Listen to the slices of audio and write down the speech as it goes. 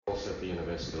course at the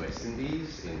University of the West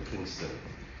Indies in Kingston.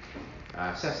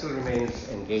 Cecil remains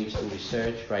engaged in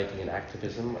research, writing and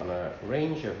activism on a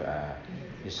range of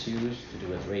issues to do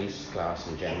with race, class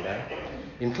and gender,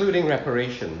 including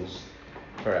reparations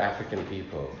for African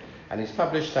people. And he's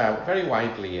published very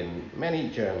widely in many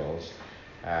journals,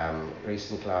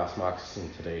 Race and Class, Marxism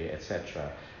Today,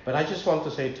 etc. But I just want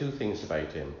to say two things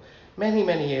about him. Many,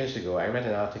 many years ago, I read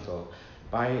an article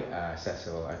by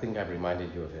Cecil, I think I've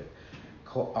reminded you of it,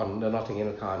 on the Notting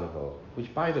Hill Carnival,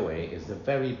 which, by the way, is the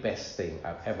very best thing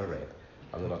I've ever read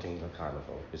on the Notting Hill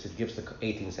Carnival, because it gives the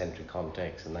 18th century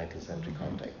context and 19th century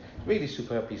context. Really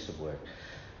superb piece of work.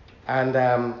 And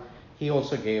he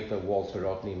also gave the Walter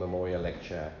Rodney Memorial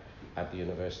Lecture at the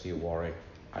University of Warwick.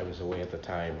 I was away at the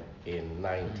time in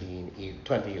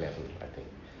 2011, I think.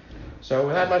 So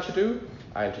without much ado,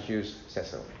 I introduce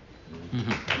Cecil.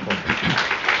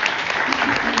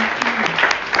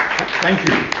 Thank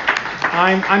you.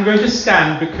 I'm going to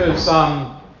stand because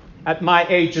at my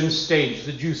age and stage,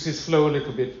 the juices flow a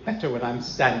little bit better when I'm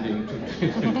standing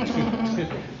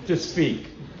to speak.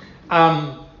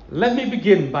 Let me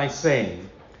begin by saying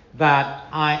that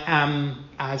I am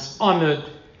as honored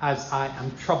as I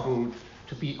am troubled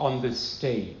to be on this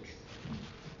stage.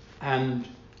 And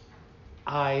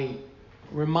I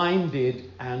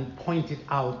reminded and pointed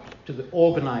out to the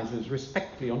organizers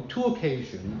respectfully on two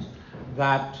occasions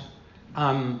that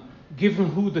given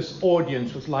who this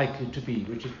audience was likely to be,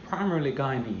 which is primarily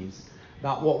Guyanese,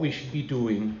 that what we should be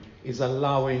doing is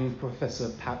allowing Professor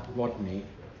Pat Rodney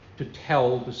to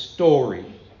tell the story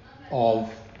of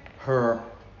her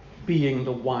being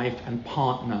the wife and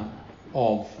partner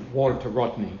of Walter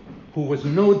Rodney, who was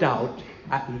no doubt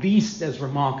at least as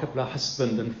remarkable a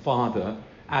husband and father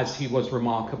as he was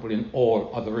remarkable in all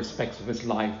other respects of his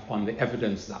life on the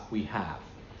evidence that we have.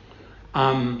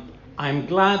 I'm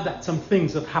glad that some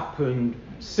things have happened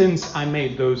since I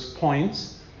made those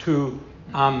points to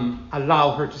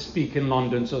allow her to speak in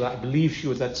London, so that I believe she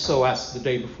was at SOAS the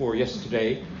day before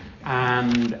yesterday,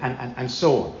 and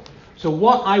so on. So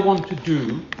what I want to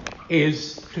do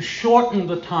is to shorten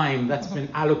the time that's been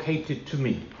allocated to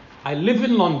me. I live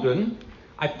in London,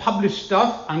 I publish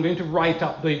stuff, I'm going to write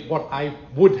up what I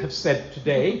would have said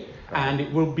today, and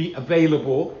it will be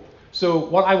available. So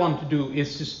what I want to do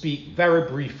is to speak very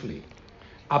briefly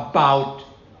about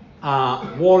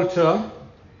Walter,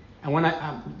 and when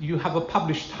you have a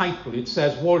published title, it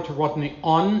says Walter Rodney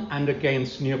on and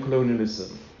against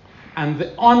neocolonialism. And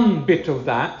the on bit of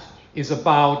that is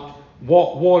about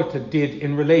what Walter did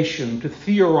in relation to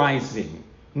theorizing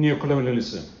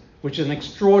neocolonialism, which is an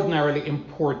extraordinarily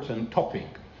important topic.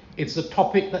 It's a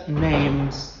topic that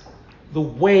names the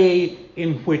way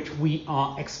in which we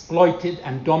are exploited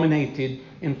and dominated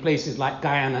in places like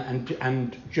Guyana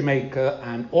and Jamaica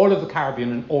and all of the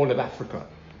Caribbean and all of Africa.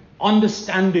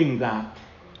 Understanding that,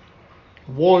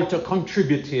 Walter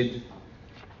contributed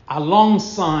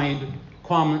alongside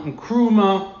Kwame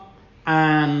Nkrumah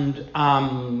and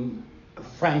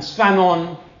Frantz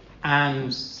Fanon and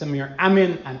Samir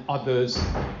Amin and others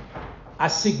a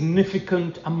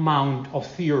significant amount of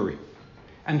theory.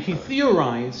 And he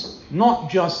theorized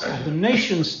not just at the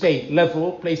nation-state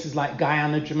level, places like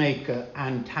Guyana, Jamaica,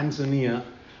 and Tanzania,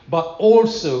 but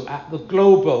also at the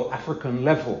global African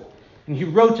level. And he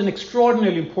wrote an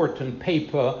extraordinarily important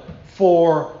paper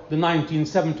for the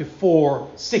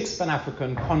 1974 Sixth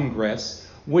Pan-African Congress,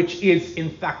 which is in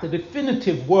fact a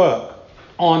definitive work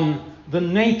on the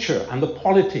nature and the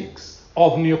politics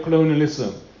of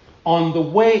neocolonialism, on the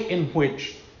way in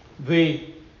which the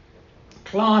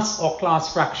class or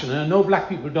class fraction, and I know black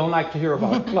people don't like to hear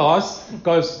about class,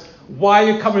 because why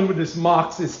are you coming with this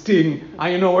Marxist thing,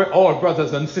 and you know we're all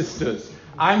brothers and sisters.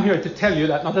 I'm here to tell you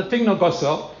that not a thing no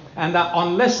gossip, and that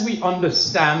unless we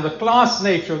understand the class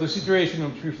nature of the situation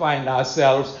in which we find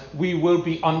ourselves, we will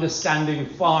be understanding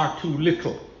far too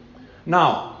little.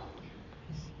 Now,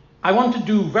 I want to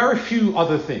do very few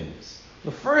other things.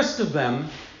 The first of them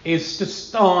is to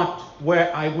start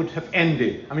where I would have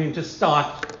ended. I mean, to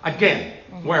start again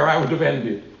where I would have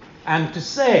ended. And to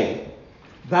say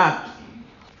that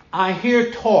I hear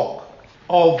talk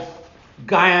of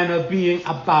Guyana being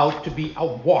about to be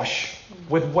awash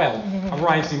with wealth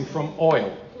arising from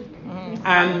oil.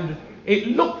 And it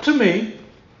looked to me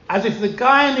as if the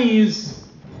Guyanese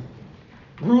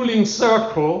ruling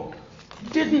circle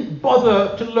didn't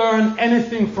bother to learn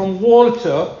anything from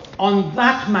Walter on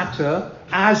that matter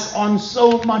as on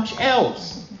so much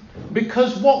else.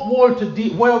 Because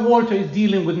where Walter is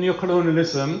dealing with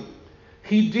neocolonialism,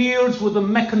 he deals with the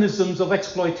mechanisms of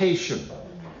exploitation.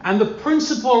 And the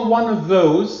principal one of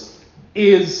those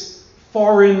is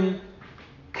foreign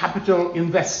capital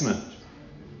investment.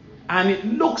 And it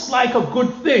looks like a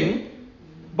good thing,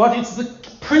 but it's the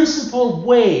principal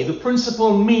way, the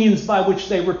principal means by which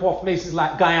they rip off places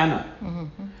like Guyana.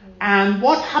 And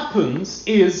what happens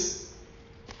is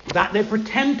that they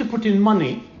pretend to put in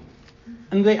money,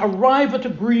 and they arrive at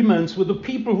agreements with the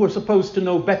people who are supposed to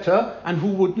know better, and who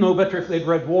would know better if they'd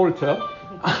read Walter.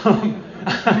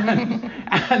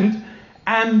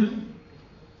 And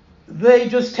they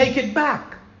just take it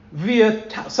back via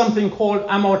something called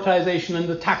amortization and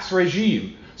the tax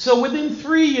regime. So within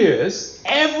 3 years,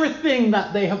 everything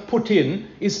that they have put in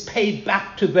is paid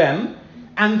back to them,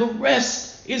 and the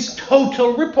rest is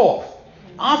total rip-off.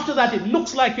 After that, it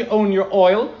looks like you own your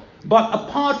oil, but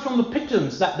apart from the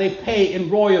pittance that they pay in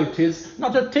royalties,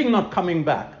 not a thing not coming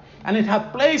back. And it has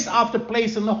place after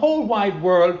place in the whole wide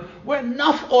world where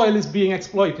enough oil is being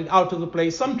exploited out of the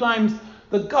place. Sometimes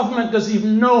the government doesn't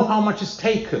even know how much is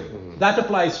taken. That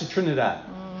applies to Trinidad.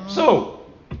 So,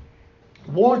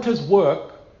 Walter's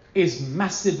work is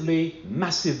massively,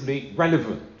 massively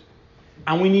relevant.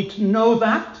 And we need to know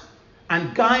that.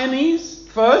 And Guyanese,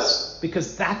 first,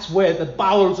 because that's where the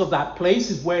bowels of that place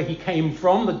is where he came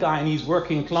from, the Guyanese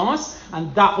working class.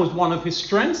 And that was one of his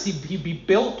strengths. He'd be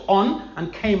built on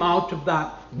and came out of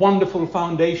that wonderful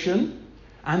foundation.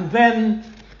 And then,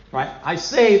 right, I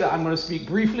say that I'm going to speak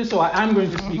briefly, so I am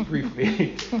going to speak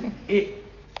briefly.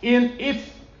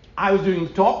 If I was doing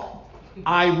the talk,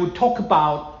 I would talk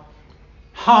about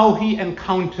how he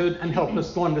encountered and helped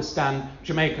us to understand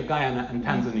Jamaica, Guyana, and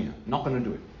Tanzania. Not going to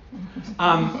do it.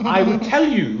 I would tell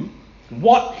you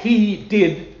what he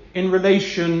did in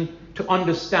relation to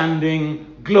understanding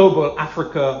global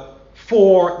Africa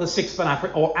for the Sixth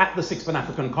Pan-African, or at the Sixth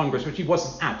Pan-African Congress, which he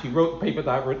wasn't at. He wrote the paper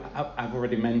that I've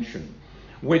already mentioned,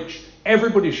 which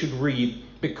everybody should read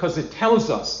because it tells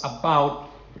us about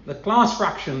the class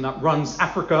fraction that runs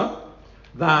Africa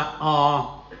that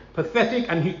are pathetic,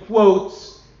 and he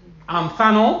quotes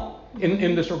Fanon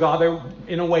in this regard. They're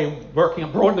in a way working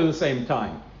at broadly the same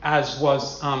time as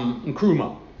was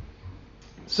Nkrumah.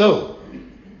 So,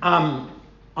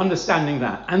 understanding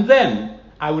that. And then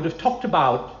I would have talked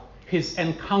about his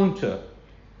encounter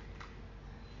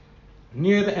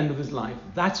near the end of his life.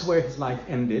 That's where his life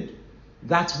ended.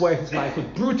 That's where his life was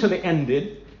brutally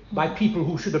ended by people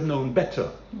who should have known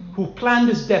better, who planned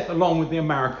his death along with the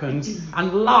Americans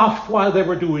and laughed while they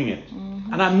were doing it.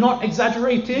 And I'm not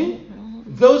exaggerating.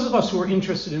 Those of us who are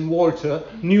interested in Walter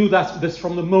knew this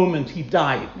from the moment he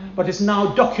died, but it's now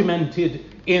documented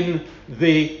in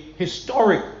the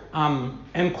historic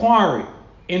inquiry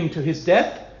into his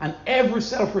death, and every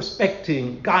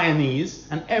self-respecting Guyanese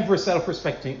and every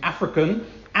self-respecting African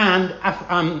and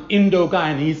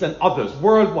Indo-Guyanese and others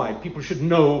worldwide, people should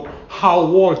know how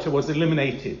Walter was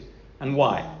eliminated and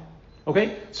why.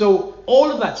 Okay, so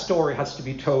all of that story has to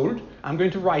be told. I'm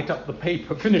going to write up the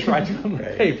paper, finish writing on the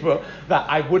paper that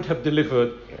I would have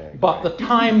delivered, but the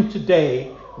time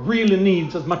today really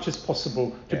needs as much as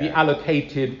possible to be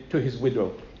allocated to his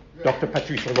widow, Dr.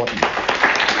 Patricia Rodney.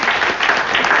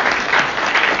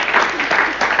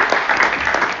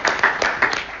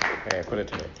 Put it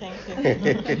here. Thank you.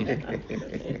 Thank you.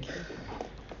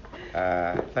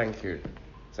 Thank you,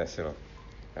 Cecil.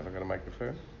 Have I got a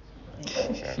microphone?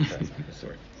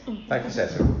 Sorry. Thank you,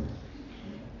 Cecil.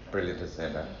 Brilliant to say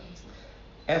that.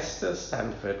 Esther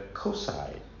Stanford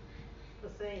Xosei.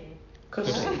 Xosei. The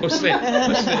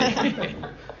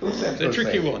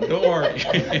tricky one, don't worry.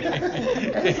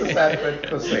 Esther Stanford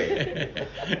Xosei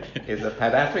is a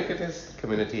Pan-Africanist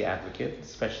community advocate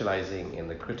specializing in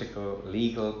the critical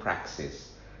legal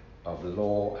praxis of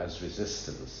law as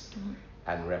resistance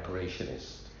and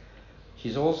reparationist.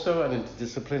 She's also an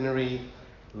interdisciplinary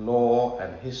law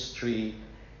and history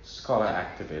scholar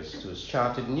activist who has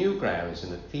charted new grounds in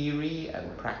the theory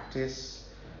and practice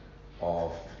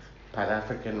of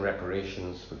Pan-African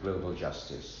reparations for global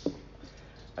justice.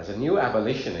 As a new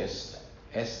abolitionist,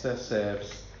 Esther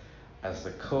serves as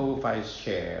the co-vice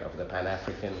chair of the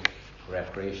Pan-African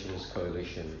Reparations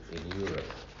Coalition in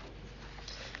Europe.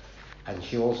 And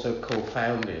she also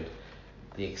co-founded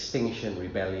the Extinction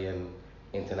Rebellion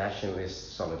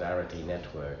Internationalist Solidarity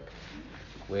Network,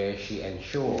 where she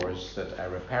ensures that a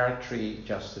reparatory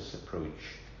justice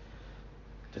approach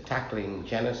to tackling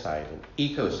genocide and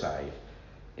ecocide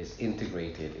is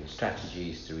integrated in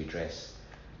strategies to redress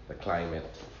the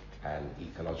climate and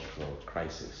ecological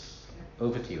crisis.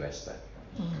 Over to you, Esther.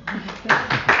 Thank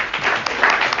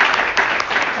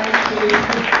you.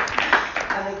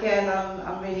 And again,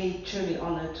 I'm really, truly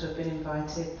honoured to have been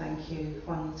invited. Thank you,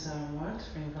 Juanita and Rod,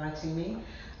 for inviting me,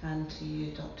 and to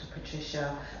you, Dr.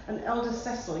 Patricia. And Elder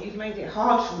Cecil, you've made it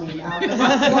hard for me now, because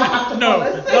I feel I have to No,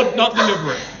 not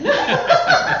deliberate.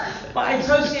 But I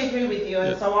totally agree with you,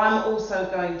 and so I'm also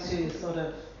going to sort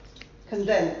of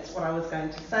condense what I was going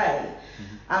to say.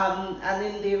 And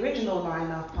in the original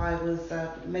lineup, I was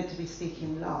meant to be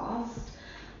speaking last,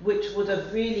 which would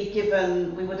have really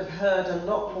given, we would have heard a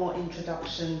lot more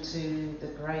introduction to the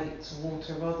great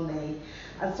Walter Rodney.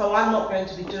 And so I'm not going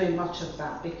to be doing much of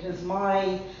that, because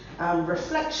my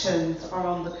reflections are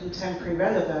on the contemporary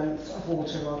relevance of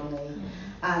Walter Rodney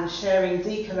and sharing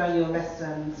decolonial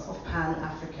lessons of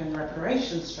Pan-African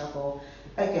reparation struggle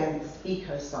against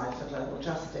ecocide for global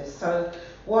justice. So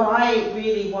what I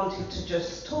really wanted to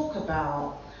just talk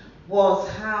about was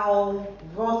how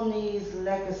Rodney's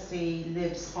legacy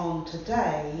lives on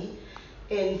today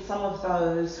in some of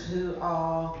those who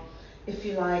are, if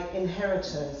you like,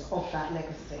 inheritors of that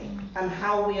legacy, and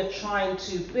how we are trying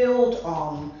to build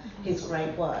on his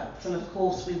great works. And of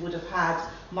course we would have had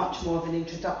much more of an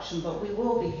introduction, but we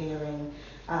will be hearing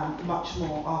much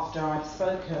more after I've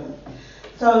spoken.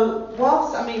 So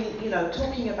whilst,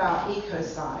 talking about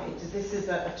ecocide, this is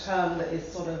a term that is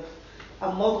sort of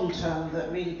a modern term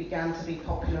that really began to be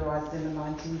popularised in the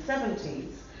 1970s.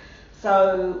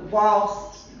 So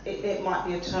whilst it might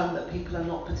be a term that people are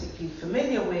not particularly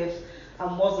familiar with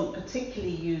and wasn't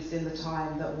particularly used in the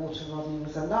time that Walter Rodney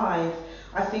was alive,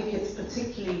 I think it's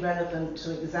particularly relevant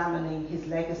to examining his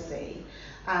legacy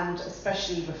and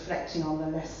especially reflecting on the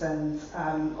lessons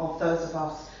of those of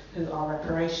us who are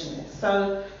reparationists.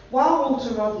 So while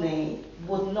Walter Rodney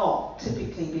would not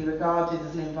typically be regarded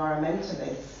as an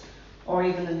environmentalist or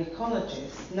even an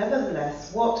ecologist,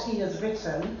 nevertheless, what he has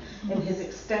written in his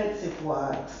extensive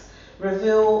works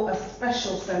reveal a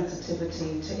special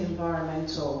sensitivity to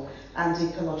environmental and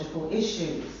ecological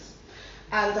issues.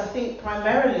 And I think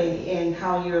primarily in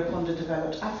How Europe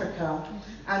Underdeveloped Africa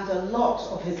and a lot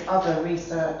of his other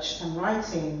research and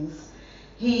writings,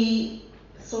 he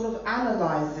sort of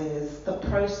analyzes the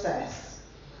process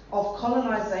of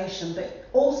colonization, but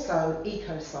also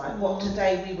ecocide, what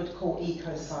today we would call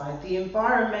ecocide, the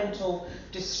environmental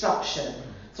destruction.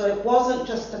 So it wasn't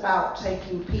just about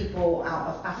taking people out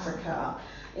of Africa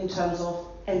in terms of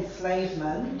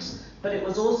enslavement, but it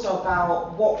was also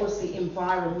about what was the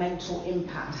environmental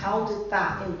impact. How did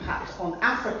that impact on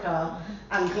Africa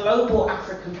and global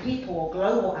African people, or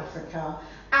global Africa,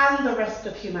 and the rest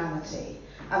of humanity?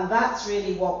 And that's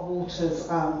really what Walter's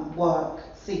work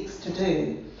seeks to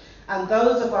do. And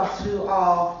those of us who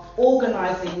are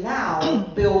organising now,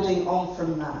 building on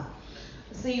from that.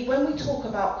 See, when we talk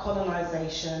about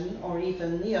colonisation or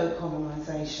even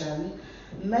neo-colonisation,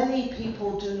 many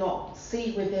people do not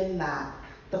see within that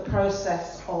the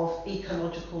process of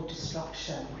ecological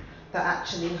destruction that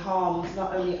actually harms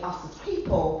not only us as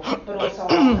people, but also our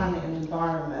planet and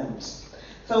environment.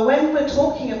 So when we're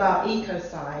talking about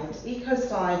ecocide,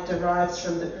 ecocide derives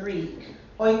from the Greek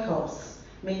oikos,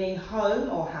 meaning home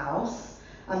or house,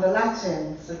 and the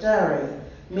Latin sedere,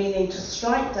 meaning to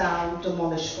strike down,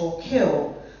 demolish or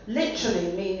kill,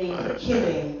 literally meaning the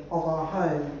killing of our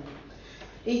home.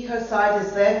 Ecocide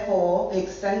is therefore the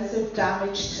extensive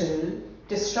damage to,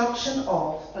 destruction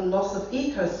of, and loss of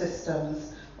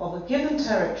ecosystems of a given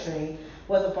territory,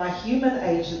 whether by human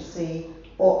agency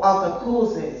or other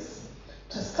causes,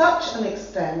 to such an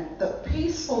extent that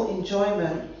peaceful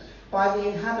enjoyment by the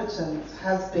inhabitants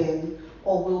has been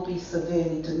or will be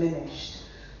severely diminished.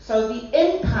 So the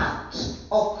impact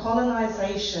of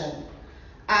colonisation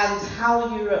and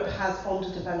how Europe has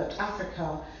underdeveloped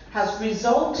Africa has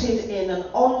resulted in an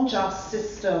unjust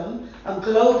system and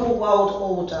global world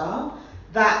order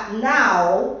that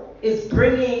now is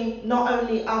bringing not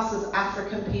only us as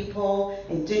African people,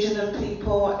 indigenous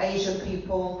people, Asian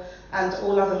people, and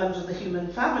all other members of the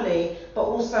human family, but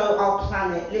also our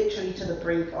planet literally to the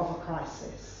brink of a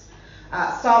crisis.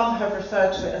 Some have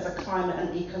referred to it as a climate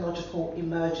and ecological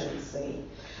emergency.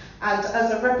 And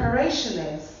as a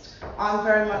reparationist, I'm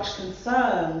very much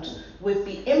concerned with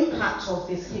the impact of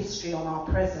this history on our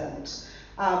present.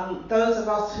 Those of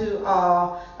us who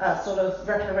are sort of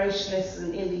reparationists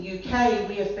in the UK,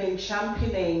 we have been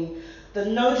championing the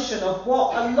notion of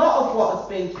what a lot of what has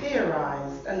been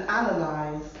theorised and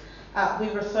analysed we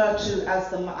refer to as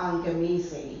the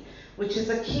Maangamizi, which is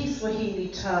a Kiswahili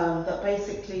term that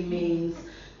basically means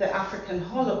the African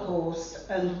Holocaust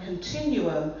and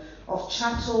continuum of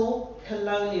chattel,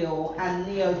 colonial and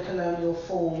neo-colonial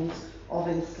forms of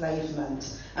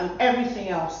enslavement and everything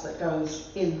else that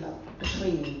goes in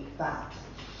between that.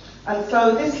 And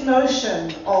so this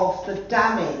notion of the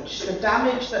damage that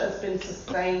has been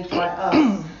sustained by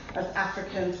us as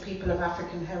Africans, people of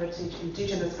African heritage,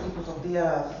 indigenous peoples of the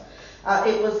earth,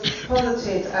 it was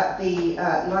posited at the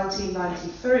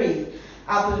 1993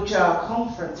 Abuja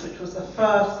conference, which was the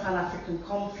first Pan-African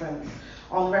conference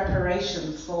on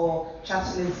reparations for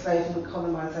chattel enslavement,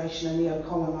 colonization and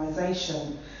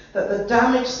neo-colonization, that the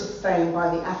damage sustained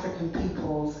by the African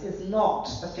peoples is not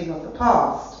a thing of the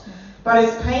past, but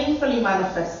is painfully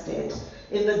manifested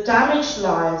in the damaged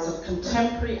lives of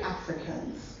contemporary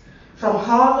Africans, from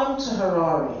Harlem to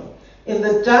Harare, in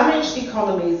the damaged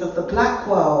economies of the Black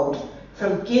world,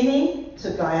 from Guinea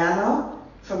to Guyana,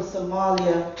 from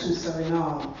Somalia to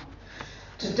Suriname.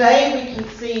 Today we can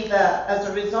see that as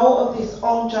a result of this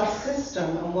unjust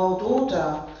system and world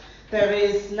order, there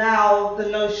is now the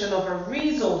notion of a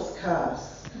resource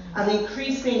curse, an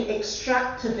increasing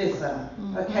extractivism,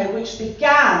 okay, which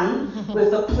began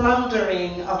with the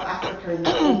plundering of Africa in the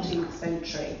 14th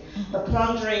century, the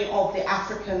plundering of the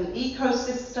African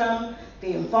ecosystem,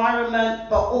 the environment,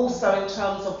 but also in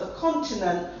terms of the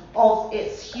continent, of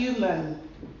its human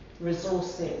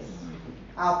resources,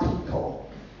 our people,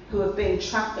 who have been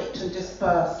trafficked and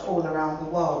dispersed all around the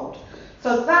world.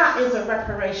 So that is a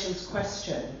reparations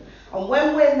question. And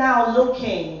when we're now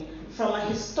looking from a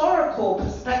historical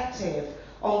perspective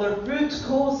on the root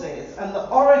causes and the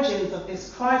origins of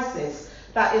this crisis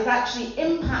that is actually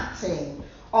impacting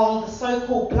on the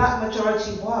so-called black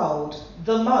majority world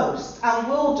the most, and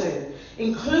will do,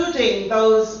 including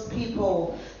those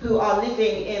people who are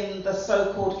living in the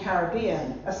so-called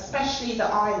Caribbean, especially the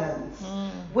islands,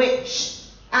 which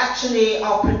actually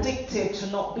are predicted to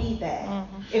not be there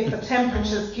if the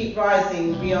temperatures keep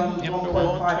rising beyond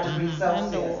 1.5 degrees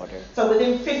Celsius. So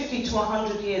within 50 to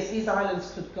 100 years, these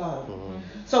islands could go.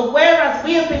 So whereas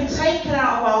we have been taken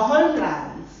out of our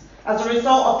homelands as a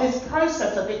result of this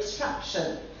process of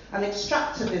extraction and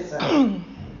extractivism,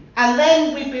 and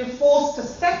then we've been forced to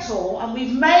settle, and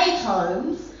we've made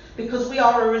homes because we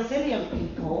are a resilient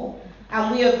people,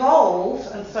 and we evolve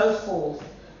and so forth.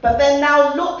 But then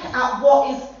now look at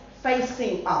what is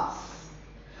facing us.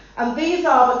 And these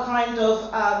are the kind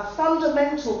of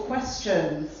fundamental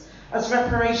questions as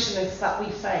reparationists that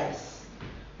we face.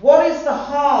 What is the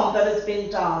harm that has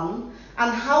been done,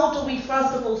 and how do we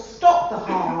first of all stop the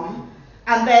harm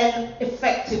and then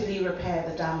effectively repair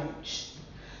the damage?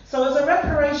 So as a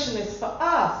reparationist, for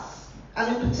us,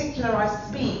 and in particular I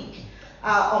speak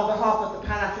on behalf of the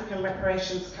Pan-African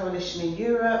Reparations Coalition in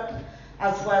Europe,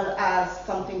 as well as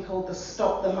something called the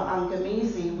Stop the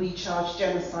Maangamizi We Charge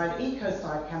Genocide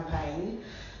Ecocide campaign.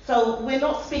 So we're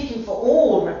not speaking for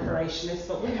all reparationists,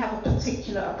 but we have a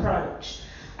particular approach.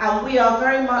 And we are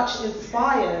very much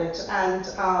inspired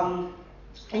and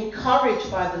encouraged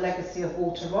by the legacy of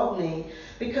Walter Rodney,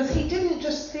 because he didn't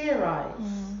just theorize.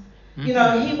 You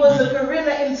know, he was a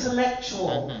guerrilla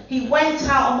intellectual. He went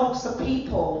out amongst the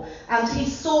people, and he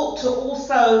sought to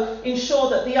also ensure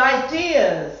that the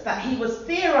ideas that he was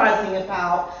theorizing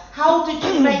about, how did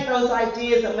you make those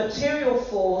ideas a material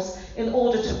force in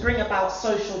order to bring about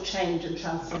social change and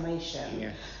transformation?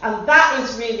 Yeah. And that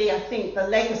is really, I think, the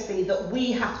legacy that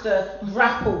we have to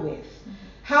grapple with.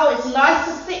 How it's nice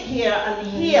to sit here and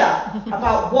hear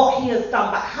about what he has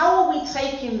done, but how are we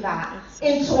taking that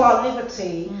into our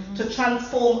liberty to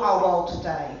transform our world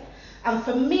today? And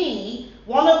for me,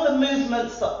 one of the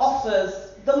movements that offers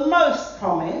the most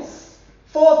promise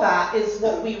for that is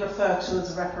what we refer to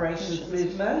as a reparations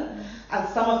movement. And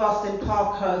some of us in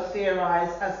PARCO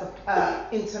theorize as the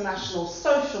international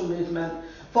social movement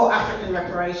for African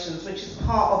reparations, which is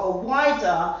part of a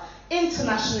wider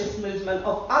internationalist movement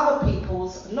of other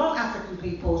peoples, non-African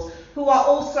peoples, who are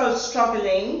also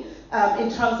struggling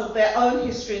in terms of their own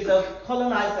histories of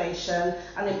colonization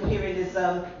and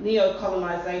imperialism,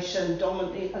 neo-colonization,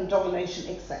 and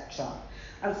domination, etc.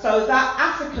 And so that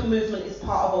African movement is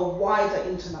part of a wider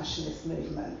internationalist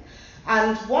movement.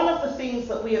 And one of the things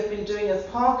that we have been doing as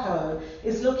PARCO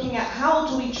is looking at how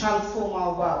do we transform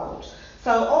our world.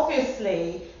 So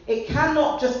obviously, it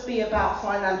cannot just be about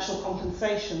financial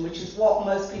compensation, which is what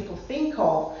most people think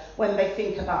of when they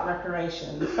think about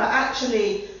reparations. But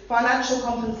actually, financial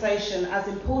compensation, as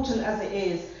important as it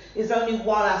is only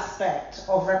one aspect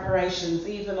of reparations,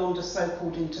 even under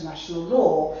so-called international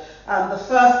law. The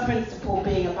first principle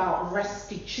being about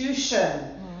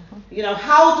restitution. You know,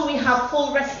 how do we have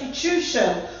full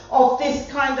restitution of this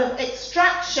kind of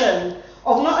extraction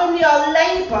of not only our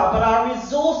labour but our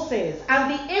resources,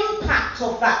 and the impact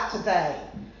of that today?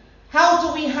 How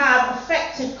do we have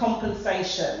effective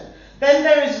compensation? Then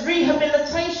there is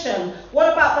rehabilitation.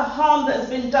 What about the harm that has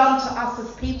been done to us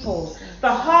as peoples? The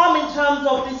harm in terms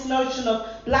of this notion of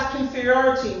black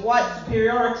inferiority, white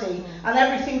superiority, and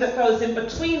everything that goes in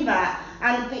between that,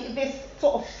 and this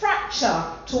sort of fracture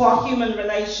to our human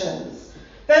relations.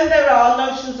 Then there are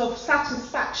notions of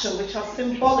satisfaction, which are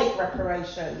symbolic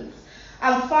reparations.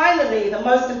 And finally, the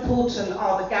most important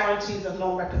are the guarantees of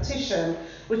non-repetition,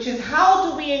 which is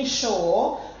how do we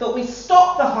ensure that we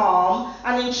stop the harm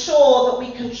and ensure that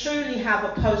we can truly have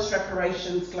a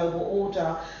post-reparations global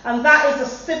order. And that is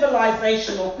a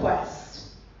civilizational quest.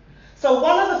 So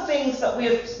one of the things that we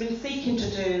have been seeking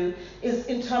to do is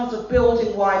in terms of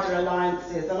building wider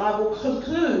alliances, and I will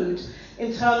conclude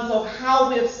in terms of how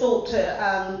we have sought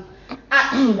to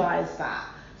actualize that.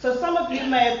 So some of you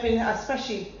may have been,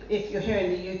 especially if you're here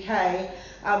in the UK,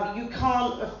 you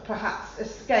can't perhaps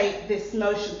escape this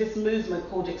notion, this movement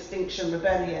called Extinction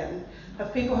Rebellion.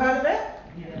 Have people heard of it?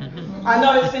 Yeah. I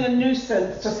know it's been a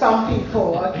nuisance to some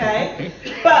people, okay?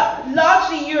 But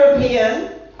largely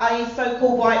European, i.e.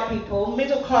 so-called white people,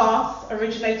 middle class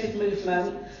originated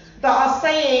movement that are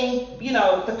saying, you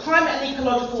know, the climate and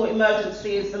ecological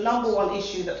emergency is the #1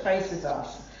 issue that faces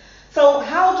us. So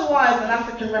how do I, as an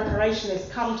African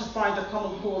reparationist, come to find a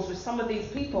common cause with some of these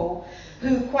people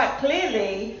who quite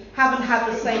clearly haven't had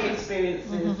the same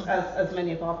experiences as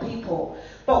many of our people?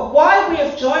 But why we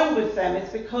have joined with them is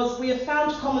because we have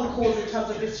found common cause in terms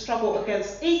of this struggle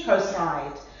against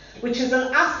ecocide, which is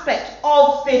an aspect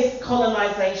of this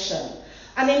colonization.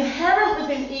 And inherent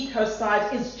within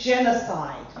ecocide is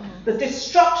genocide, the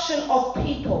destruction of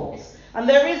peoples. And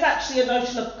there is actually a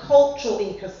notion of cultural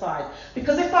ecocide,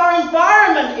 because if our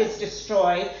environment is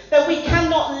destroyed, then we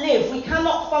cannot live, we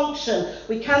cannot function,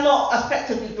 we cannot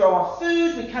effectively grow our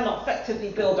food, we cannot effectively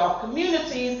build our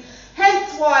communities.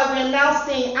 Hence why we're now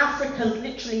seeing Africans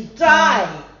literally die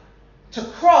to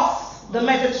cross the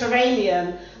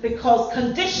Mediterranean, because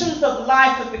conditions of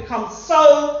life have become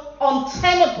so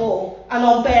untenable and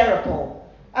unbearable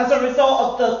as a result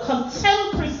of the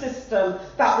contemporary system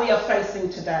that we are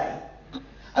facing today.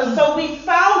 And so we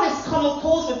found this common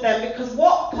cause with them, because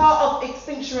what part of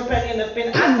Extinction Rebellion have been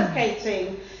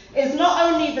advocating is not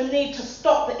only the need to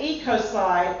stop the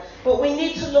ecocide, but we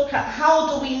need to look at how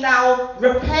do we now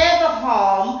repair the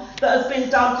harm that has been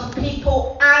done to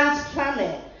people and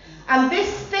planet. And this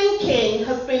thinking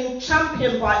has been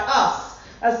championed by us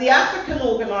as the African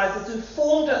organisers who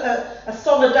formed a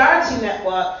solidarity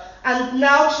network and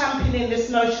now championing this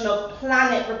notion of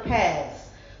planet repairs.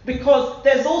 Because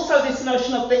there's also this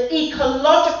notion of the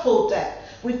ecological debt.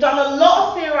 We've done a lot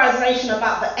of theorization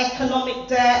about the economic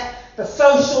debt, the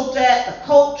social debt, the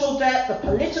cultural debt, the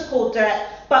political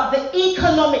debt, but the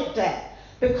economic debt.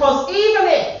 Because even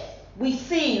if we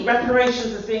see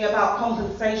reparations as being about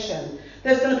compensation,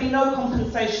 there's going to be no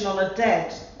compensation on a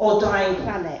dead or dying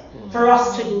planet for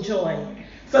us to enjoy.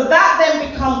 So that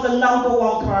then becomes the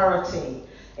 #1 priority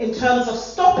in terms of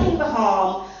stopping the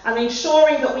harm and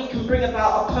ensuring that we can bring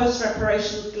about a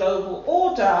post-reparations global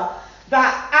order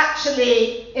that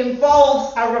actually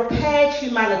involves a repaired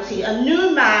humanity, a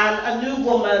new man, a new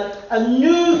woman, a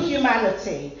new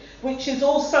humanity, which is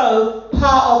also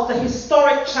part of the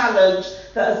historic challenge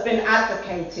that has been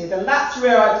advocated. And that's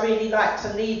where I'd really like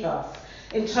to leave us,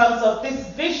 in terms of this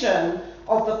vision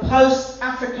of the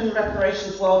post-African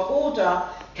reparations world order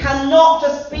cannot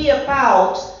just be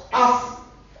about us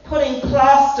putting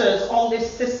plasters on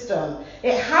this system.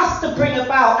 It has to bring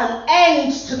about an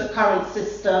end to the current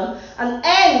system, an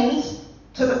end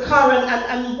to the current,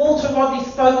 and Walter Rodney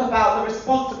spoke about the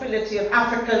responsibility of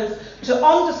Africans to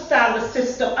understand the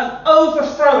system and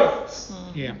overthrow it.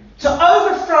 Yeah. To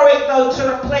overthrow it, though,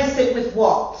 to replace it with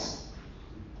what?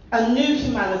 A new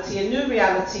humanity, a new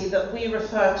reality that we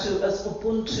refer to as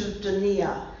Ubuntu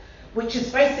Dunia, which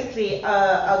is basically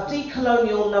a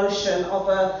decolonial notion of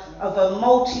a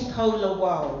multipolar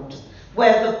world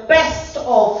where the best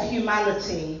of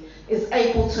humanity is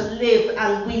able to live,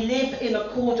 and we live in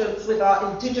accordance with our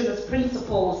indigenous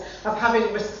principles of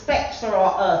having respect for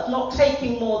our earth, not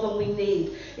taking more than we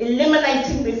need,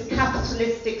 eliminating this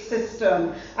capitalistic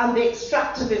system and the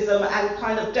extractivism and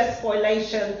kind of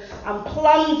despoilation and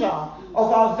plunder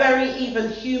of our very even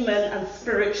human and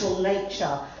spiritual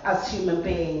nature as human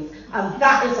beings. And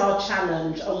that is our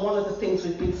challenge, and one of the things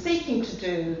we've been seeking to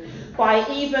do by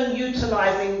even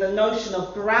utilising the notion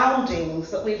of groundings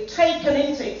that we've taken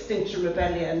into Extinction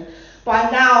Rebellion,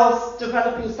 by now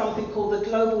developing something called the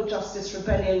Global Justice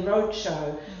Rebellion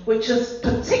Roadshow, which has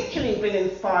particularly been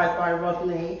inspired by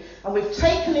Rodney, and we've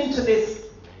taken into this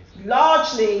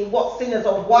largely what's seen as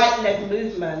a white-led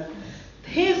movement,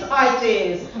 his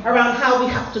ideas around how we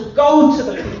have to go to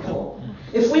the people.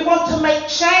 If we want to make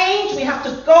change, we have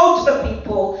to go to the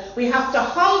people. We have to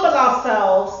humble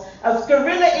ourselves as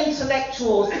guerrilla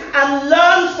intellectuals and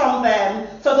learn from them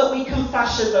so that we can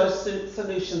fashion those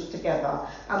solutions together.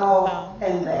 And I'll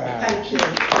end there. Thank you.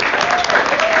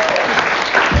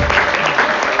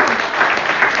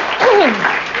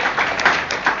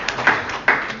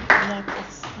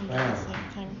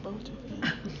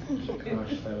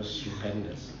 Gosh, that was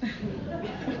stupendous.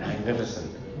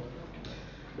 Magnificent.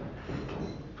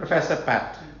 Professor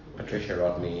Patricia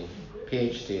Rodney,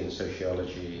 PhD in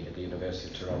sociology at the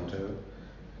University of Toronto.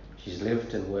 She's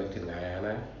lived and worked in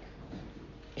Guyana,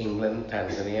 England,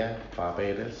 Tanzania,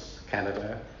 Barbados,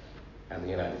 Canada, and the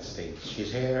United States.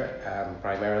 She's here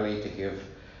primarily to give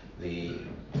the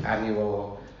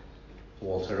annual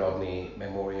Walter Rodney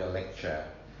Memorial Lecture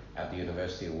at the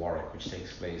University of Warwick, which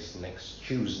takes place next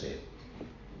Tuesday.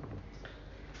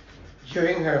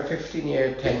 During her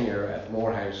 15-year tenure at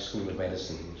Morehouse School of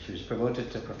Medicine, she was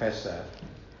promoted to Professor,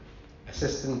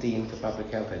 Assistant Dean for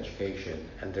Public Health Education,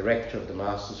 and Director of the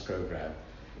Master's Program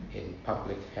in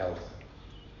Public Health.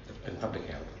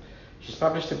 She's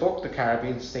published a book, The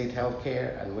Caribbean State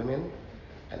Healthcare and Women,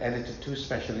 and edited 2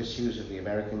 special issues of the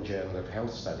American Journal of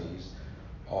Health Studies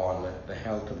on the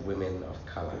health of women of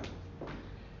color.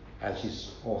 And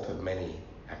she's authored many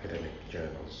academic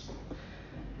journals.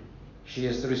 She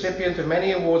is the recipient of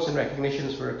many awards and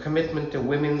recognitions for her commitment to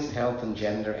women's health and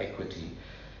gender equity.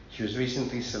 She was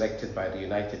recently selected by the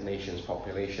United Nations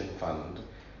Population Fund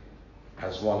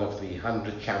as one of the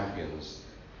 100 champions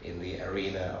in the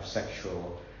arena of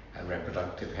sexual and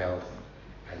reproductive health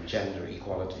and gender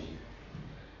equality.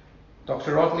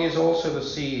 Dr. Rodney is also the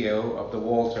CEO of the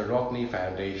Walter Rodney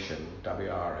Foundation,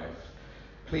 WRF.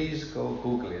 Please go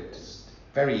Google it. It's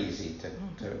very easy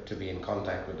to be in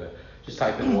contact with her. Just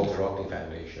type in Walter Rodney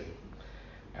Foundation,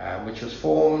 which was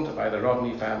formed by the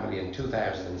Rodney family in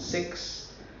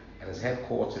 2006 and is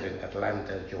headquartered in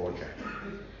Atlanta, Georgia.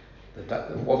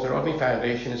 The Walter Rodney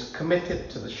Foundation is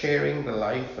committed to sharing the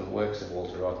life and works of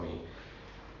Walter Rodney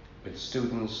with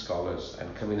students, scholars,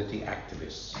 and community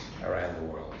activists around the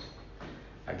world.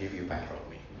 I give you Pat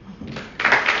Rodney.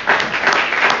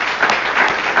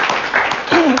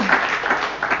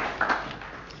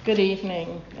 Good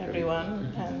evening,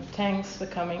 everyone, and thanks for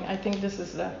coming. I think this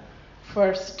is the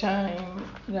first time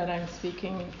that I'm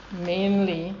speaking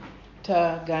mainly to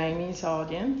a Guyanese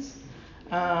audience,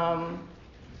 and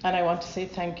I want to say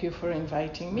thank you for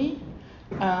inviting me.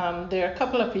 There are a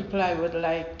couple of people I would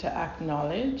like to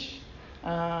acknowledge.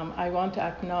 I want to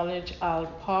acknowledge Al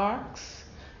Parks.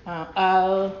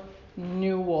 Al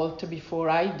knew Walter before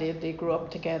I did. They grew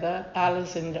up together. Al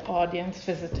is in the audience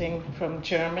visiting from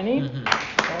Germany.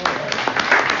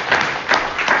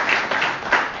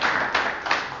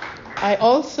 I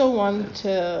also want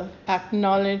to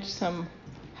acknowledge some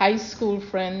high school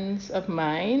friends of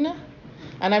mine,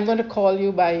 and I'm going to call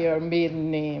you by your maiden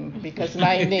name because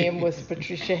my name was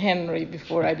Patricia Henry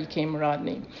before I became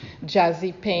Rodney.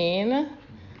 Jazzy Payne,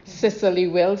 Cecily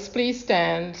Wills, please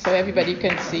stand so everybody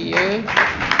can see you.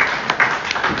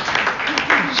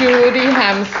 Judy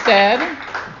Hampstead.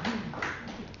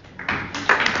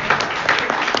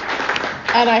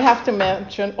 And I have to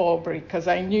mention Aubrey because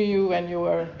I knew you when you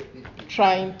were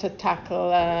trying to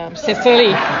tackle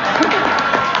Sicily.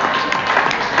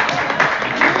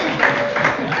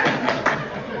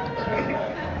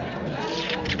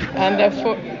 And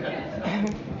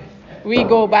we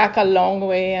go back a long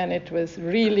way, and it was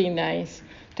really nice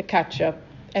to catch up,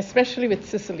 especially with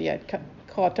Sicily. I'd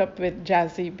caught up with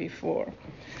Jazzy before.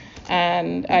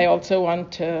 And I also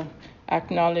want to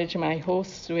acknowledge my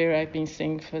hosts, where I've been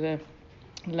staying for the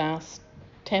last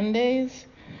 10 days,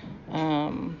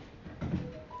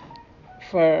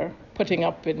 for putting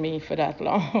up with me for that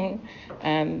long,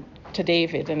 and to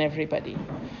David and everybody.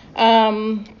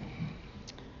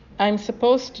 I'm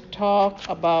supposed to talk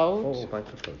about... Oh,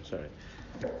 microphone,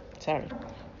 Sorry.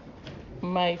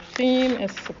 My theme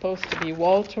is supposed to be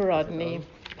Walter Rodney,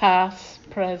 past,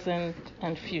 present,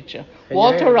 and future.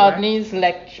 Walter Rodney's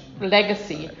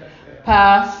legacy,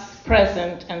 past,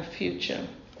 present, and future.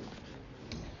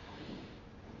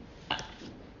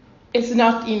 It's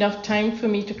not enough time for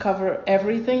me to cover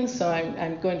everything, so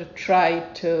I'm going to try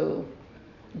to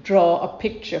draw a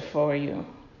picture for you.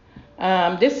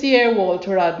 This year,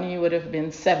 Walter Rodney would have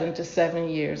been 77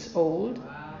 years old.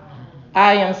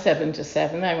 I am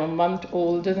 77. I'm a month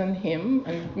older than him,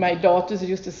 and my daughters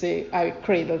used to say I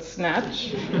cradle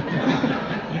snatch.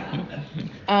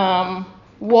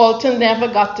 Walter never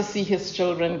got to see his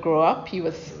children grow up. He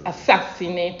was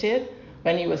assassinated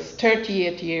when he was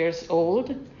 38 years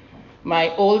old.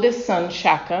 My oldest son,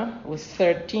 Shaka, was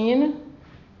 13,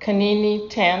 Kanini,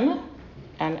 10,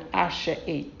 and Asha,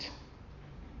 8.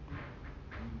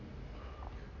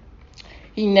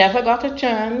 He never got a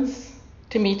chance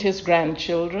to meet his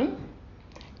grandchildren,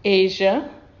 Asia,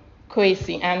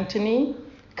 Kwesi Anthony,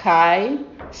 Kai,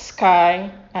 Sky,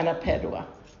 and Apedwa.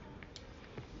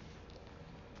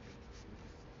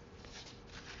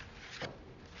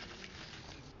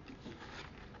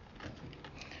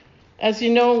 As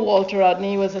you know, Walter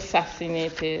Rodney was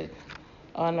assassinated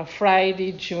on a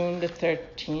Friday, June the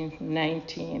 13th,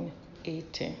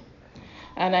 1980.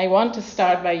 And I want to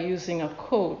start by using a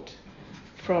quote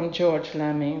from George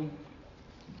Lamming.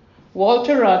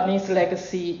 Walter Rodney's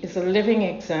legacy is a living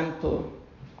example,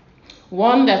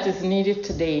 one that is needed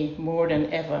today more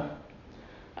than ever.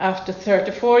 After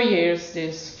 34 years,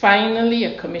 there's finally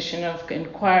a commission of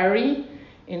inquiry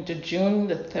into June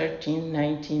the 13th,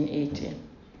 1980.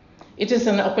 It is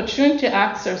an opportunity to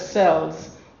ask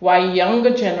ourselves why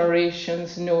younger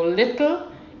generations know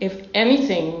little, if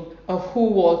anything, of who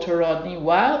Walter Rodney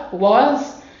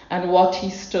was and what he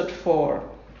stood for.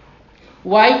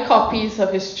 Why copies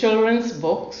of his children's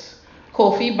books,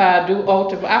 Kofi Badu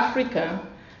out of Africa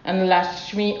and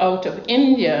Lakshmi out of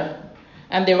India,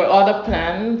 and there were other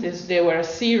plans, there were a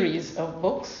series of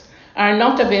books, are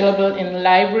not available in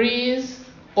libraries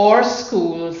or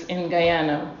schools in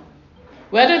Guyana.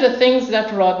 Whether the things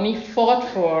that Rodney fought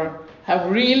for have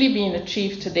really been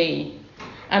achieved today,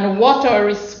 and what our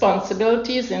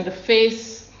responsibilities in the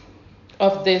face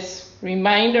of this,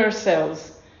 remind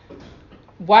ourselves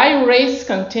why race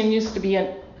continues to be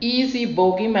an easy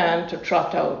bogeyman to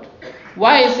trot out.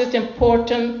 Why is it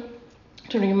important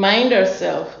to remind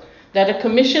ourselves that a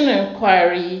commission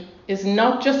inquiry is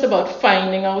not just about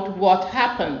finding out what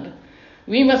happened?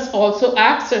 We must also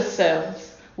ask ourselves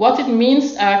what it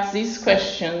means to ask these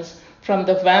questions from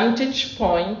the vantage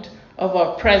point of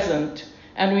our present,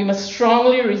 and we must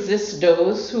strongly resist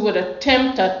those who would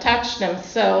attempt to attach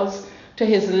themselves to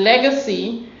his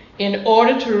legacy in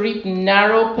order to reap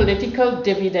narrow political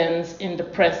dividends in the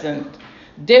present,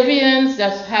 dividends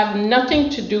that have nothing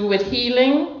to do with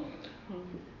healing,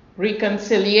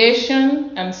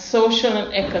 reconciliation, and social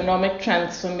and economic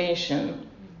transformation,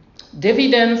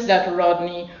 dividends that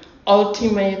Rodney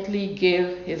ultimately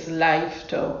gave his life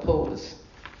to oppose.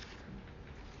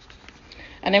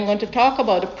 And I'm going to talk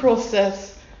about the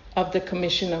process of the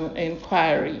Commission of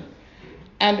Inquiry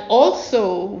and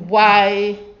also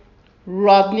why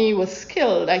Rodney was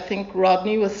killed. I think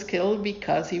Rodney was killed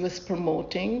because he was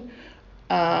promoting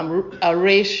a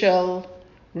racial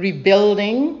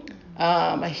rebuilding,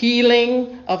 a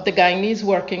healing of the Guyanese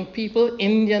working people,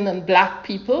 Indian and black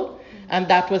people, and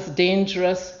that was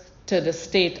dangerous to the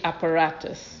state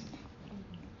apparatus.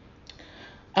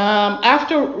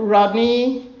 After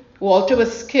Walter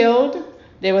was killed,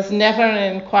 there was never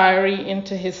an inquiry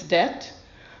into his death.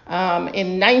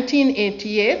 In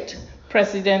 1988,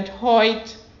 President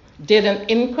Hoyt did an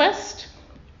inquest,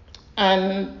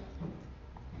 and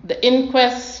the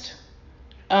inquest,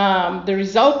 the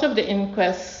result of the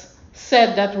inquest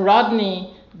said that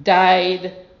Rodney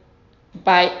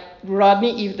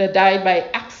either died by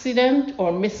accident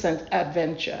or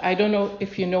misadventure. I don't know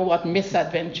if you know what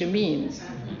misadventure means.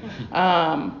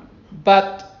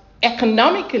 But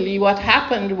economically, what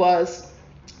happened was,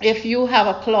 if you have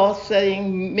a clause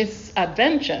saying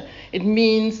misadventure, it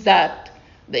means that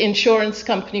the insurance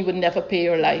company would never pay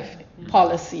your life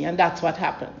policy, and that's what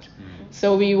happened.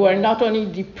 So we were not only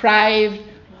deprived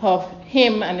of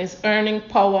him and his earning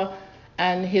power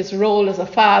and his role as a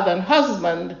father and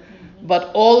husband, but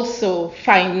also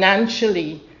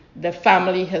financially, the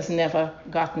family has never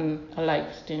gotten a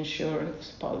life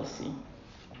insurance policy.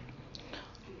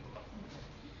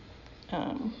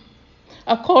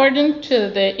 According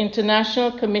to the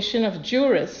International Commission of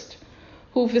Jurists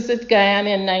who visited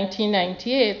Guyana in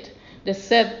 1998, they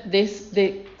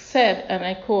said, and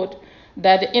I quote,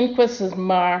 that the inquest was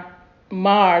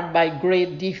marred by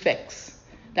great defects,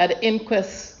 that the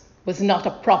inquest was not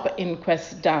a proper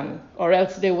inquest done, or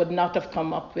else they would not have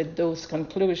come up with those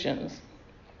conclusions.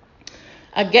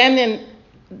 Again,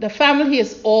 the family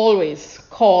has always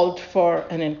called for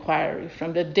an inquiry.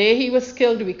 From the day he was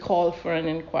killed, we called for an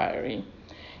inquiry.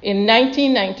 In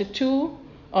 1992,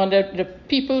 under the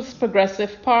People's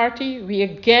Progressive Party, we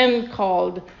again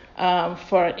called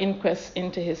for an inquest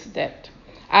into his death.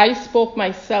 I spoke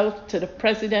myself to the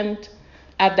president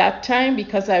at that time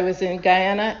because I was in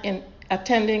Guyana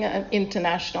attending an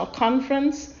international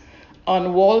conference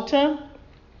on Walter,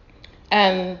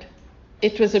 and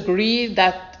it was agreed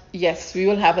that, yes, we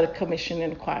will have a commission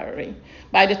inquiry.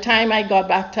 By the time I got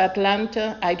back to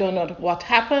Atlanta, I don't know what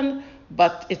happened,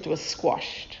 but it was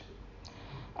squashed.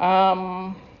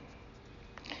 In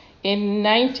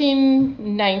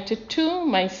 1992,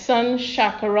 my son,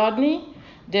 Shaka Rodney,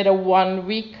 did a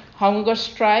 1-week hunger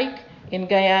strike in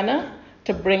Guyana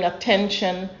to bring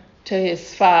attention to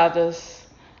his father's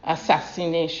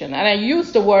assassination. And I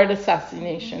use the word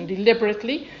assassination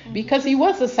deliberately because he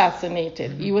was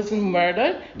assassinated. He wasn't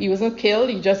murdered, he wasn't killed,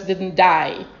 he just didn't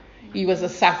die. He was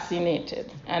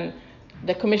assassinated. And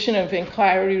the Commission of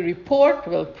Inquiry report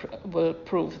will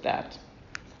prove that.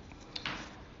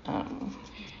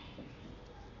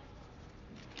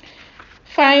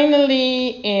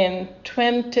 Finally, in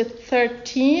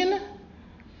 2013,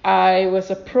 I was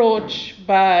approached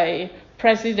by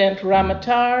President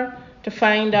Ramatar to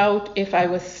find out if I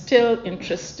was still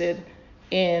interested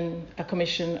in a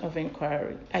commission of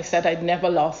inquiry. I said I'd never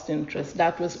lost interest.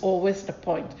 That was always the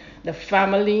point. The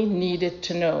family needed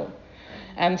to know.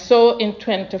 And so in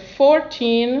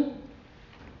 2014,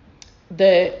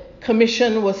 the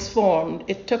commission was formed.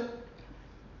 It took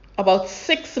about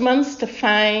 6 months to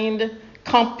find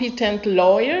competent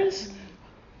lawyers,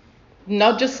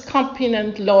 not just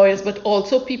competent lawyers, but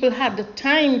also people had the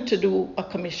time to do a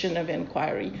commission of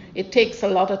inquiry. It takes a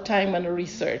lot of time and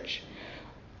research.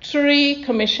 3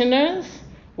 commissioners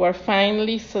were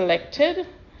finally selected.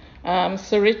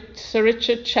 Sir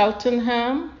Richard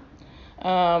Cheltenham,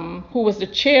 who was the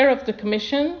chair of the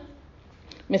commission,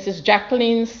 Mrs.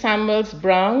 Jacqueline Samuels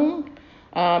Brown,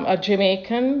 a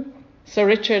Jamaican, Sir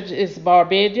Richard is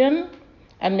Barbadian,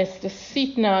 and Mr.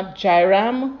 Sitna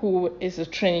Jairam, who is a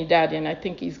Trinidadian. I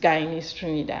think he's Guyanese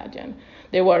Trinidadian.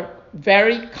 They were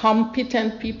very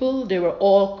competent people. They were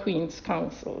all Queen's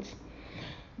Counsels.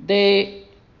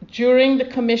 During the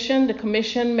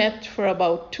commission met for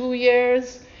about 2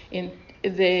 years.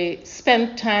 They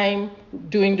spent time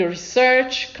doing the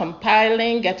research,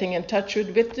 compiling, getting in touch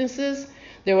with witnesses.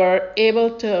 They were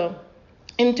able to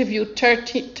interview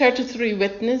 33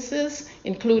 witnesses,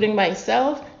 including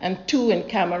myself, and 2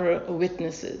 in-camera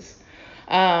witnesses.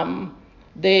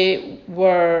 They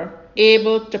were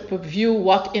able to view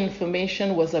what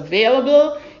information was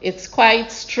available. It's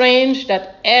quite strange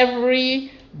that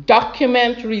every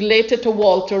document related to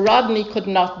Walter Rodney could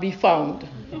not be found.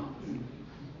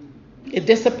 It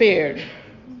disappeared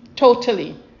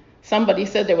totally. Somebody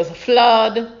said there was a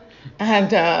flood, and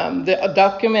the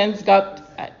documents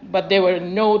but there were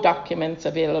no documents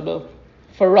available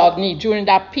for Rodney during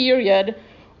that period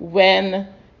when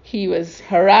he was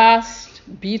harassed,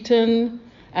 beaten,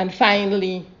 and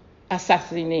finally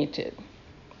assassinated.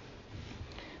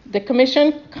 The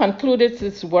commission concluded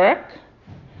its work.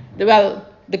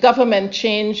 The government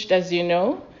changed, as you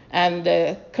know, and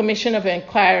the Commission of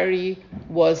Inquiry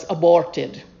was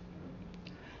aborted.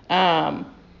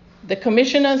 The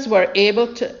commissioners were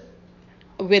able to,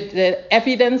 with the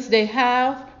evidence they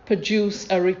have, produce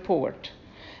a report.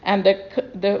 And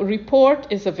the report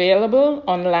is available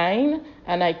online,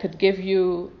 and I could give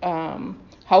you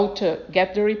how to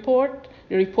get the report.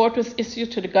 The report was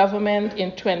issued to the government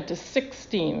in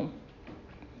 2016.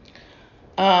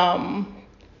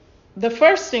 The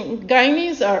first thing,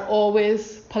 Guyanese are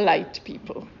always polite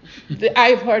people.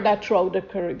 I've heard that throughout the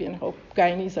Caribbean, how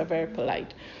Guyanese are very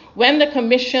polite. When the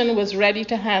commission was ready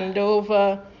to hand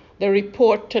over the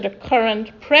report to the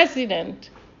current president,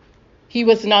 he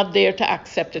was not there to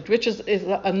accept it, which is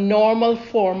a normal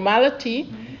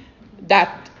formality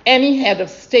that any head of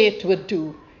state would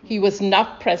do. He was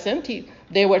not present.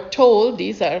 They were told,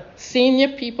 these are senior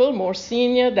people, more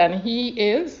senior than he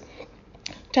is,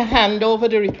 to hand over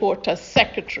the report to a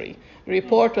secretary. The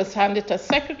report was handed to a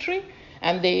secretary,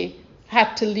 and they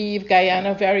had to leave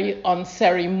Guyana very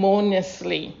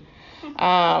unceremoniously.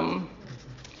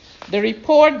 The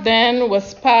report then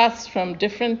was passed from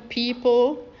different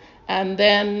people, and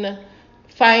then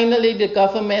finally the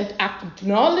government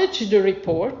acknowledged the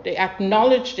report. They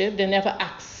acknowledged it. They never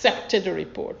accepted the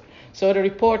report. So the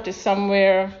report is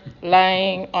somewhere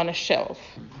lying on a shelf.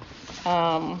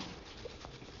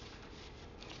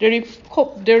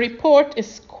 The report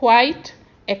is quite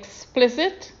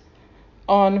explicit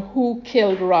on who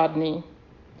killed Rodney.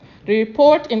 The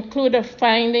report included a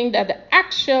finding that the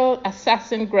actual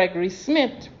assassin, Gregory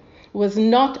Smith, was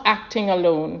not acting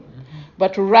alone,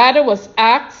 but rather was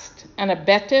asked and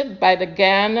abetted by the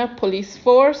Guyana Police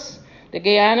Force, the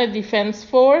Guyana Defense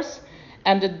Force,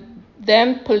 and the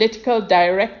then Political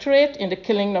Directorate in the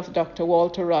killing of Dr.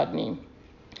 Walter Rodney.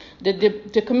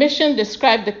 The commission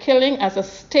described the killing as a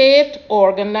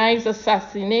state-organized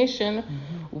assassination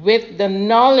with the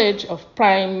knowledge of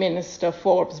Prime Minister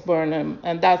Forbes Burnham,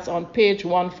 and that's on page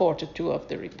 142 of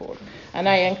the report. And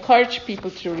I encourage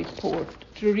people to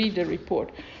read the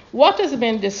report. What has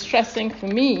been distressing for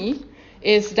me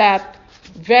is that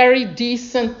very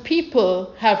decent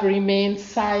people have remained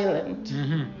silent.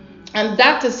 And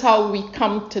that is how we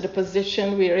come to the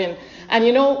position we're in. And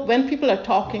you know, when people are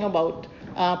talking about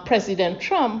President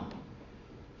Trump,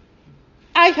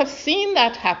 I have seen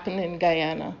that happen in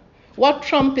Guyana. What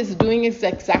Trump is doing is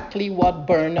exactly what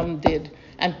Burnham did,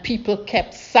 and people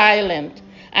kept silent.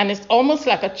 And it's almost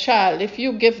like a child. If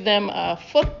you give them a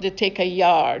foot, they take a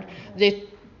yard. They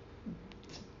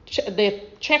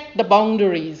check the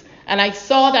boundaries. And I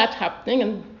saw that happening,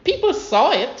 and people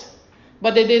saw it,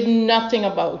 but they did nothing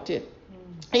about it.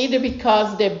 Either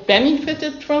because they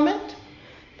benefited from it.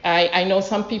 I know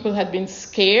some people had been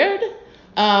scared,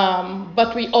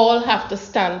 but we all have to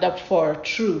stand up for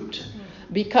truth.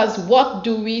 Because what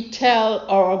do we tell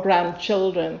our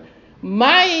grandchildren?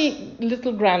 My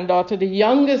little granddaughter, the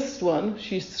youngest one,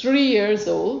 she's 3 years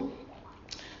old,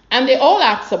 and they all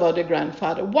ask about their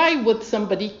grandfather. Why would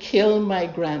somebody kill my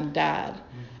granddad?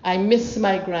 I miss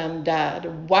my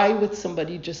granddad. Why would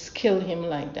somebody just kill him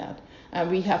like that? And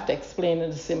we have to explain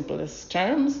in the simplest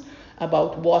terms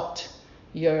about what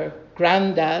your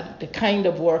granddad, the kind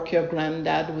of work your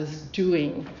granddad was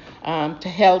doing to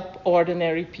help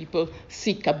ordinary people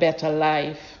seek a better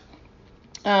life.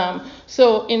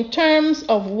 So in terms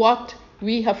of what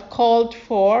we have called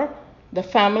for, the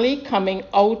family coming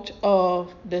out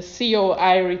of the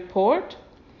COI report,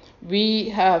 we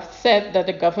have said that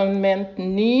the government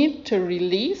need to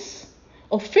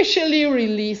officially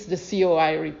release the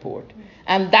COI report.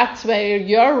 And that's where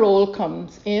your role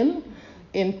comes in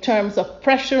terms of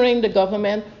pressuring the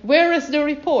government. Where is the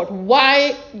report?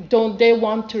 Why don't they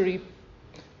want to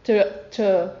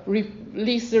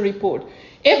release the report?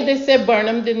 If they say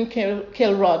Burnham didn't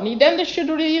kill Rodney, then they should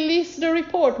release the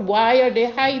report. Why are they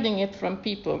hiding it from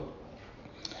people?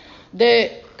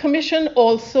 The commission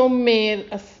also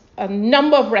made a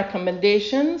number of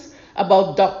recommendations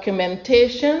about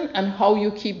documentation and how you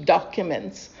keep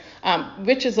documents,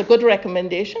 which is a good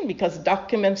recommendation because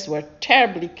documents were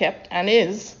terribly kept and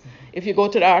is. If you go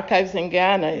to the archives in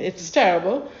Guyana, it's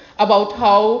terrible about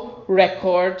how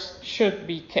records should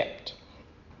be kept.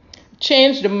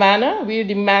 Change the manner. We're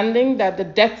demanding that the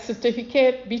death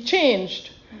certificate be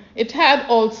changed. It had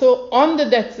also on the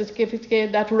death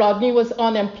certificate that Rodney was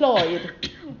unemployed.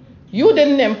 You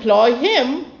didn't employ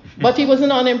him, but he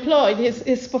wasn't unemployed.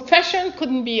 His profession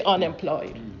couldn't be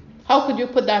unemployed. How could you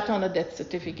put that on a death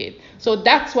certificate? So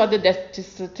that's what the death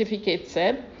certificate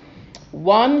said.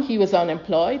 1, he was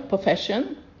unemployed,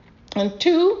 profession. And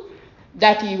 2,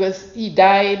 that he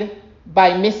died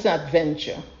by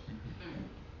misadventure.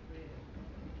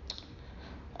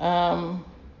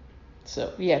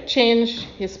 Change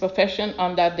his profession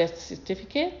on that death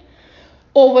certificate.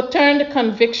 Overturn the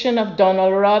conviction of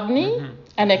Donald Rodney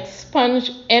and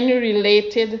expunge any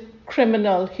related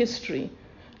criminal history.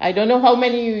 I don't know how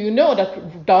many of you know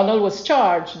that Donald was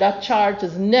charged. That charge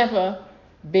has never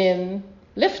been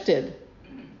lifted.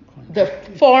 The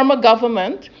former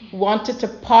government wanted to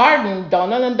pardon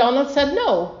Donald, and Donald said,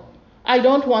 no, I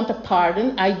don't want a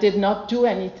pardon. I did not do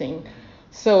anything.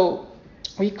 So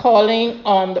we're calling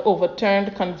on the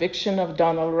overturned conviction of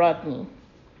Donald Rodney.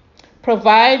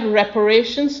 Provide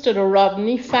reparations to the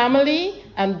Rodney family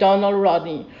and Donald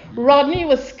Rodney. Rodney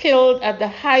was killed at the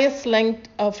highest length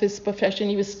of his profession.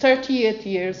 He was 38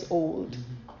 years old.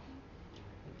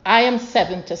 I am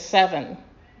 77.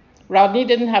 Rodney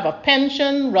didn't have a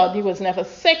pension. Rodney was never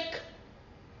sick.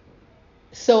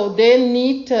 So they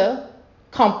need to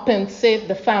compensate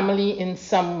the family in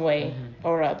some way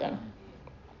or other.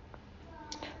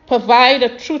 Provide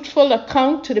a truthful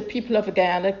account to the people of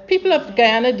Guyana. People of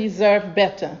Guyana deserve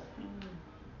better.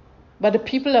 But the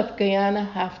people of Guyana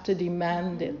have to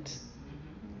demand it,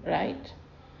 right?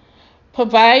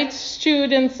 Provide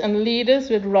students and leaders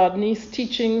with Rodney's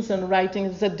teachings and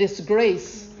writings. It's a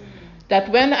disgrace that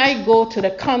when I go to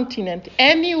the continent,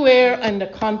 anywhere on the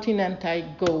continent I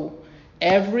go,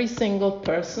 every single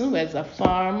person, whether it's a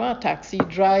farmer, a taxi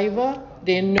driver,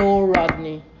 they know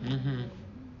Rodney.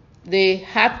 They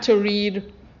had to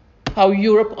read how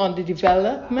Europe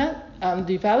developed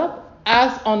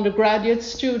as undergraduate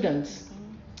students.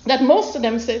 That most of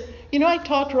them said, I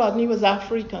thought Rodney was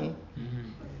African.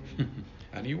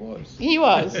 And he was. He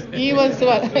was.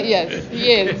 Yes,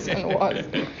 he is and was.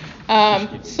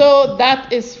 So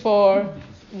that is for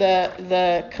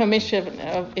the Commission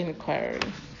of Inquiry.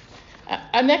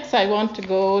 Next, I want to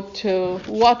go to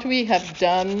what we have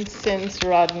done since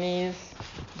Rodney's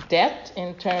death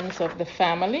in terms of the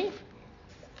family.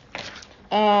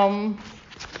 And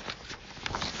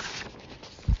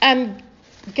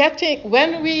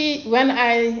when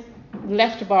I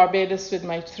left Barbados with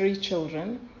my 3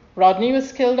 children, Rodney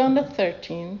was killed on the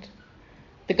 13th.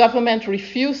 The government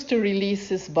refused to release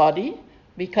his body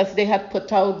because they had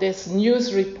put out this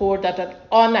news report that an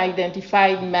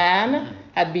unidentified man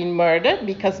had been murdered,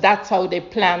 because that's how they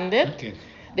planned it. Okay.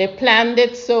 They planned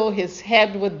it so his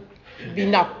head would be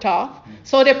knocked off.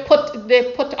 So they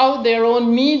put out their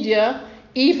own media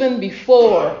even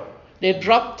before. They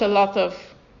dropped a lot of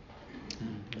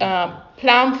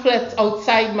pamphlets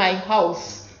outside my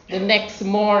house the next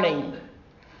morning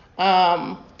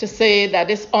to say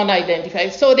that it's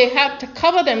unidentified. So they had to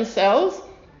cover themselves.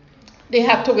 They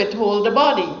had to withhold the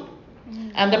body.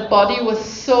 And the body was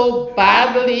so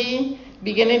badly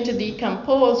beginning to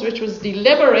decompose, which was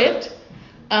deliberate,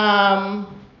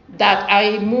 that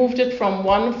I moved it from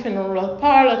one funeral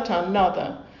parlor to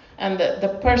another. And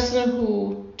the person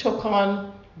who took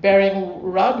on burying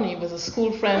Rodney was a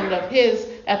school friend of his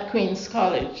at Queen's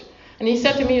College. And he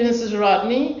said to me, Mrs.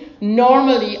 Rodney,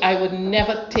 normally I would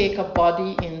never take a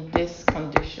body in this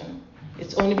condition.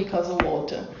 It's only because of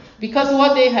Walter. Because of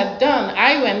what they had done,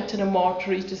 I went to the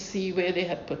mortuary to see where they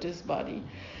had put his body.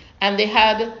 And they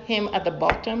had him at the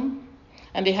bottom,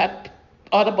 and they had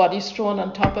other bodies thrown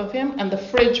on top of him, and the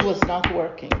fridge was not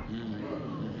working.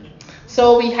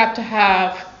 So we had to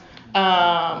have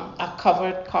a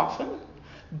covered coffin.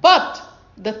 But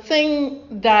the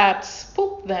thing that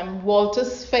spooked them,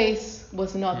 Walter's face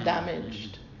was not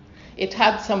damaged. It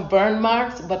had some burn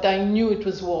marks, but I knew it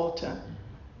was Walter.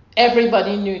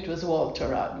 Everybody knew it was Walter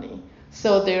Rodney.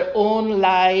 So their own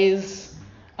lies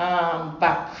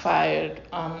backfired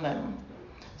on them.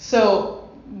 So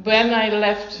when I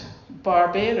left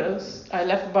Barbados,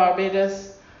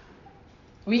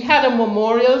 we had a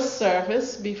memorial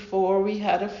service before we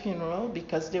had a funeral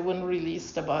because they wouldn't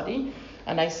release the body.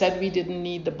 And I said we didn't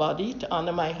need the body to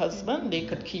honor my husband. They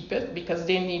could keep it because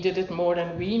they needed it more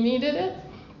than we needed it.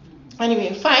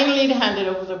 Anyway, finally they handed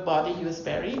over the body. He was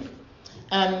buried.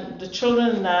 And the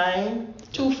children and I,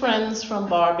 two friends from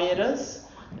Barbados,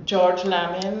 George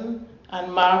Lamin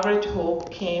and Margaret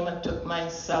Hope, came and took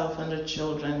myself and the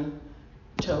children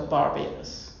to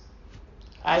Barbados.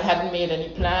 I hadn't made any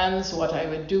plans what I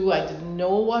would do. I didn't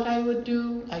know what I would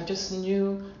do. I just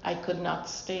knew I could not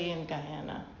stay in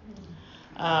Guyana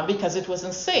because it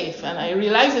wasn't safe. And I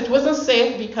realized it wasn't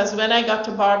safe because when I got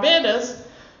to Barbados,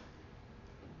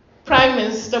 Prime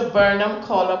Minister Burnham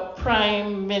called up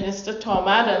Prime Minister Tom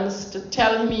Adams to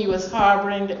tell him he was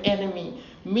harboring the enemy.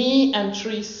 Me and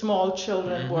 3 small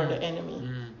children were the enemy.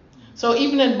 So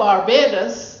even in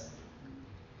Barbados,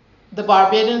 the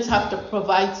Barbadians have to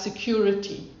provide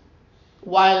security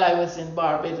while I was in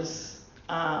Barbados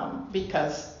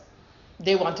because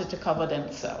they wanted to cover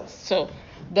themselves. So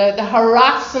the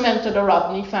harassment of the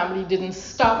Rodney family didn't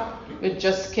stop with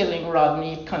just killing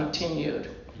Rodney, it continued.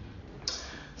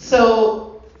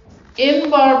 So in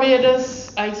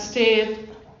Barbados, I stayed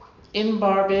in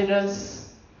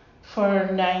Barbados for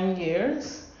 9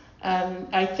 years, and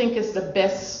I think it's the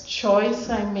best choice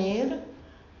I made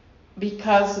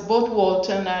because both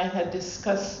Walter and I had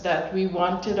discussed that we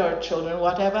wanted our children,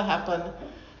 whatever happened,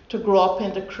 to grow up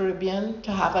in the Caribbean,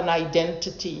 to have an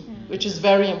identity, which is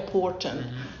very important.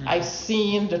 I've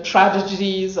seen the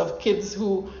tragedies of kids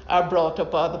who are brought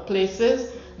up other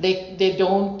places. They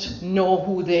don't know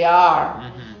who they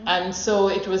are. And so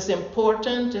it was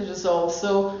important. It was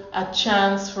also a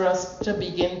chance for us to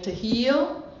begin to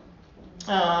heal,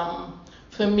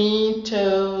 for me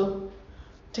to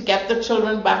get the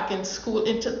children back in school,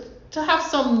 and to have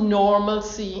some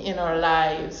normalcy in our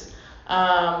lives.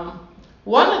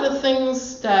 One of the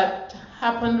things that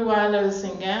happened while I was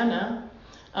in Ghana,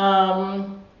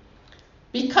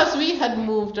 because we had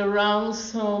moved around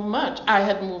so much, I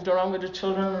had moved around with the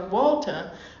children and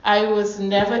Walter, I was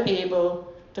never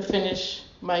able to finish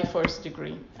my first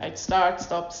degree. I'd start,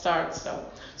 stop, start,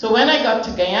 stop. So when I got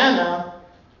to Guyana,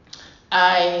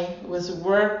 I was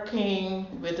working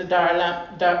with the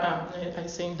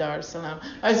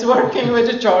I was working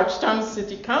with the Georgetown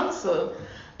City Council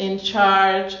in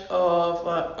charge of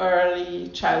early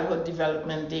childhood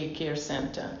development daycare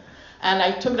center. And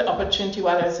I took the opportunity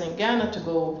while I was in Ghana to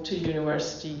go to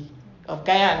University of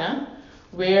Guyana,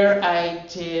 where I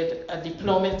did a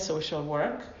diploma in social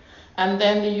work. And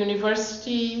then the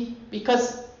university,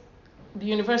 because the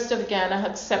University of Ghana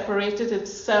had separated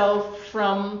itself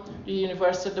from the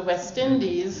University of the West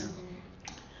Indies,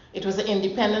 it was an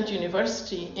independent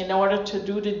university. In order to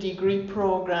do the degree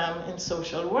program in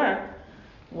social work,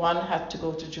 one had to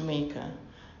go to Jamaica.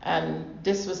 And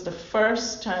this was the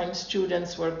first time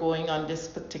students were going on this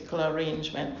particular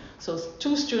arrangement. So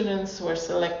 2 students were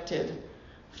selected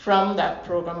from that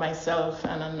program, myself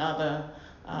and another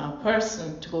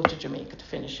person, to go to Jamaica to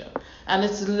finish up. And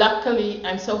it's luckily,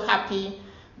 I'm so happy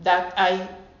that I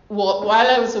while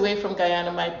I was away from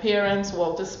Guyana, my parents,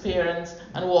 Walter's parents,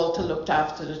 and Walter looked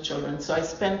after the children. So I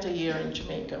spent a year in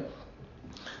Jamaica.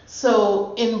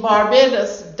 So in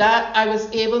Barbados, that I was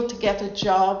able to get a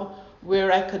job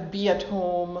where I could be at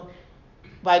home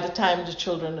by the time the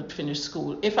children had finished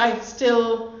school. If I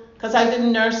still, because I did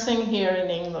nursing here in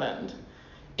England,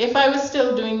 if I was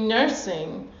still doing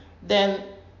nursing, then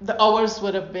the hours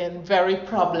would have been very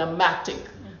problematic.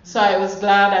 So I was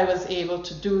glad I was able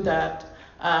to do that,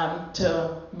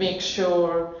 to make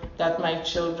sure that my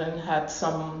children had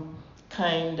some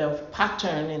kind of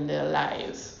pattern in their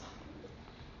lives.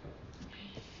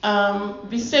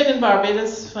 We stayed in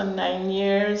Barbados for 9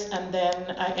 years, and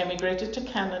then I emigrated to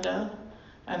Canada,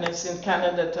 and it's in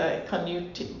Canada that I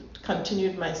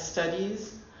continued my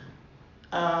studies.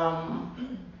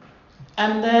 And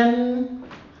then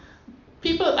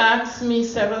people asked me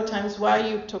several times why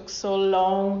you took so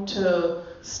long to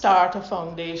start a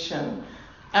foundation.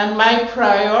 And my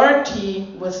priority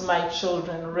was my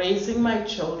children, raising my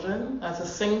children as a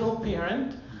single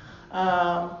parent,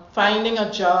 finding a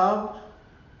job,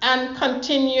 and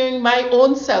continuing my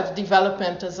own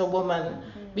self-development as a woman.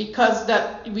 Because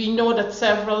that we know that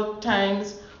several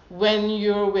times when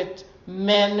you're with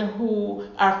men who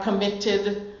are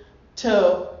committed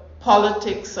to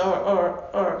politics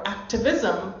or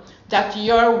activism, that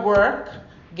your work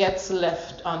gets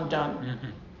left undone.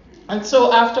 Mm-hmm. And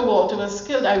so after Walter was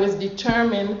killed, I was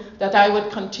determined that I would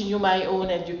continue my own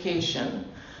education.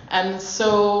 And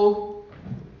so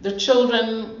the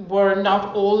children were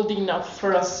not old enough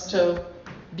for us to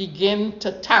begin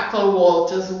to tackle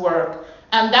Walter's work.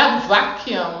 And that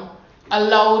vacuum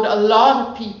allowed a lot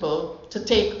of people to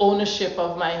take ownership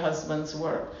of my husband's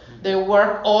work. Their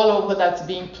work all over that's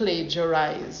being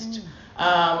plagiarized.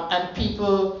 And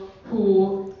people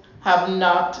who have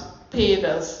not paid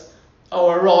us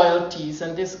our royalties,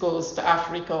 and this goes to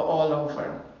Africa all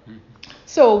over.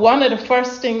 So one of the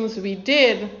first things we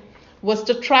did was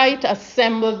to try to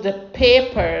assemble the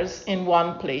papers in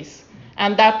one place.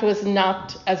 And that was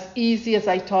not as easy as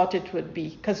I thought it would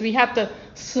be, because we had to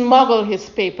smuggle his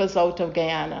papers out of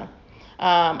Guyana.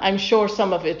 I'm sure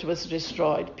some of it was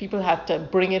destroyed. People had to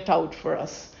bring it out for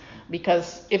us,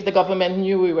 because if the government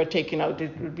knew we were taking out,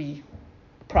 it would be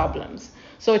problems.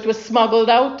 So it was smuggled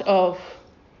out of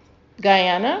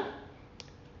Guyana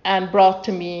and brought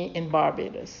to me in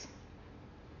Barbados.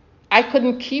 I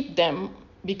couldn't keep them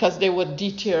because they would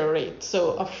deteriorate.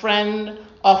 So a friend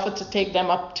offered to take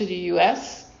them up to the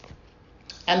US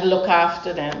and look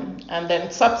after them. And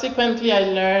then subsequently I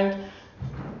learned,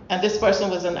 and this person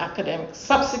was an academic,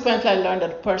 subsequently I learned that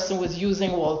the person was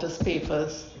using Walter's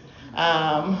papers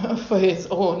for his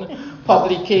own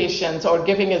publications or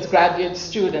giving his graduate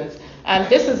students. And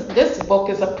this book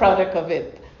is a product of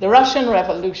it, The Russian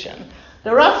Revolution.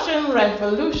 The Russian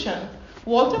Revolution,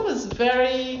 Walter was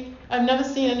I've never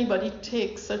seen anybody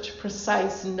take such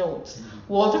precise notes.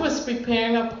 Walter was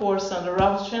preparing a course on the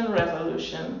Russian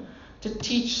Revolution to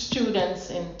teach students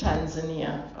in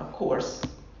Tanzania, a course.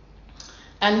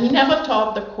 And he never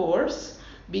taught the course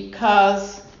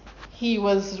because he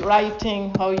was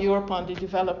writing how Europe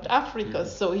developed Africa,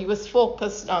 so he was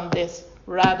focused on this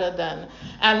rather than.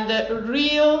 And the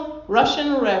real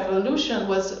Russian Revolution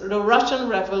was the Russian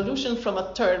Revolution from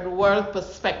a third world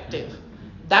perspective.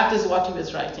 That is what he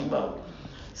was writing about.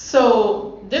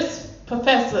 So this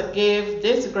professor gave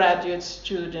this graduate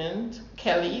student,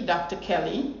 Kelly, Dr.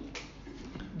 Kelly,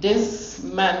 this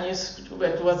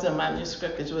manuscript. It was a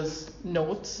manuscript, it was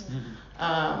notes,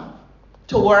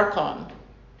 to work on.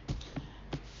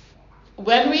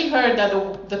 When we heard that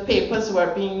the papers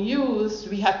were being used,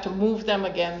 we had to move them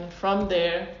again from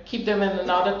there, keep them in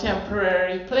another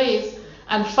temporary place,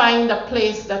 and find a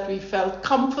place that we felt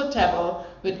comfortable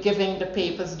with giving the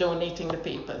papers, donating the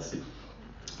papers.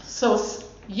 So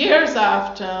years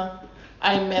after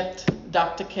I met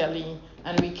Dr. Kelly,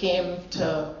 and we came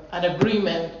to an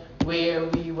agreement where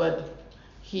we would,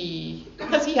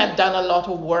 because he had done a lot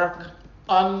of work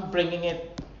on bringing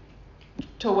it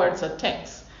towards a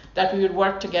text, that we would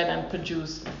work together and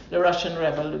produce the Russian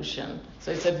Revolution.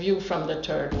 So it's a view from the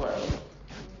third world.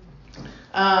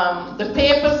 The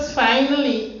papers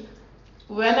finally,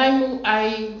 when I moved,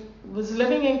 I was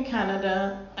living in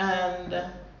Canada, and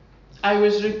I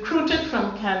was recruited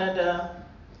from Canada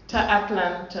to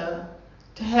Atlanta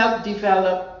to help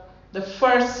develop the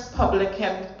first public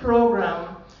health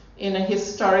program in a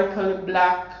historically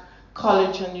black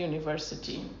college and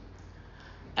university.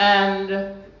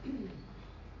 And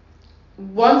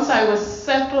once I was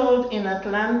settled in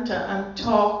Atlanta and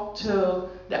talked to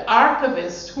the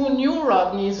archivist who knew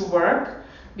Rodney's work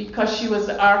because she was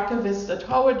the archivist at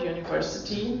Howard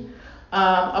University,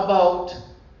 about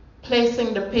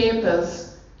placing the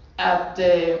papers at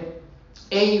the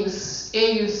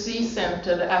AUC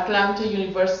Center, the Atlanta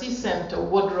University Center,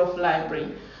 Woodruff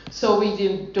Library. So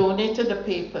we donated the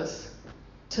papers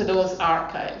to those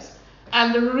archives.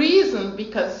 And the reason,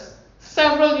 because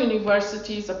several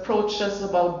universities approached us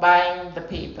about buying the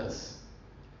papers.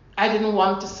 I didn't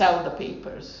want to sell the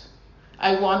papers.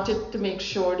 I wanted to make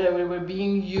sure that we were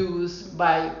being used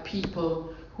by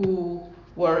people who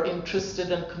were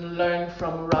interested and could learn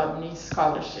from Rodney's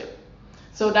scholarship.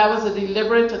 So that was a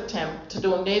deliberate attempt to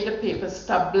donate the papers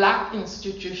to a Black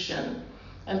institution.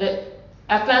 And the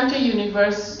Atlanta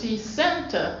University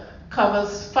Center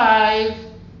covers 5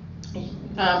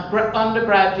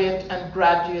 undergraduate and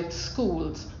graduate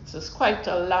schools. So it's quite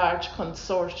a large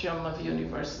consortium of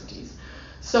universities.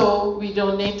 So we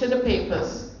donated the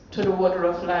papers to the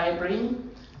Woodruff Library,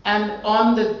 and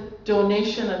on the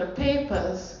donation of the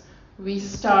papers, we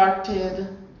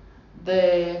started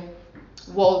the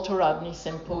Walter Rodney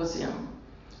Symposium,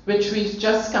 which we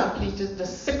just completed the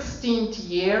 16th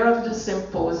year of the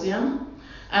symposium,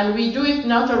 and we do it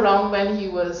not around when he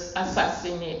was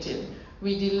assassinated.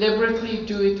 We deliberately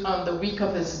do it on the week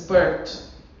of his birth.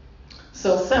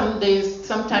 So some days,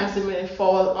 sometimes it may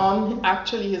fall on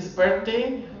actually his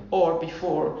birthday or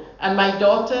before. And my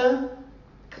daughter,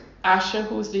 Asha,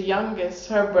 who's the youngest,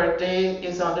 her birthday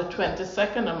is on the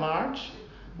 22nd of March.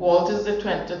 Walter's the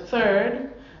 23rd.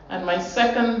 And my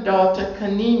second daughter,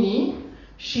 Kanini,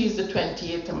 she's the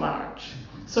 28th of March.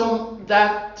 So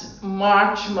that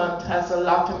March month has a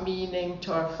lot of meaning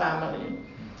to our family.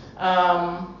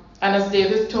 And as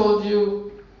David told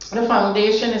you, the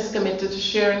foundation is committed to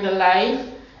sharing the life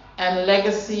and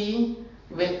legacy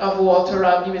of Walter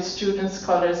Rodney with students,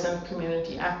 scholars, and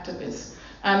community activists.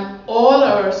 And all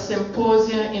our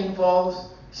symposia involve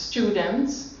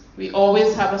students. We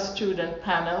always have a student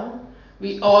panel.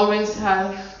 We always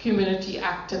have community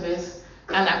activists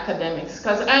and academics.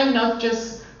 Because I'm not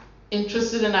just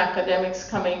interested in academics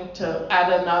coming to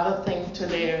add another thing to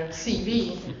their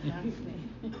CV.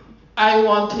 I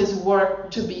want his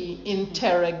work to be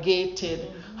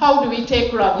interrogated. How do we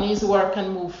take Rodney's work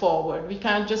and move forward? We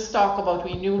can't just talk about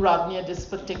we knew Rodney at this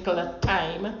particular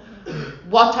time.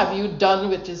 What have you done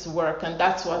with his work? And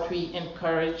that's what we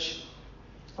encourage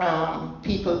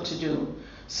people to do.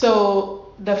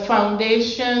 So the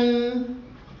foundation,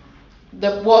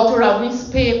 the Walter Rodney's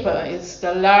paper is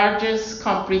the largest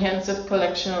comprehensive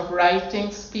collection of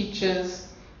writings, speeches,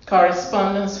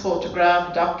 correspondence,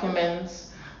 photograph, documents,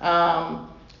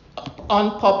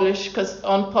 unpublished, because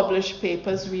unpublished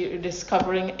papers, we are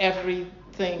discovering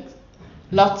everything,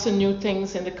 lots of new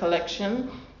things in the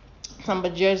collection.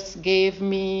 Somebody just gave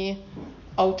me,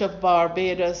 out of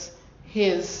Barbados,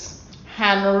 his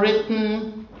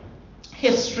handwritten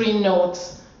history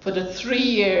notes for the 3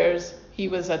 years he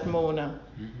was at Mona.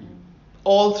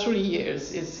 All 3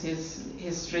 years is his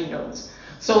history notes.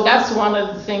 So that's one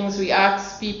of the things we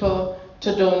ask people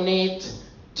to donate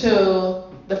to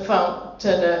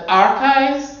the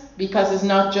archives, because it's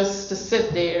not just to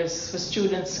sit there, it's for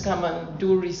students to come and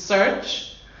do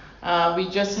research. We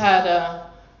just had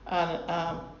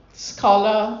a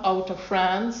scholar out of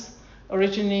France,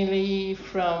 originally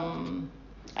from,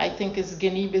 I think it's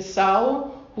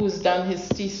Guinea-Bissau, who's done his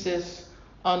thesis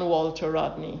on Walter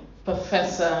Rodney,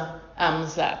 Professor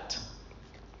Amzat.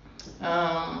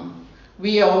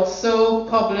 We also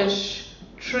publish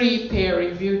 3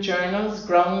 peer-reviewed journals,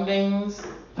 Groundings,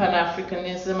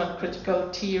 Pan-Africanism, and Critical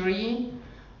Theory.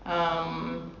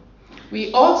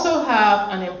 We also have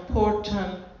an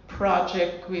important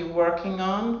project we're working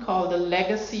on called the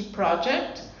Legacy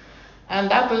Project. And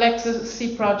that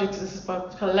Legacy Project is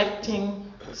about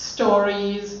collecting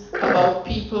stories about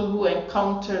people who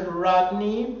encountered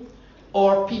Rodney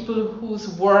or people whose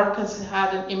work has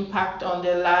had an impact on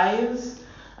their lives.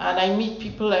 And I meet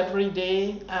people every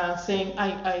day saying,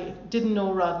 I didn't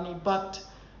know Rodney, but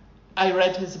I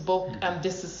read his book and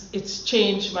it's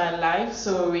changed my life.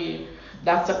 So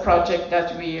that's a project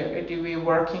that we're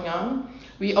working on.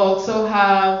 We also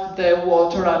have the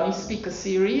Walter Rodney Speaker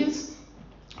Series,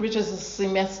 which is a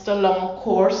semester-long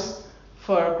course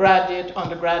for graduate,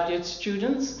 undergraduate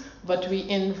students, but we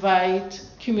invite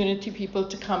community people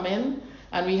to come in,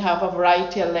 and we have a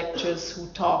variety of lectures who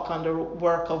talk on the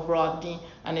work of Rodney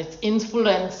and its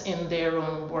influence in their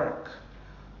own work.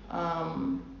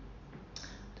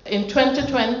 In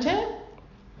 2020,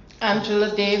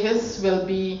 Angela Davis will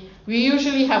be, we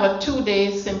usually have a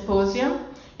 2-day symposium.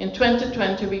 In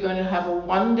 2020, we're going to have a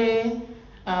 1-day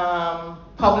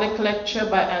public lecture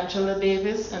by Angela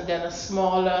Davis, and then a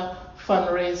smaller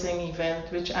fundraising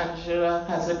event, which Angela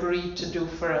has agreed to do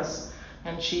for us.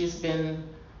 and she's been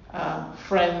a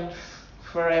friend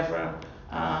forever.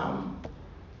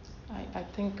 I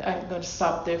think I'm going to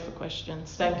stop there for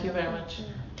questions. Thank you very much.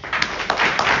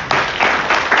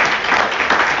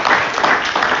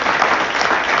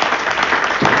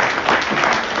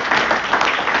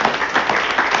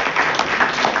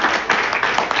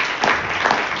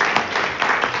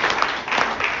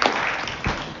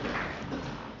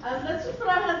 Let's just put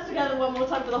our hands together one more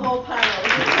time for the whole panel.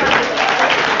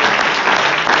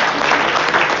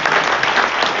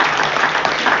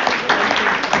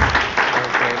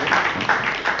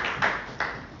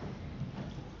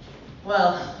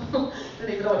 Well,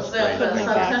 didn't even know what to say. That's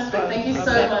fantastic. Thank you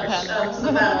so much to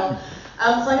the panel. So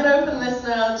I'm going to open this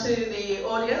now to the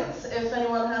audience. If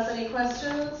anyone has any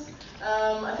questions,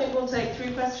 I think we'll take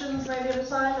 3 questions maybe at a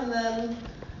time, and then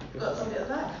we've got somebody at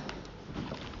the back.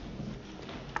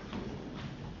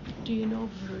 Do you know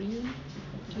Vereen?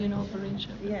 Do you know Vereen?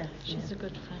 Yeah. She's a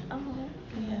good friend. Oh,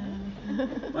 Yeah.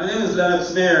 My name is Leonard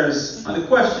Smears. On the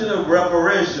question of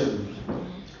reparation,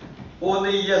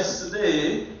 only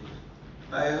yesterday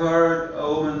I heard a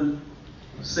woman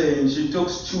saying she took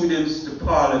students to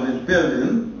Parliament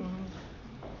building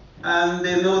and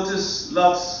they noticed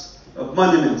lots of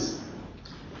monuments.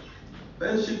 When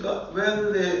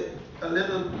a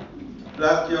little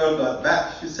black girl got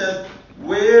back, she said,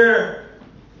 "Where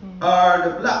are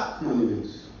the black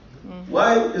monuments?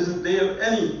 Why isn't there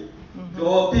any to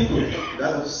all people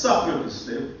that have suffered the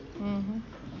slavery?"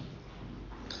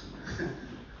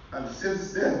 And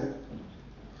since then,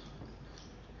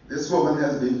 this woman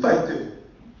has been fighting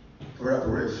for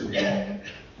reparation.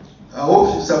 I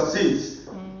hope she succeeds.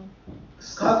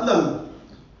 Scotland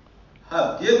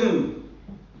have given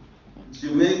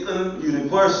Jamaican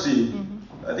University,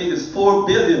 I think it's 4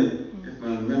 billion, if my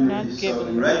memory is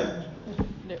serving right.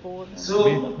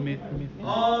 So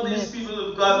all these people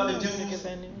have got the dues.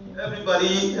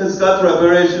 Everybody has got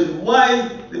reparation. Why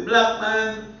the black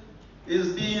man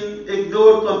is being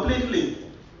ignored completely?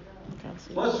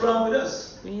 What's wrong with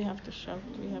us? We have to shout.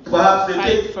 We have Perhaps to they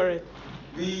fight think for it.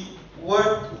 we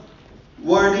weren't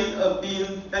worthy of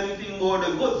being anything more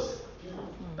than goods,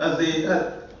 as they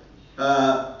had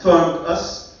termed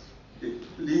us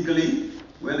legally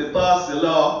when they passed the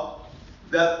law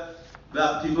that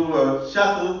black people were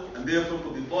shackled and therefore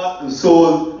could be bought and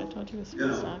sold,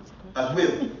 at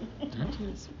will.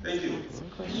 Thank you.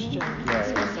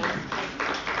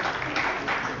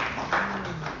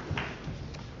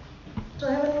 Do I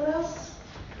have anyone else?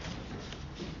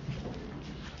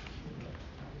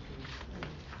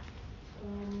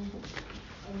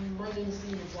 My name is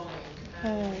Lena Zonic,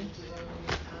 and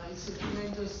it's a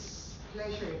tremendous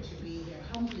pleasure to be here,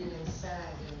 humbling and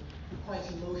sad and quite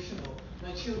emotional.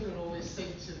 My children always say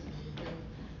to me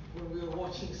when we're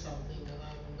watching something and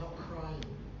I'm not crying,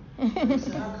 they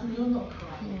say, "How come you're not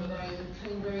crying?" But I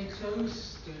came very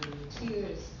close to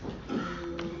tears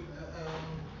when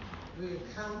you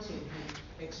recounted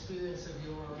the experience of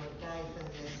your life and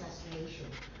the assassination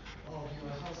of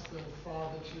your husband,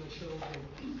 father to your children.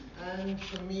 And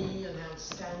for me, an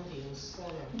outstanding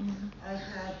scholar. I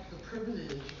had the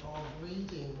privilege of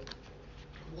reading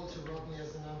Walter Rodney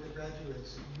as an undergraduate.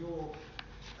 You're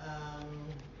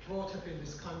brought up in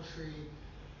this country,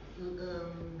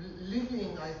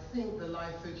 living, I think, the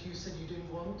life that you said you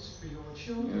didn't want for your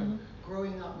children,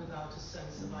 growing up without a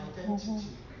sense of identity.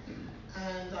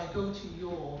 And I go to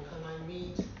York and I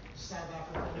meet South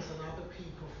Africans and other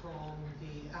people from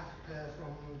the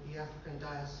African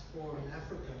diaspora in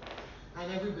Africa,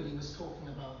 and everybody was talking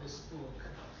about this book.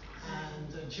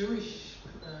 And a Jewish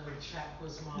chap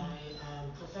was my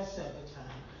professor at the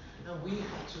time, and we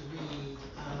had to read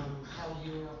how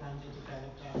Europe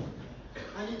underdeveloped Africa.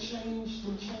 And it changed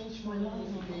my life.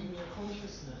 It gave me a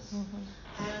consciousness.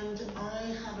 And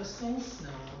I have a sense now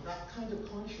that kind of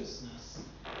consciousness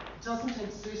doesn't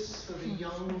exist for the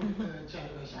young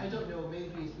generation. I don't know,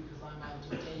 maybe it's because I'm out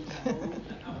of date,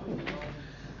 I'm old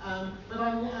now, but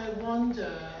I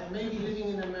wonder, maybe living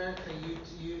in America, you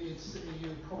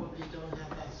probably don't have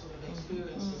that sort of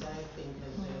experience as I think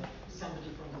as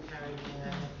somebody from the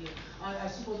Caribbean. I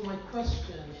suppose my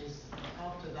question is,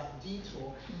 after that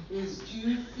detour, is do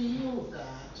you feel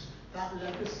that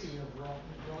legacy of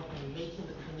Rodney making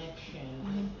the connection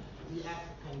with the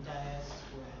African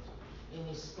diaspora in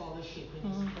his scholarship, in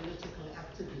his political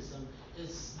activism,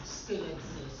 still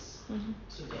exists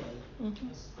today?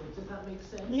 Does that make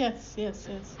sense? Yes.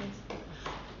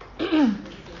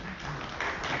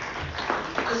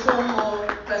 Just one more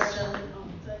question.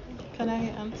 Can I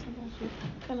answer that?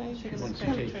 Can I take a Want to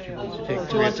take Do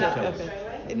you want to? Okay.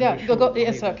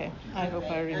 It's okay. I hope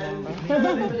I remember.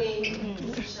 Probably,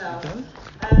 Michelle.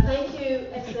 Thank you,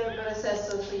 Esther and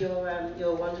Cecil, for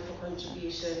your wonderful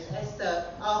contribution. Esther,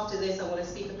 after this, I want to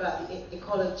speak about the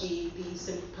ecology, the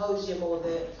symposium or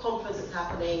the conference that's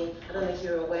happening, I don't know if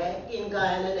you're aware, in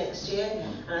Guyana next year.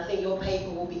 And I think your paper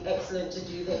will be excellent to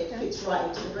do that. It fits right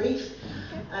into the brief.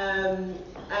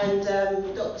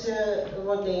 Dr.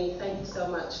 Rodney, thank you so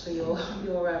much for your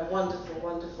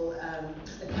wonderful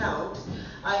account.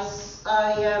 I'm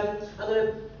going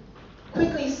to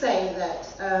quickly say that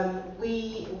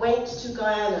we went to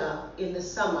Guyana in the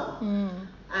summer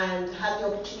and had the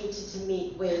opportunity to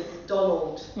meet with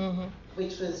Donald,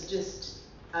 which was just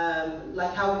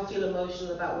like how we feel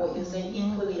emotional about what you're saying.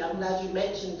 Equally, I'm glad you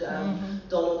mentioned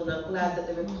Donald, and I'm glad that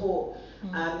the report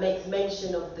makes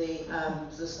mention of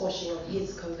the squashing of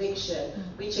his conviction,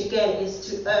 which again is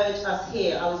to urge us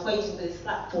here. I was waiting for this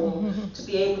platform to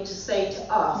be able to say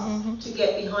to us to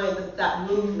get behind that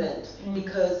movement,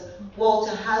 because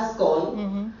Walter has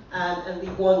gone, and we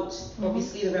want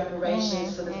obviously the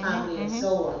reparations for the family and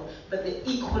so on, but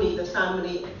equally the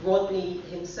family, Rodney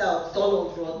himself,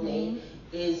 Donald Rodney,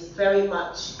 is very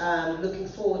much looking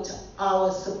forward to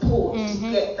our support to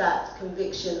get that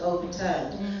conviction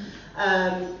overturned.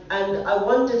 And I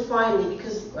wondered finally,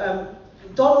 because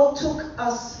Donald took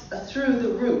us through the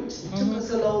route, took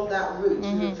us along that route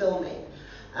we were filming,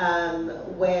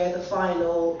 where the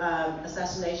final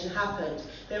assassination happened.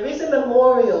 There is a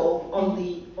memorial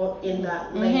in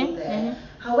that lane there.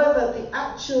 However, the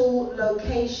actual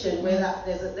location where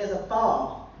there's a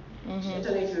bar. I don't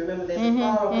know if you remember, there's a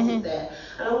bar opposite there.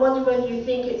 And I wonder whether you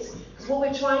think because what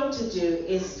we're trying to do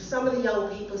is, some of the young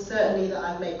people certainly that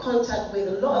I've made contact with,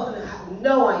 a lot of them have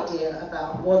no idea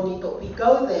about Rodney, but we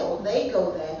go there, or they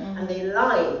go there, and they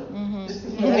line.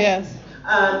 Yes.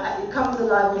 It comes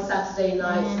alive on Saturday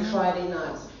nights and Friday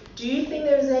nights. Do you think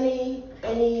there's any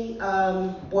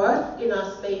worth in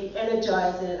us maybe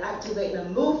energizing and activating a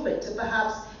movement to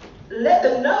perhaps let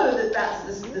them know that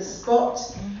that's the spot,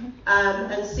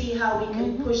 and see how we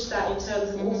can push that in terms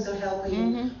of also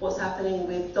helping what's happening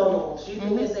with Donald? Do you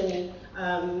think there's any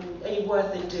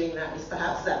worth in doing that? Is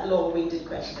perhaps that long-winded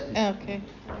question. Okay.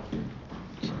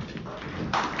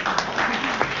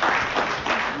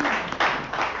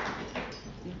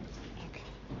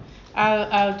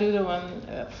 I'll do the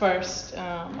one first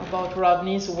about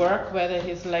Rodney's work, whether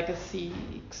his legacy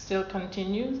still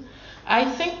continues. I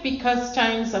think because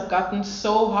times have gotten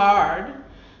so hard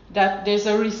that there's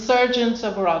a resurgence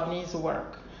of Rodney's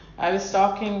work. I was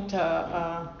talking to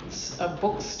a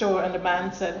bookstore, and the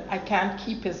man said, I can't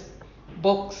keep his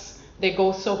books. They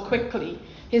go so quickly.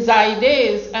 His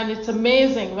ideas, and it's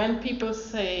amazing when people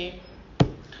say,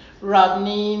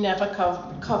 Rodney never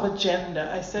covered gender.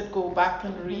 I said, go back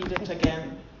and read it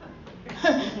again.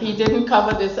 He didn't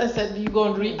cover this. I said, you go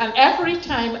and read. And every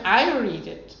time I read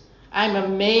it, I'm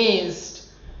amazed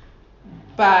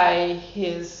by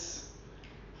his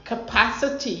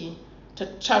capacity to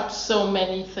touch so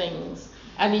many things.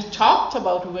 And he talked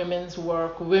about women's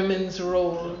work, women's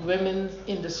role, women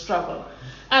in the struggle.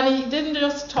 And he didn't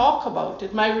just talk about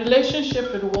it. My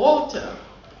relationship with Walter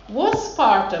was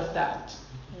part of that.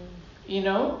 You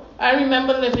know, I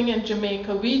remember living in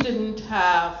Jamaica. We didn't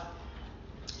have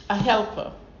a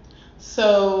helper.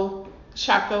 So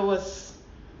Shaka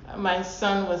my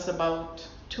son was about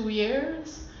 2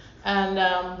 years, and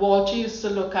Walter used to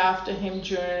look after him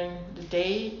during the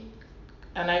day,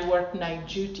 and I worked night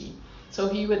duty. So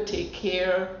he would take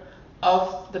care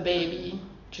of the baby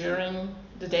during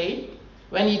the day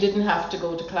when he didn't have to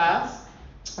go to class,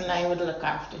 and I would look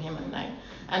after him at night.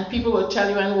 And people will tell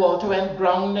you when Walter went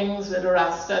groundings with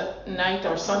Rasta at night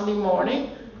or Sunday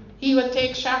morning, he would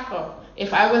take Shaka.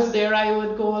 If I was there, I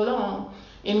would go along.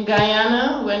 In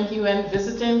Guyana, when he went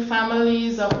visiting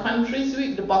families of countries,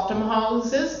 the bottom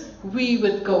houses, we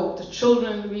would go. The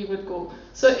children, we would go.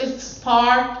 So it's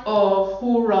part of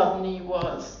who Rodney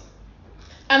was.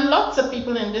 And lots of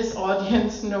people in this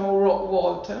audience know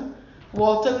Walter.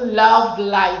 Walter loved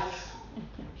life.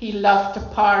 He loved to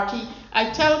party.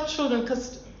 I tell children,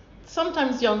 because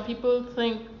sometimes young people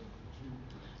think,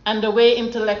 and the way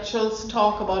intellectuals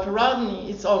talk about Rodney,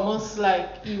 it's almost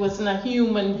like he wasn't a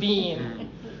human being.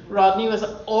 Rodney was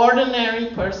an ordinary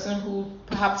person who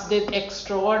perhaps did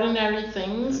extraordinary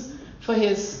things for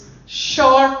his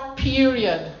short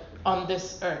period on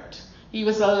this earth. He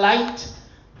was a light,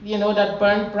 that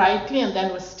burned brightly and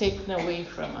then was taken away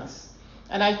from us.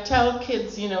 And I tell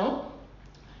kids,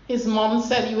 his mom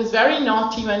said he was very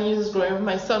naughty when he was growing up.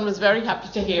 My son was very happy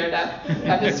to hear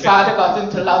that his father got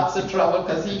into lots of trouble,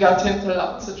 because he got into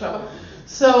lots of trouble.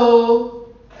 So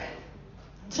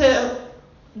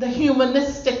the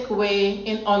humanistic way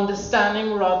in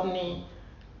understanding Rodney.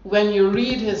 When you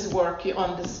read his work, you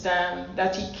understand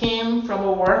that he came from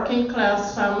a working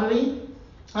class family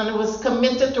and was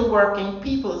committed to working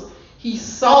peoples. He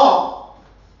saw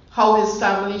how his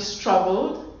family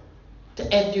struggled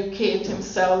to educate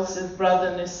himself, his brother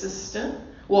and his sister.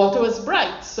 Walter was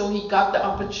bright, so he got the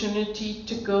opportunity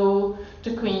to go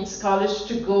to Queen's College,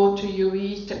 to go to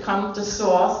UE, to come to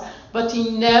SOAS, but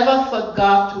he never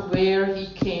forgot where he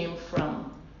came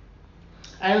from.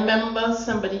 I remember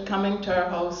somebody coming to our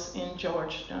house in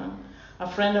Georgetown, a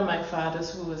friend of my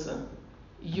father's who was a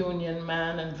union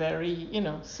man and very,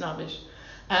 snobbish.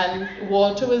 And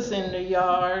Walter was in the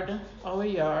yard, our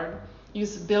yard. He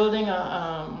was building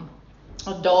a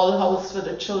dollhouse for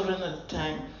the children at the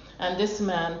time. And this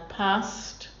man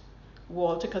passed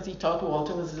Walter because he thought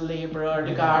Walter was the laborer or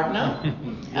the gardener.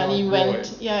 And he went,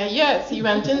 he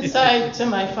went inside to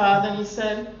my father and he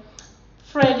said,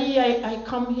 Freddie, I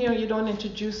come here, you don't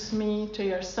introduce me to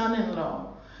your son-in-law.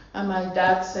 And my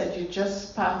dad said, you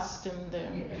just passed him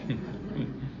there.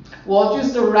 Walter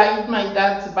used to ride my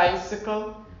dad's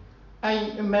bicycle.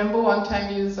 I remember one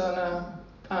time he was on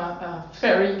a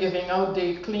ferry giving out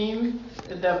day clean,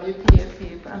 the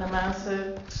WPA, and a man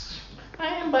said,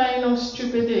 I ain't buying no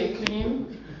stupid day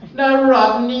clean. Now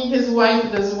Rodney, his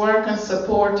wife, does work and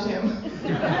support him.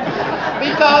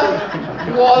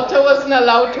 Because Walter wasn't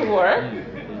allowed to work.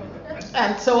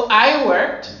 And so I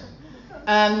worked.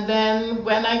 And then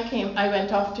when I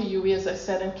went off to UE, as I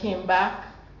said, and came back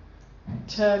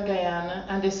to Guyana.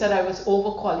 And they said I was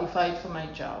overqualified for my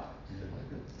job.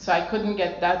 So I couldn't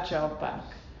get that job back.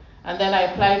 And then I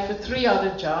applied for 3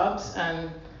 other jobs, and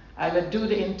I would do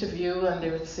the interview, and they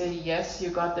would say, yes, you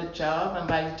got the job. And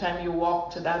by the time you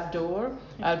walk to that door,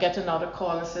 I'll get another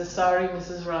call and say, sorry,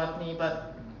 Mrs. Rodney,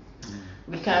 but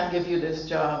we can't give you this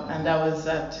job. And that was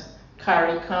at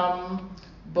CARICOM,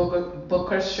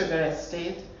 Booker's Sugar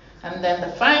Estate. And then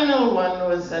the final one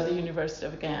was at the University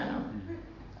of Guyana.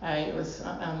 I was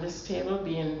on this table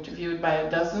being interviewed by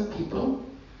 12 people.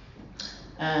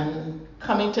 And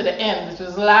coming to the end, it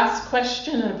was the last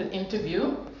question of the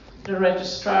interview. The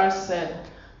registrar said,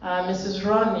 Mrs.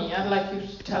 Rodney, I'd like you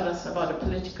to tell us about the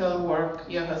political work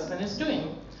your husband is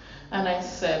doing. And I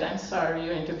said, I'm sorry,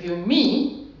 you're interviewing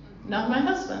me, not my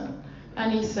husband.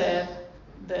 And he said,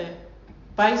 the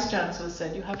vice chancellor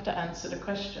said, you have to answer the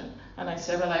question. And I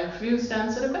said, well, I refuse to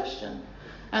answer the question.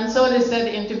 And so they said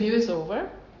the interview is over.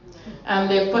 And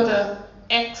they put an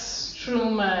X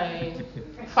through my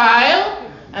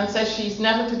file and said she's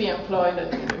never to be employed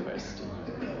at the university.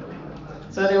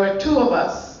 So there were 2 of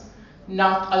us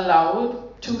not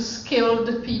allowed, 2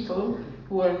 skilled people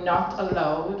who were not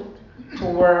allowed to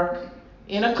work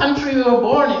in a country we were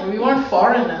born in. We weren't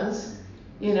foreigners,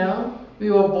 we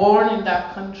were born in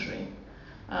that country.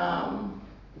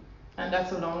 And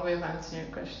that's a long way of answering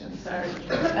your question, sorry.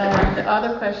 And the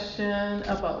other question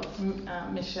about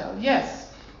Michelle.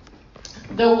 Yes,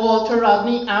 the Walter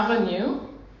Rodney Avenue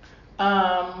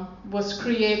was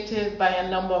created by a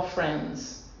number of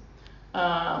friends.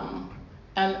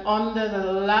 And under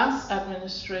the last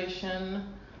administration,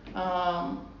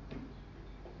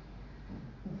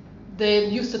 they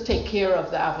used to take care of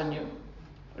the avenue,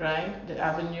 right? The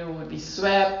avenue would be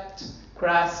swept,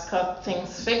 grass cut,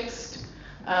 things fixed.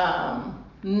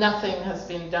 Nothing has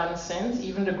been done since.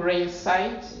 Even the grave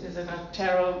site is in a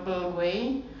terrible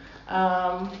way.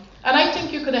 And I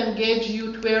think you could engage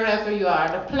youth wherever you are.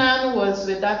 The plan was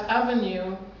with that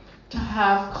avenue to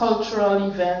have cultural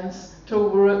events to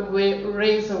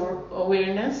raise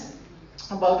awareness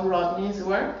about Rodney's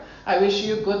work. I wish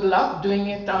you good luck doing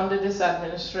it under this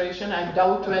administration. I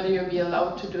doubt whether you'll be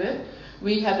allowed to do it.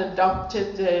 We had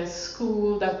adopted the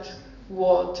school that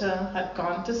Walter had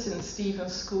gone to, St.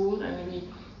 Stephen's School, and we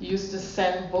used to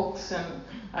send books, and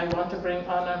I want to bring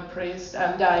honor and praise.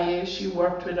 And Daye, she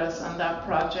worked with us on that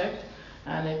project,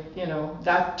 and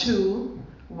that too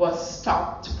was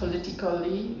stopped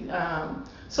politically.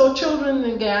 So children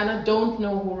in Guyana don't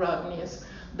know who Rodney is.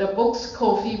 The books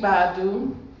Kofi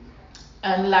Badu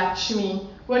and Lakshmi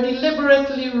were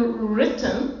deliberately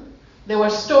written. They were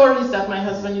stories that my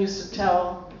husband used to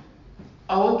tell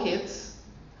our kids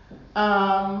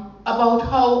about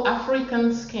how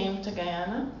Africans came to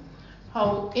Guyana,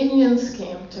 how Indians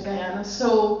came to Guyana.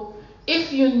 So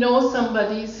if you know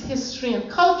somebody's history and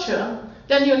culture,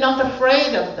 then you're not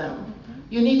afraid of them.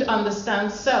 You need to understand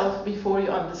self before you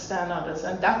understand others,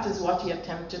 and that is what he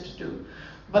attempted to do.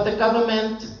 But the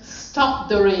government stopped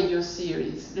the radio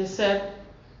series.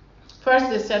 First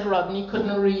they said Rodney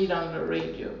couldn't read on the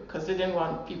radio because they didn't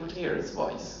want people to hear his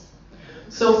voice.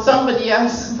 So somebody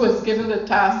else was given the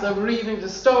task of reading the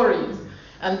stories.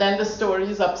 And then the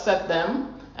stories upset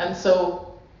them. And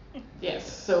so, yes,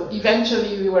 so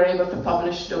eventually we were able to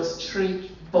publish those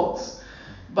 3 books.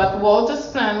 But Walter's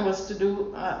plan was to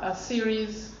do a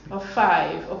series of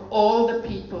 5 of all the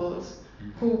peoples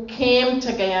who came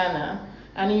to Guyana,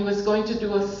 and he was going to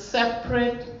do a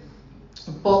separate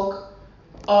book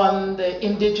on the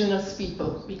indigenous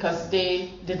people because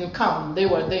they didn't come, they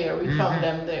were there, we found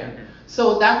them there.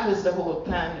 So that was the whole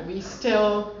plan. We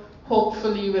still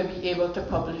hopefully will be able to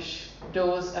publish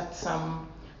those at some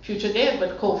future date,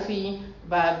 but Kofi,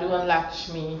 Badu and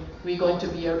Lakshmi, we're going to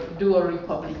do a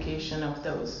republication of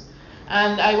those.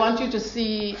 And I want you to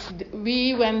see,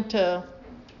 we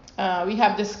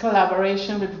have this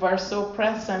collaboration with Verso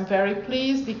Press. I'm very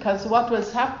pleased because what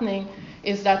was happening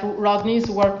is that Rodney's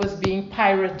work was being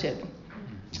pirated.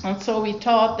 And so we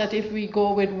thought that if we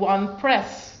go with one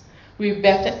press, we're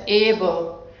better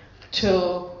able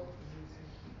to,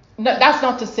 that's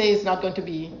not to say it's not going to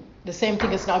be, the same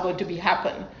thing is not going to be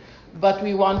happen, but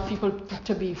we want people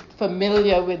to be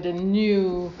familiar with the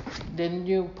new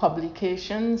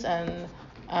publications and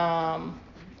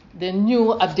the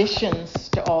new additions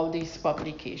to all these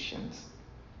publications.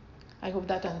 I hope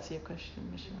that answers your question,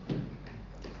 Michelle.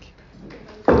 Thank you.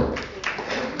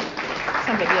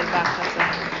 Somebody at back has a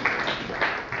hand.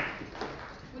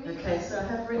 Okay, so I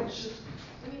have Richard. I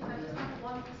just have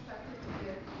one perspective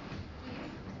here.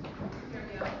 Please hear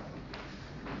me out.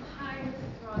 Hi, this is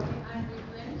Rodney. I'm Ruth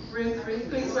Lynch. Ruth,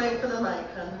 please wait for the mic.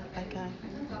 Okay.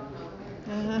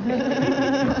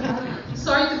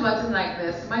 Sorry to button like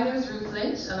this. My name is Ruth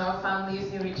Lynch, and our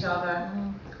families knew each other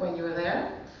when you were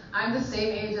there. I'm the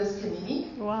same age as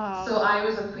Kanini. Wow. So I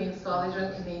was at Queen's College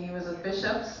when Kanini was at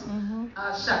Bishop's.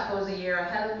 Shaka was a year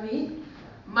ahead of me.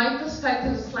 My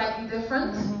perspective is slightly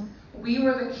different. We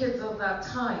were the kids of that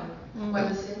time when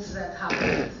this incident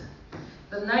happened.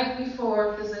 The night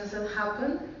before this incident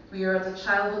happened, we were at a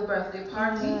childhood birthday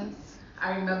party. Yes.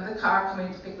 I remember the car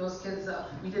coming to pick those kids up.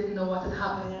 We didn't know what had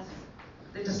happened. Yes.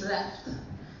 They just left.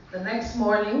 The next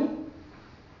morning,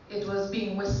 it was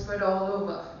being whispered all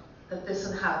over that this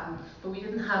had happened, but we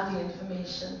didn't have the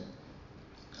information.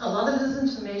 A lot of this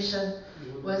information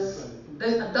was,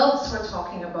 the adults were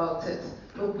talking about it,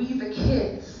 but we, the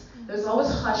kids, there's always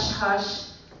hush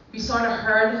hush. We sort of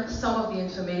heard some of the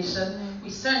information. We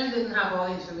certainly didn't have all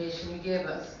the information you gave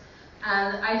us.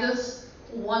 And I just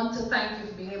want to thank you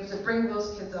for being able to bring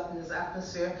those kids up in this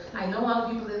atmosphere. I know a lot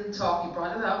of people didn't talk. You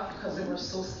brought it up because they were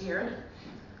so scared,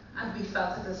 and we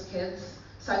felt it as kids.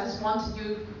 So I just wanted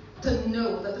you to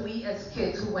know that we as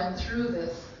kids who went through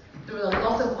this, there were a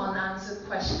lot of unanswered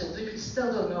questions which we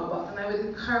still don't know about. And I would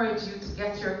encourage you to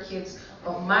get your kids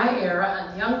of my era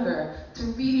and younger to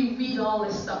really read all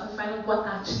this stuff and find out what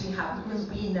actually happened, because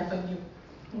we never knew.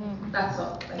 That's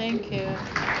all. Thank you.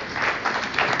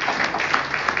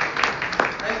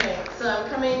 Okay, so I'm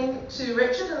coming to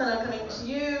Richard, and then I'm coming to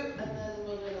you, and then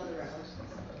we'll do another round.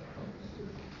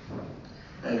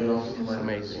 Hey, good afternoon,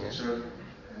 my name is Richard.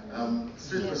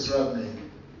 Patricia Rodney.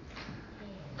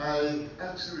 I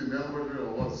actually remember where I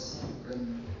was when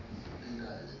he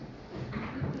died.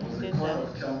 It was a corner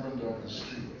of Camden Durban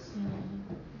Street.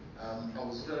 I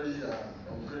was very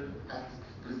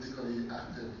politically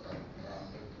active and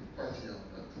quite young,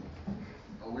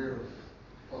 but aware of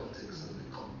politics as they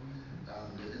come and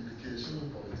the implication of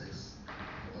politics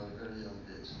from a very young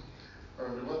age.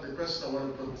 The question I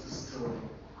want to put is to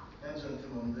that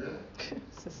gentleman there.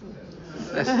 Cecil.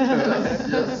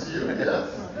 Yes, you, yes.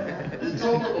 You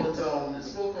talked about, you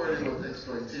spoke already about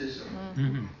exploitation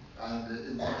and the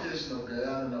implication of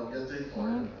Guyana now getting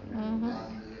oil and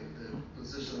the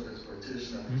position of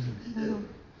exploitation and to be in.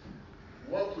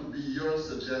 What would be your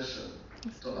suggestion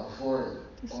to avoid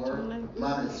or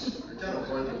manage? You can't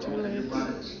avoid it, but you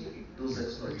manage those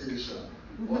exploitation.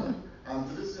 One. And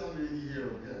to this young lady here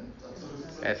again,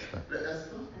 Esther.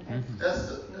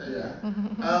 Esther, yeah.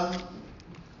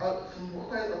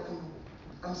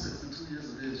 I'm 62 years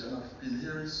of age, and I've been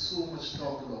hearing so much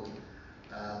talk about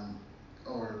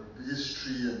our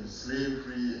history and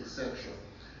slavery, etc.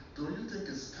 Don't you think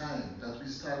it's time that we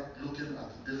start looking at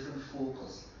a different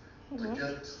focus to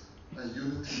get a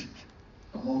unity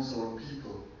amongst our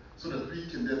people, so that we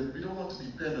can then, we don't want to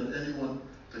depend on anyone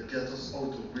to get us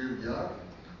out of where we are,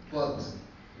 but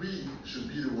we should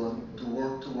be the one to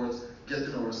work towards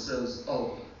getting ourselves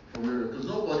out from where we are. Because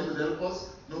nobody will help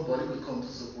us, nobody will come to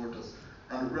support us.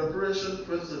 And reparation,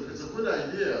 for instance, it's a good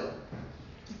idea,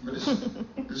 but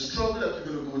the struggle that we're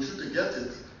going to go through to get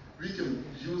it, we can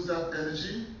use that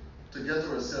energy to get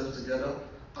ourselves together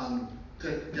and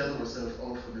get ourselves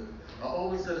out from it. I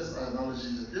always tell this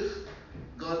analogy that if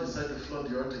God decided to flood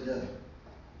the earth again,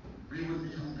 we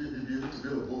wouldn't even be able to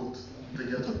build a boat to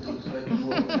get to like New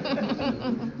York.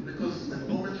 Because the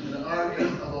moment you're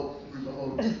arguing about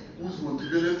who's going to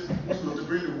build it, who's going to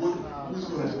bring the wood, who's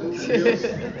going to do the nails,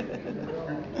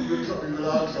 you will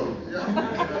all trouble. Yeah.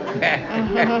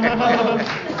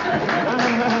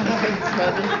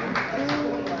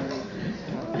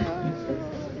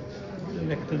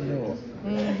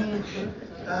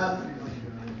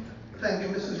 Thank you,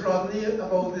 Mrs. Rodney,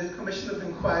 about the Commission of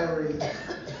Inquiry.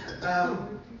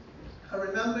 I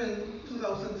remember in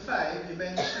 2005 you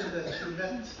mentioned that you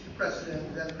met the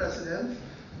then President,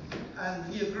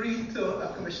 and he agreed to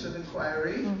a Commission of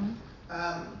Inquiry.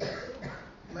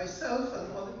 Myself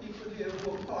and other people here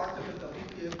who were part of the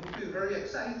WPA would be very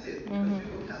excited because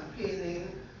we were campaigning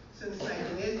since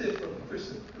 1980 for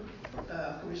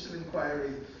a Commission of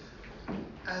Inquiry.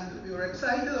 And we were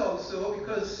excited also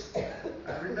because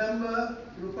I remember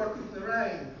Rupert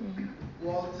Ryan,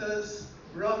 Walter's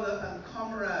brother and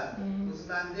comrade, was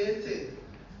mandated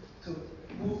to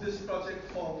move this project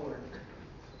forward.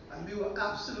 And we were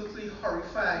absolutely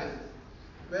horrified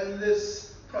when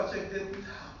this project didn't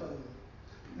happen.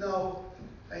 Now,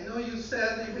 I know you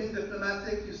said, you're being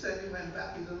diplomatic, you said you went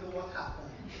back, you don't know what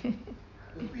happened.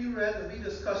 But we read and we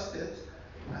discussed it,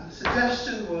 and the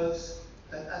suggestion was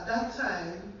that at that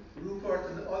time, Rupert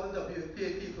and the other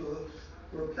WPA people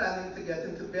were planning to get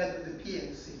into bed with the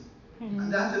PNC.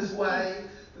 And that is why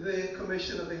the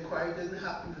Commission of Inquiry didn't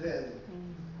happen then.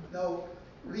 Now,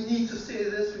 we need to say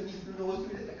this, we need to know it, we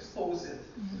need to expose it.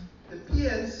 The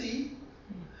PNC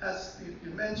has,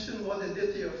 you mentioned what they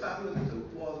did to your family, to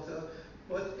Walter,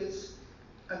 but it's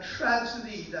a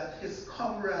tragedy that his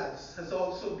comrades has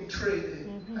also betrayed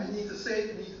him. I need to say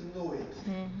it, we need to know it.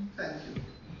 Thank you.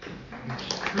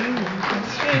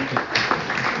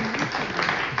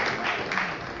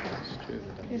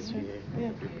 It's true.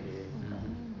 Yeah.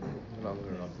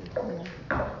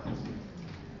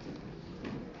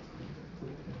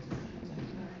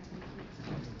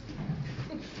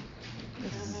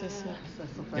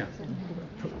 Yeah.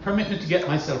 Permit me to get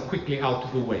myself quickly out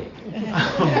of the way.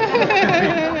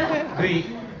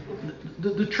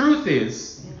 The truth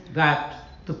is that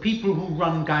the people who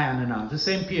run Guyana now, the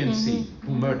same PNC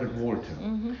who murdered Walter,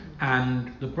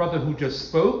 and the brother who just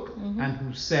spoke and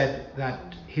who said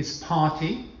that his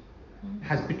party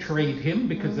has betrayed him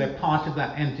because they're part of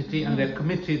that entity and they're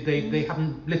committed, they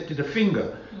haven't lifted a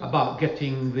finger about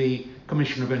getting the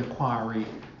Commission of Inquiry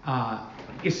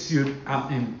issued.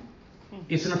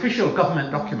 It's an official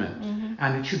government document,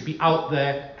 and it should be out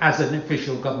there as an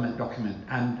official government document.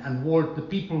 And the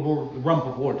people who are the rump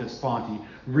of Walter's party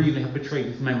really have betrayed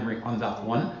his memory on that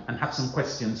one and have some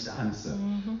questions to answer.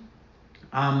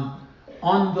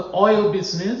 On the oil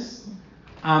business,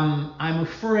 I'm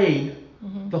afraid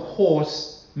the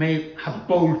horse may have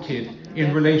bolted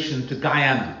in relation to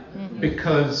Guyana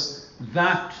because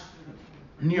that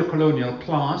neocolonial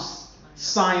class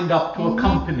signed up to a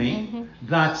company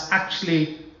that's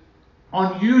actually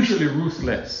unusually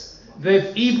ruthless.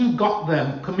 They've even got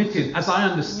them committed, as I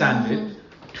understand it,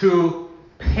 to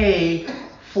pay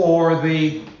for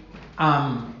the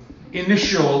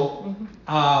initial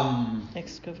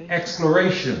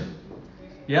exploration.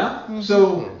 Yeah?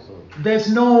 So there's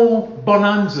no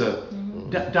bonanza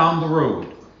down the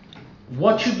road.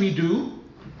 What should we do?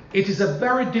 It is a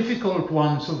very difficult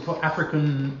one for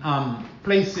African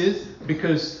places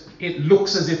because it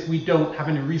looks as if we don't have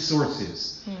any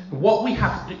resources. What we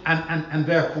have to, and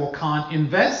therefore can't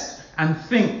invest, and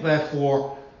think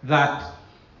therefore that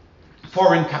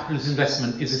foreign capitalist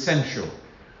investment is essential.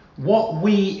 What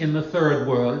we in the third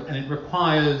world, and it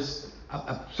requires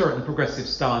a certain progressive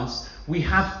stance, we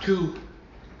have to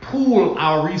pool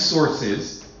our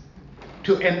resources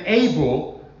to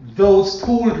enable those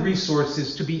pooled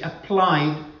resources to be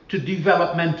applied to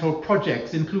developmental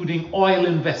projects, including oil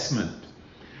investment.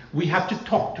 We have to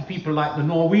talk to people like the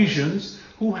Norwegians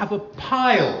who have a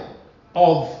pile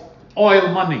of oil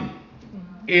money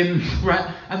and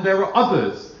there are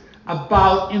others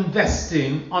about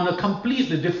investing on a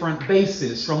completely different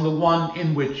basis from the one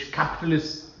in which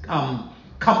capitalist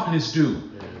companies do.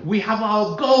 We have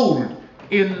our gold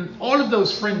in all of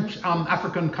those French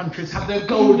African countries have their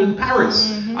gold in Paris.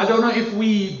 I don't know if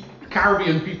we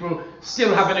Caribbean people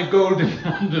still have any gold in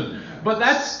London, but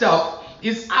that stuff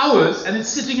is ours and it's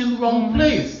sitting in the wrong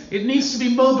place. It needs to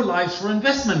be mobilized for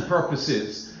investment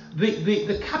purposes.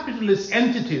 The capitalist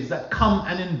entities that come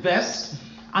and invest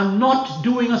are not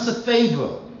doing us a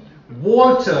favor.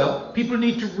 Walter, people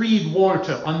need to read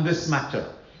Walter on this matter.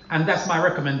 And that's my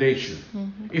recommendation.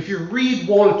 If you read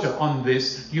Walter on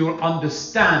this, you'll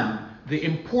understand the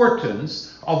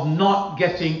importance of not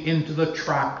getting into the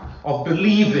trap of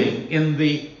believing in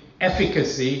the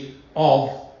efficacy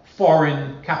of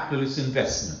foreign capitalist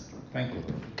investment. Thank you.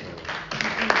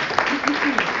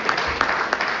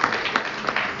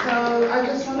 So I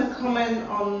just want to comment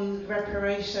on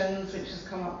reparations, which has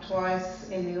come up twice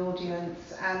in the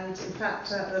audience. And in fact,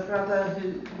 the brother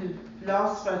who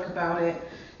last spoke about it,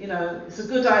 you know, it's a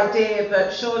good idea,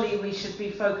 but surely we should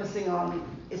be focusing on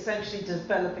essentially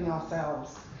developing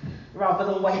ourselves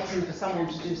rather than waiting for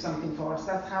someone to do something for us.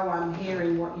 That's how I'm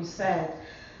hearing what you said.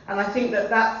 And I think that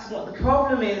that's what the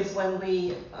problem is when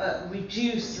we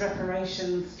reduce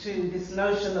reparations to this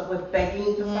notion that we're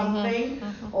begging for something,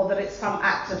 or that it's some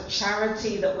act of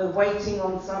charity, that we're waiting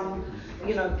on some,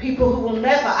 you know, people who will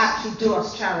never actually do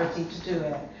us charity to do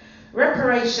it.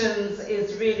 Reparations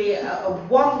is really a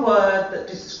one word that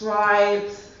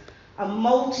describes a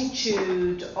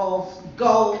multitude of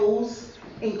goals,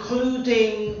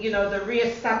 including, you know, the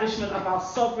re-establishment of our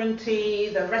sovereignty,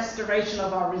 the restoration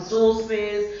of our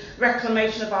resources,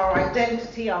 reclamation of our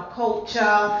identity, our culture,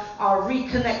 our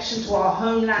reconnection to our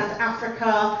homeland,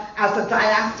 Africa, as a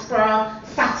diaspora,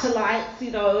 satellites, you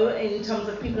know, in terms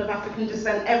of people of African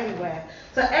descent everywhere.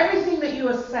 So everything that you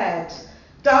have said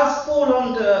does fall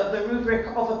under the rubric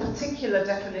of a particular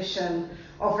definition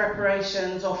of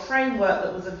reparations or framework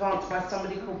that was advanced by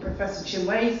somebody called Professor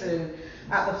Chinwezu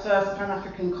at the first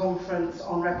Pan-African Conference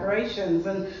on Reparations.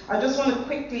 And I just want to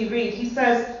quickly read. He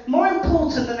says, more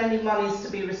important than any monies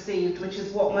to be received, which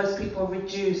is what most people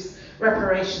reduce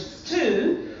reparations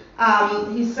to,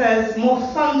 he says, more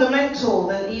fundamental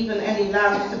than even any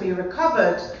land to be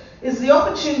recovered, is the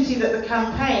opportunity that the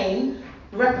campaign,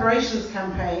 the reparations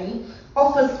campaign,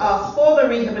 offers us for the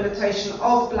rehabilitation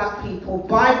of black people,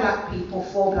 by black people,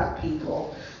 for black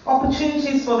people.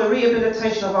 Opportunities for the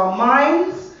rehabilitation of our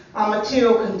minds, our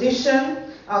material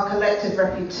condition, our collective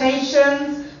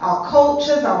reputations, our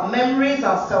cultures, our memories,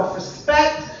 our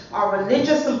self-respect, our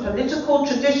religious and political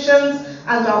traditions,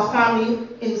 and our family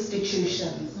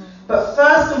institutions. But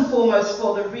first and foremost,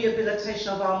 for the rehabilitation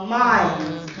of our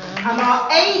minds and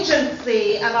our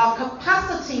agency and our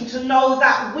capacity to know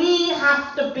that we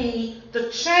have to be the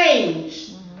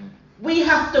change. We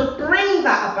have to bring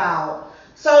that about.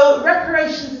 So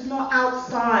reparations is not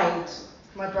outside,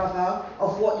 my brother,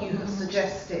 of what you have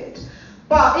suggested.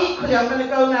 But equally, I'm going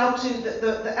to go now to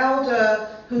the elder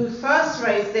who first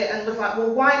raised it and was like,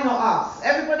 well, why not us?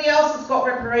 Everybody else has got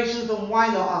reparations, and why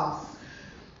not us?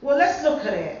 Well, let's look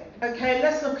at it. Okay,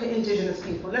 let's look at indigenous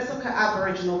people. Let's look at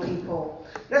Aboriginal people.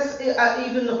 Let's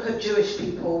even look at Jewish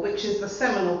people, which is the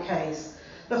seminal case.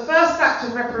 The first act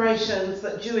of reparations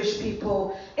that Jewish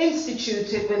people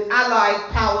instituted with allied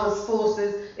powers,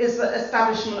 forces, is the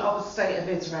establishment of a state of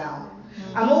Israel.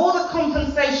 And all the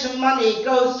compensation money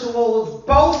goes towards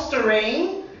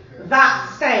bolstering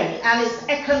that state and its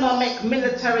economic,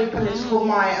 military, political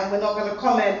might. And we're not going to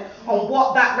comment on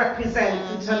what that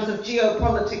represents in terms of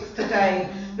geopolitics today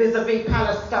vis-a-vis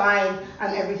Palestine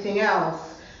and everything else.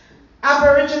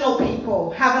 Aboriginal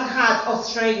people haven't had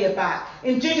Australia back.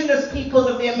 Indigenous peoples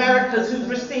of the Americas who've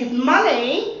received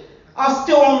money are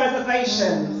still on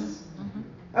reservations.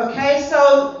 Okay,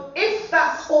 so if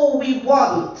that's all we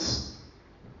want,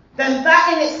 then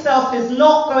that in itself is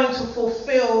not going to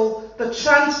fulfill the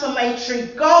transformatory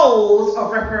goals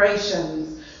of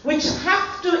reparations, which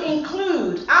have to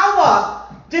include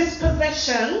our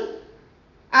dispossession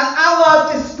and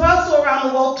our dispersal around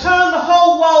the world, turn the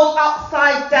whole world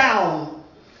upside down.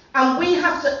 And we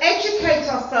have to educate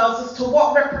ourselves as to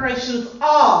what reparations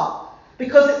are,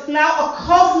 because it's now a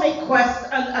cosmic quest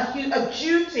and a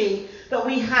duty that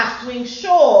we have to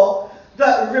ensure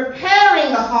that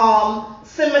repairing the harm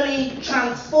similarly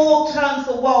turns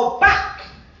the world back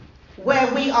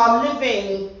where we are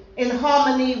living in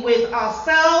harmony with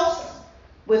ourselves,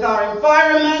 with our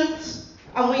environment,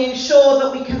 and we ensure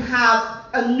that we can have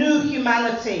a new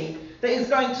humanity that is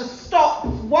going to stop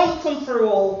once and for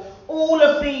all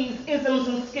of these isms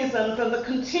and schisms and the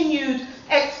continued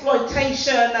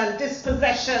exploitation and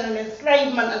dispossession and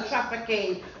enslavement and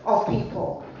trafficking of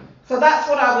people. So that's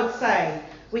what I would say.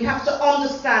 We have to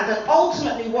understand that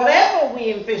ultimately whatever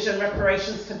we envision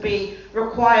reparations to be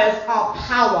requires our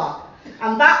power.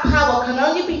 And that power can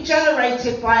only be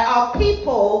generated by our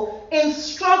people in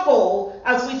struggle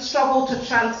as we struggle to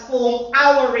transform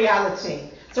our reality.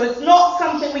 So it's not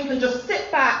something we can just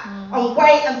sit back and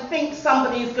wait and think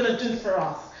somebody is going to do for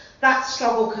us. That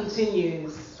struggle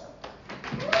continues.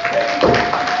 I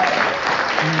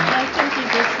think you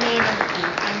just made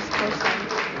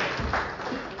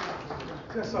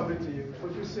Just something to you.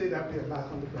 Would you say that we are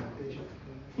back on the plantation?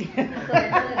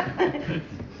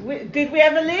 Did we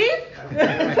ever leave?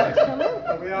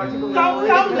 Some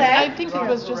left. I think it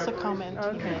was just a comment.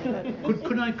 Okay.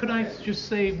 Could I just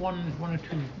say one or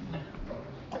two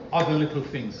other little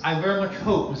things? I very much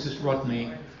hope, Mrs.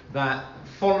 Rodney, that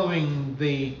following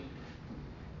the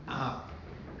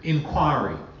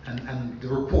inquiry and the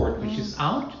report which is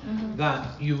out,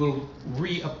 that you will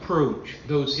reapproach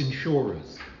those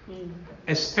insurers,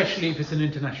 especially if it's an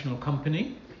international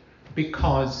company,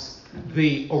 because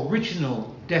the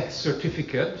original death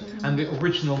certificate and the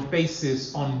original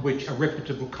basis on which a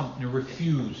reputable company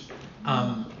refused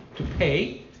to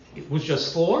pay, it was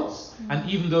just false, and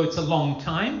even though it's a long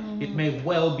time, it may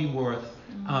well be worth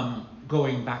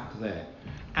going back there.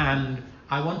 And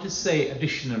I want to say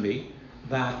additionally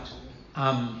that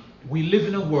we live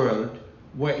in a world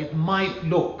where it might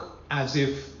look as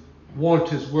if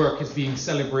Walter's work is being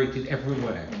celebrated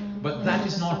everywhere, but that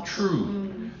is not true.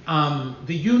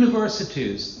 The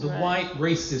universities, the white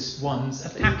racist ones,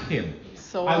 attack him.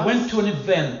 I went to an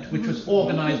event which was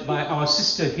organized by our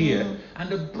sister here,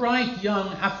 and a bright young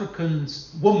African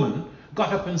woman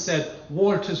got up and said,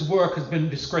 Walter's work has been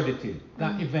discredited.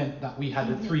 That event that we had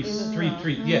at 3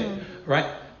 right?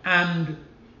 And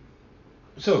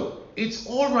so it's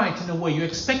all right in a way, you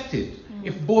expect it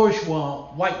if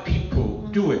bourgeois white people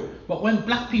do it. But when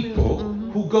black people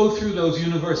who go through those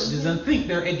universities and think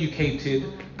they're educated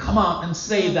come out and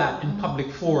say that in public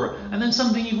fora, and then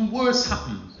something even worse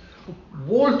happens.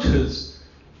 Walter's,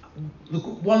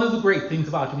 one of the great things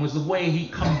about him was the way he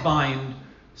combined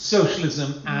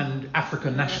socialism and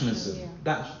African nationalism.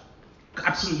 That's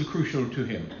absolutely crucial to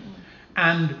him.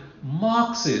 And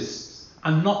Marxists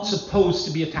are not supposed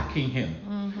to be attacking him.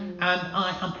 And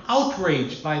I am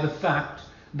outraged by the fact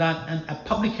that a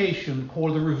publication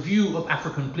called the Review of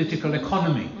African Political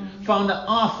Economy found an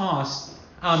half-assed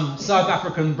South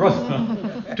African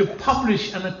brother to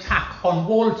publish an attack on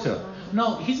Walter.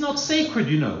 No, he's not sacred,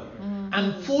 you know.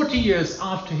 And 40 years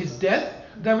after his death,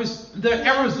 there are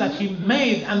errors that he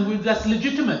made, and that's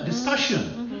legitimate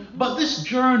discussion. But this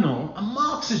journal, a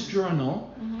Marxist journal,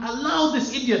 allowed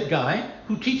this idiot guy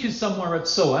who teaches somewhere at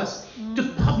SOAS to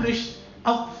publish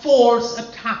a false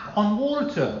attack on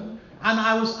Walter. And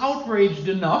I was outraged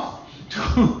enough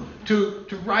to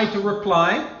write a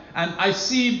reply. And I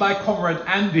see my comrade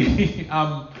Andy,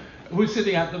 who's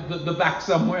sitting at the back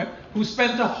somewhere, who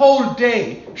spent a whole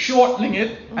day shortening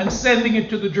it and sending it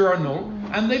to the journal,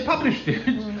 and they published it.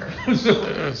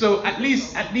 so at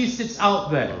least it's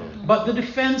out there. But the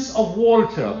defense of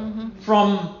Walter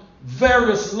from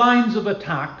various lines of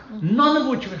attack, none of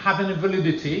which have any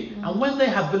validity, and when they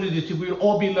have validity, we'll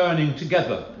all be learning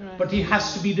together. Right. But he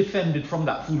has to be defended from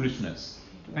that foolishness.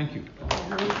 Thank you.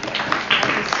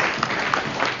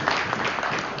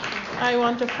 I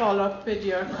want to follow up with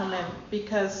your comment,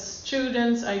 because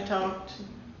students, I talked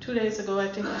 2 days ago, I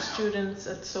think, to students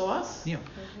at SOAS,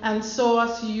 and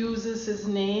SOAS uses his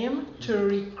name to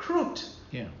recruit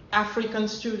African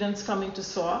students coming to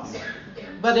SOAS,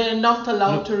 but they're not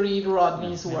allowed to read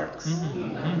Rodney's works.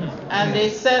 And they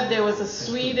said there was a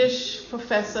Swedish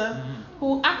professor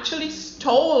who actually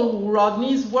stole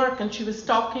Rodney's work, and she was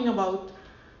talking about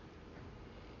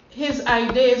his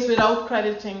ideas without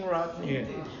crediting Rodney.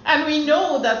 And we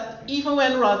know that even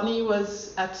when Rodney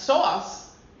was at SOAS,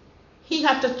 he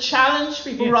had to challenge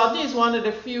people. Rodney is one of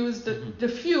the few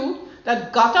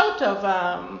that got out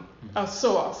of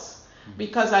SOAS,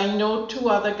 because I know 2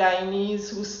 other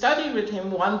Guyanese who studied with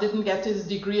him. One didn't get his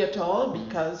degree at all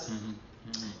because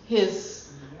his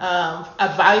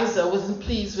advisor wasn't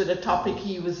pleased with the topic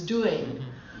he was doing.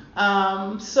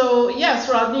 So yes,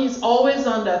 Rodney is always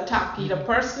under attack, either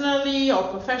personally or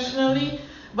professionally,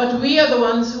 but we are the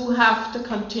ones who have to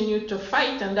continue to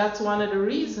fight, and that's one of the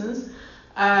reasons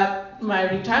at my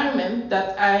retirement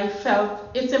that I felt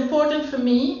it's important for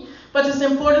me, but it's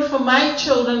important for my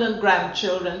children and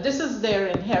grandchildren. This is their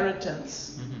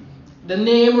inheritance. The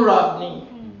name Rodney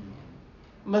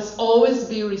must always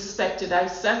be respected. I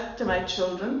said to my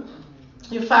children,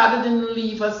 your father didn't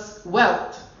leave us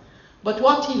wealth, but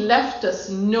what he left us,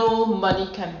 no money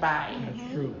can buy.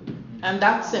 That's true. And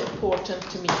that's important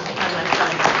to me and my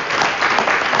family.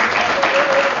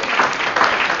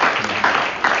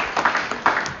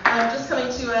 I'm just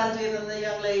coming to Andy and then the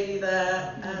young lady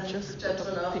there, and just the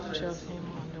gentleman a afterwards. picture of him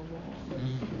on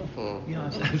the wall. Yeah,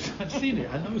 I've seen it.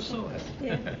 I know so.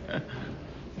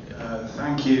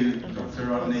 Thank you, Dr.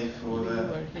 Rodney, for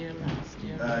the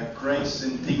grace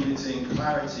and dignity and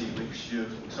clarity which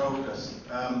you've told us.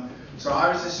 So I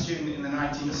was a student in the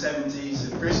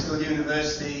 1970s at Bristol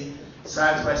University,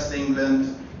 Southwest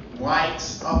England, white,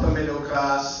 upper middle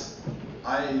class,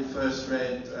 I first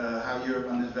read How Europe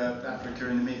Underdeveloped Africa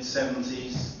in the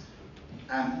mid-70s,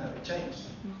 and it changed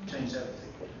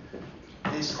everything.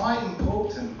 It's quite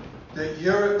important that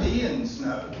Europeans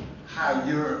know how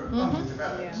Europe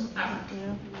underdeveloped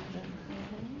Africa.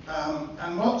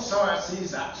 And what SOAS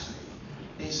is actually,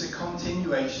 it's a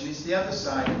continuation, it's the other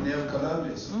side of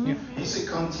neocolonialism. It's a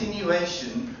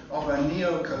continuation of a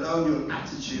neo-colonial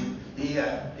attitude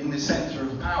here in the centre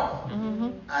of power.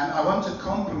 And I want to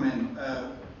compliment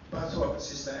both what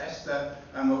Sister Esther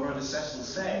and what Brother Cecil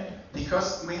said,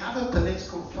 because we have a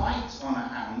political fight on our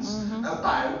hands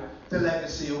about the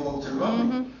legacy of Walter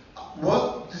Rodney.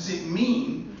 What does it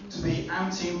mean to be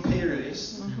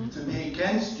anti-imperialist, to be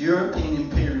against European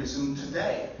imperialism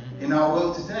today, in our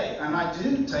world today? And I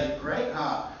do take great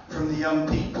heart from the young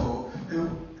people who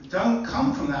don't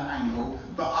come from that angle,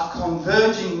 but are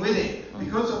converging with it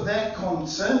because of their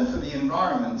concern for the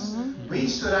environment. We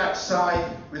stood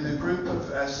outside with a group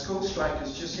of school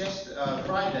strikers just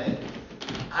Friday,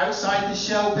 outside the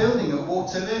Shell building at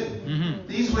Waterloo.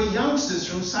 These were youngsters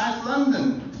from South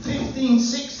London, 15,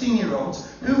 16-year-olds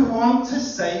who want to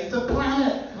save the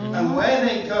planet. And where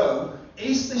they go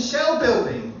is the Shell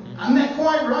building. And they're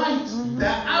quite right.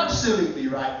 They're absolutely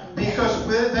right. Because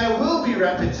there will be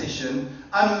repetition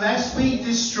unless we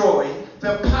destroy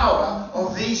the power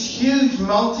of these huge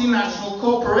multinational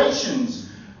corporations.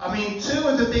 I mean, 2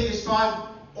 of the biggest 5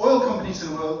 oil companies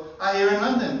in the world are here in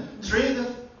London. 3 of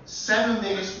the 7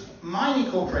 biggest mining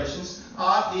corporations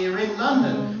are here in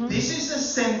London. This is the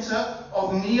centre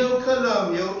of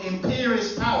neo-colonial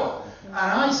imperialist power. And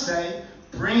I say,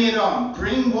 bring it on.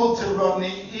 Bring Walter Rodney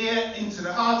here into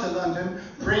the heart of London.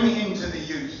 Bring him to the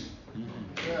youth.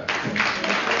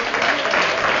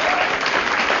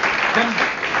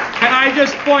 Can I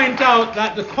just point out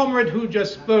that the comrade who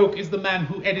just spoke is the man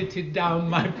who edited down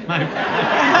my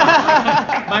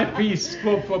piece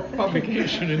for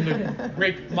publication in the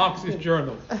great Marxist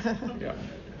journal. Yeah.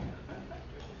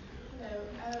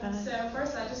 So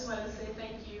first I just want to say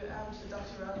thank you to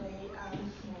Dr. Rodney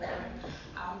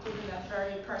for giving that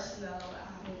very personal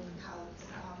account.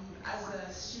 As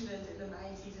a student in the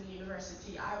 90s in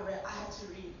university, I had to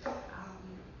read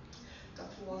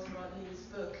Dr. Walter Rodney's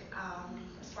book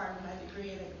as part of my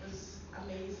degree, and it was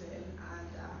amazing, and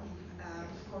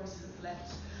of course it has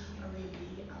left a really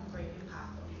great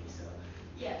impact on me. So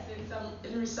yes,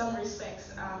 in some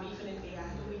respects, even in the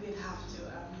end, we did have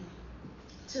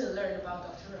to learn about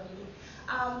Dr.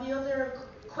 Rodney. The other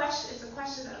question, it's a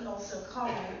question and also a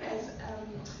comment, is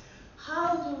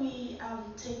how do we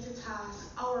take to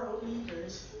task our own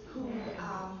leaders who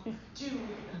do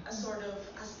a sort of,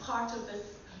 as part of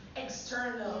this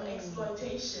external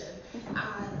exploitation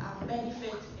and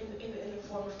benefit in the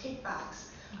form of kickbacks,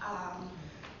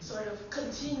 sort of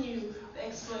continue the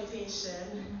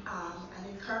exploitation and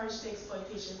encourage the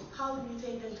exploitation? How do we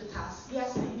take them to task?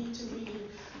 Yes, they need to read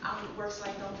works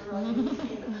like Dr. Rodney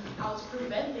in how to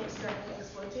prevent the external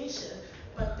exploitation,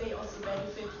 but they also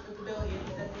benefit with the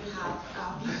billions that we have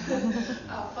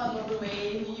funneled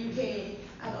away in the UK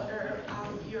and other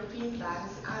European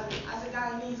banks. And as a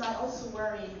Guyanese, I also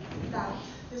worry that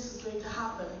this is going to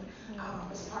happen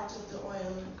as part of the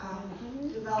oil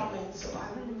development. So I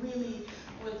really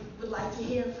would like to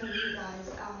hear from you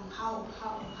guys how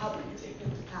do we take them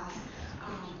to task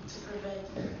to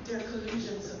prevent their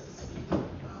collusion, so to speak,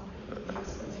 with the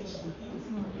exploitation.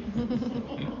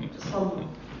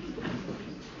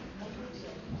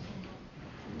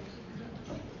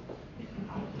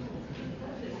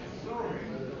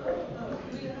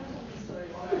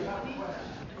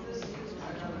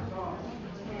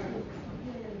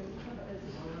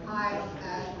 Hi,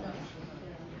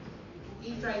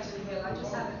 Eve Drayton Hill. I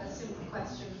just have a simple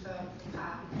question for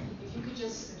Pat. If you could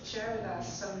just share with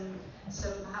us some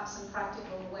perhaps some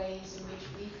practical ways in which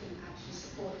we can actually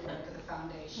support the work of the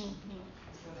foundation.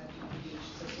 That's what I'd be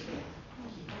interested to hear.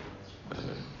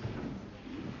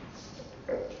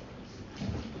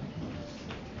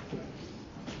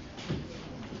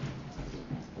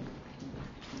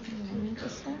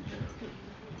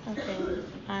 Okay,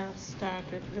 I'll start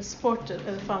with the support of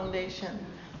the foundation.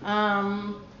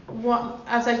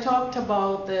 As I talked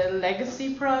about the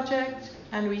legacy project,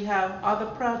 and we have other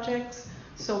projects,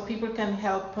 so people can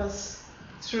help us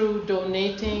through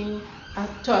donating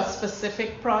to a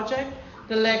specific project.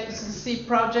 The legacy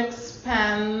project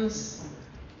spans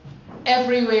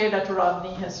everywhere that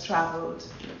Rodney has traveled,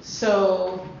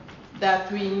 so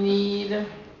that we need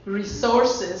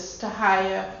resources to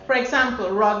hire. For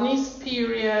example, Rodney's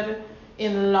period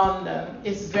in London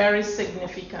is very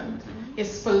significant.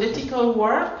 It's political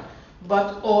work,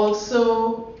 but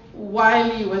also while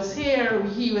he was here,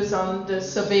 he was under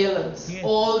surveillance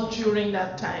all during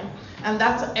that time. And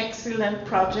that's an excellent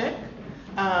project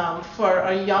for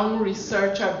a young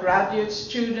researcher, graduate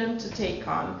student to take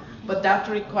on. But that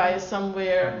requires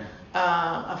somewhere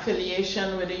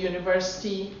affiliation with a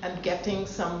university and getting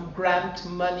some grant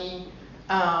money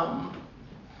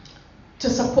to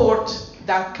support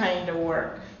that kind of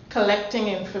work. Collecting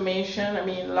information, I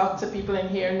mean, lots of people in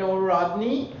here know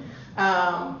Rodney,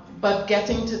 but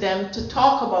getting to them to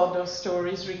talk about those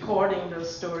stories, recording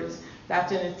those stories,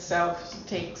 that in itself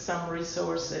takes some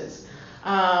resources.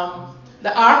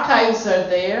 The archives are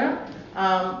there.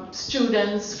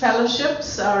 Students'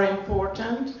 fellowships are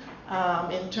important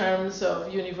in terms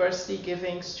of university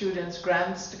giving students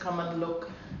grants to come and look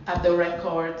at the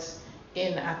records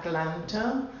in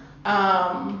Atlanta.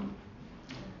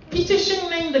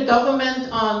 Petitioning the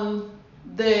government on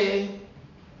the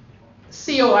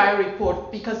COI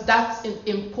report, because that's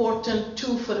important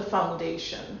too for the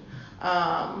foundation.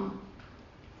 What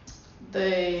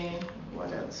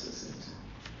else is it?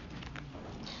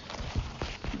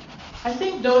 I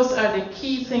think those are the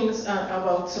key things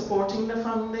about supporting the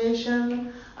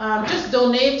foundation. Just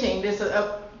donating, there's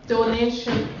a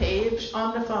donation page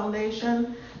on the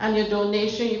foundation, and your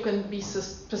donation, you can be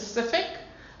specific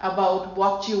about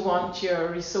what you want your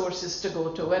resources to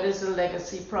go to, whether it's a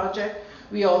legacy project.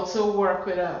 We also work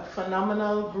with a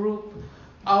phenomenal group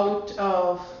out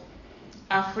of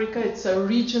Africa. It's a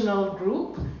regional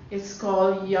group. It's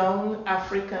called Young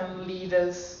African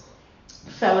Leaders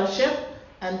Fellowship.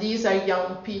 And these are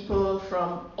young people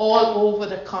from all over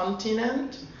the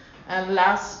continent. And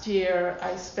last year,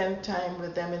 I spent time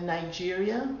with them in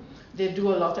Nigeria. They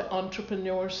do a lot of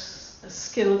entrepreneurs,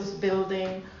 skills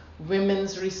building,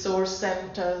 women's resource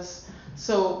centers.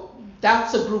 So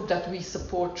that's a group that we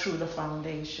support through the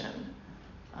foundation.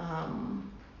 I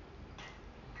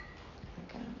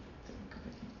can't think of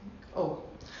anything. Oh,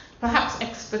 perhaps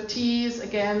expertise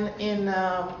again in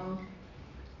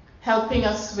helping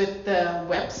us with the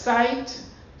website,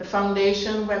 the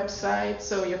foundation website,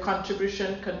 so your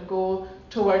contribution can go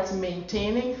towards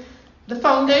maintaining. The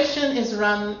foundation is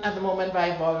run at the moment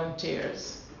by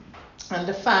volunteers and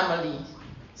the family.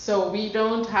 So we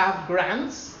don't have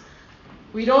grants.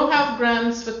 We don't have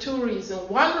grants for two reasons.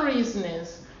 One reason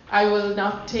is I will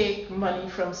not take money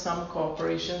from some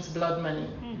corporations, blood money.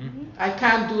 Mm-hmm. I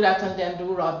can't do that and then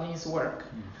do Rodney's work.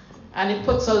 And it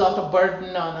puts a lot of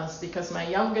burden on us because my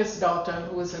youngest daughter,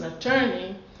 who is an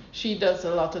attorney, she does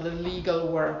a lot of the legal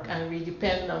work, and we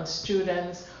depend on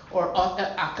students or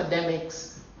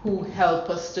academics who help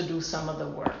us to do some of the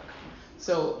work.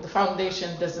 So the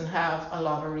foundation doesn't have a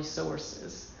lot of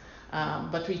resources,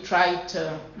 but we try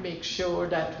to make sure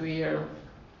that we're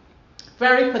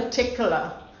very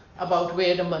particular about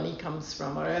where the money comes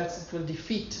from, or else it will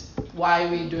defeat why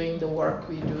we're doing the work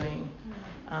we're doing.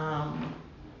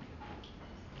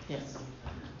 Yes.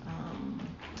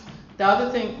 The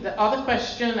other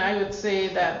question, I would say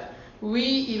that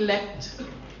we elect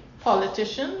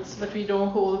politicians, but we don't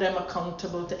hold them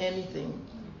accountable to anything.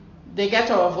 They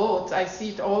get our votes. I see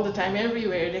it all the time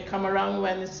everywhere. They come around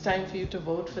when it's time for you to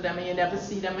vote for them and you never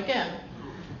see them again.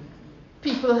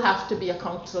 People have to be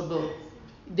accountable.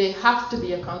 They have to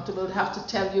be accountable. They have to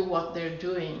tell you what they're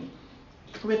doing.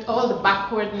 With all the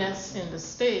backwardness in the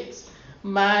States,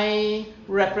 my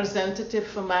representative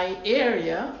for my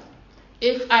area,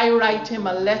 if I write him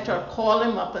a letter, call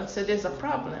him up and say there's a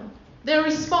problem, they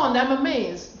respond. I'm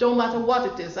amazed. Don't matter what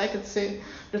it is. I could say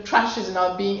the trash is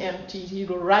not being emptied. He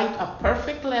will write a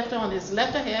perfect letter on his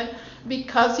letterhead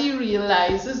because he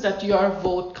realizes that your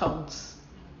vote counts.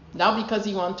 Not because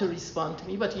he wants to respond to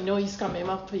me, but you know he's coming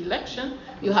up for election.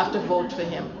 You have to vote for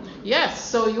him. Yes,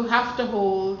 so you have to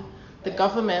hold the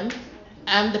government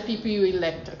and the people you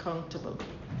elect accountable.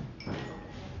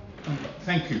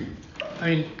 Thank you. I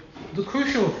mean, the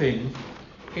crucial thing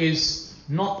is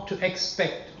not to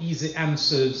expect easy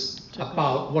answers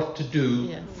about what to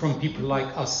do from people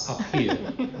like us up here,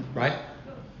 right?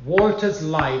 Walter's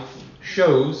life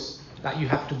shows that you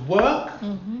have to work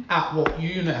at what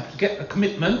you have to get a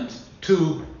commitment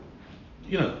to,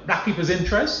 black people's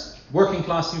interests, working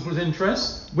class people's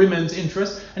interests, women's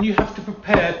interests, and you have to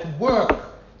prepare to work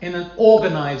in an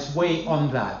organized way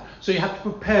on that. So you have to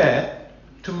prepare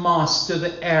to master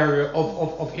the area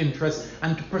of interest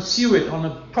and to pursue it on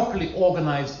a properly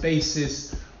organized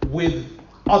basis with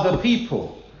other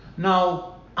people.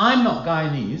 Now, I'm not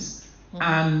Guyanese,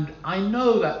 and I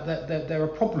know that there are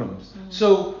problems.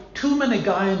 So too many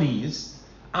Guyanese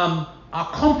are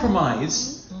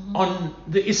compromised on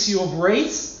the issue of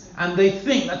race and they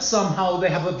think that somehow they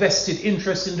have a vested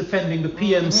interest in defending the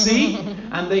PNC,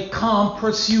 and they can't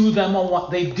pursue them on what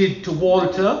they did to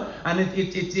Walter, and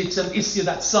it's an issue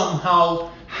that somehow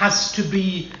has to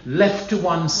be left to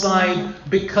one side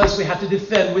because we had to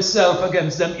defend ourselves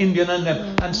against them Indian and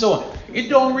them and so on. It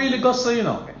don't really go so, you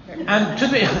know. And to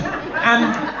the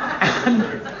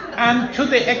and to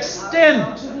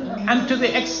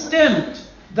the extent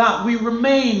that we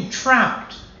remain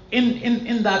trapped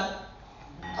in that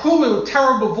cruel,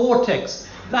 terrible vortex,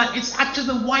 that it's actually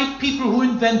the white people who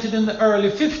invented in the early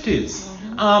 50s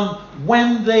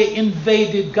when they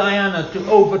invaded Guyana to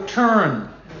overturn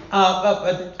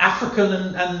an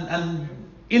African and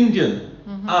Indian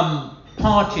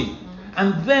party,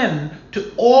 and then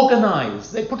to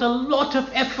organize. They put a lot of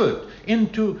effort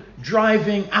into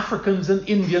driving Africans and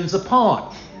Indians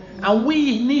apart. And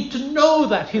we need to know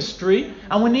that history,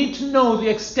 and we need to know the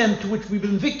extent to which we've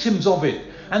been victims of it.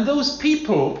 And those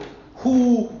people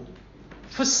who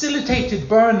facilitated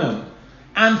Burnham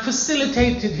and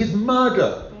facilitated his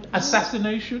murder,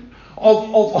 assassination of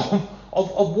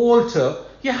Walter,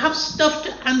 you have stuff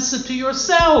to answer to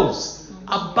yourselves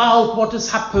about what has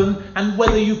happened and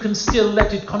whether you can still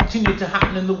let it continue to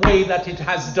happen in the way that it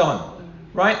has done.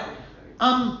 Right?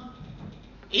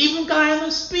 Even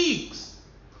Guyana Speaks.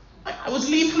 I was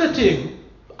leafleting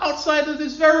outside of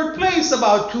this very place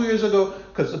about 2 years ago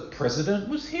because the president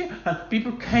was here and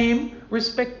people came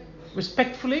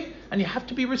respectfully, and you have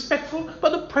to be respectful,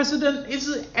 but the president is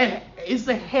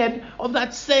the head of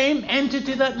that same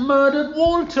entity that murdered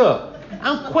Walter.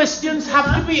 And questions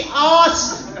have to be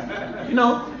asked, you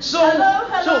know. So I'm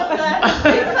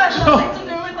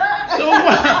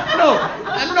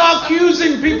not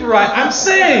accusing people, right? I'm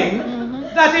saying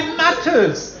that it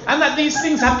matters, and that these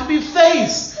things have to be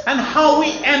faced, and how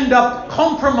we end up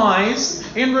compromised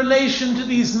in relation to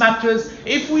these matters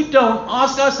if we don't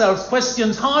ask ourselves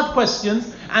questions, hard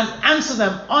questions, and answer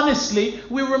them honestly.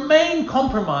 We remain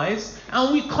compromised,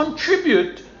 and we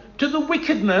contribute to the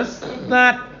wickedness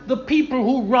that the people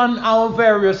who run our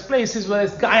various places, whether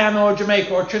it's Guyana or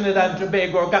Jamaica or Trinidad and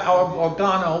Tobago or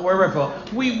Ghana or wherever,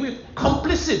 we're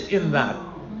complicit in that.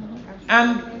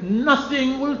 And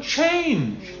nothing will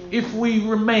change if we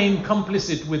remain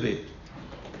complicit with it.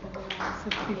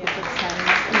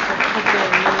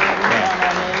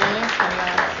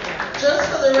 Just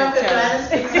for the record, Guyana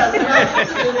Speaks has nothing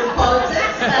to do with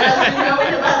politics, and as we know, we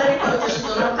have had any politicians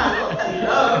on our panel,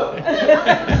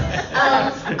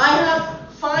 and I have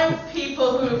 5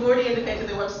 people who have already indicated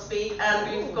they want to speak, and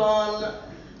we've gone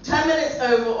 10 minutes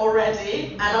over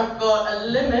already, and I've got a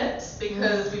limit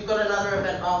because we've got another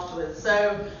event afterwards.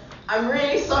 So I'm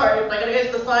really sorry, but I'm going to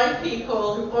go to the 5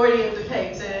 people who've already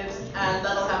indicated, and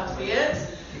that'll have to be it.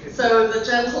 So the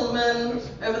gentleman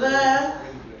over there,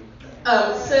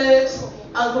 Sid,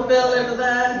 Uncle Bill over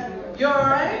there, you're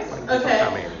alright? Okay,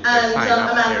 and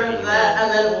Amanda over there,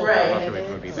 and then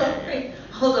Ray. Sorry,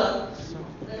 hold on.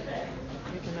 Okay.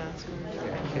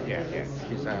 Yeah.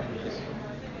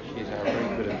 She's very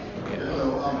good at. Hello,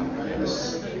 my name is.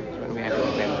 When we had an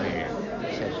event here,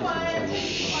 she said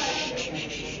she's going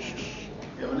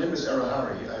to Yeah, my name is Era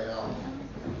Harry.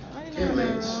 I came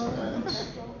late and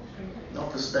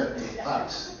not respect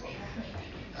Pat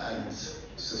and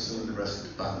Cecil and the rest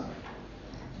of the panel.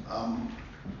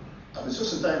 I was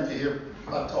just in time to hear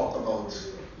Pat talk about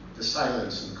the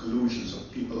silence and collusions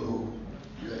of people who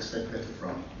you expect better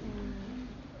from.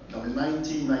 Now, in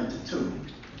 1992,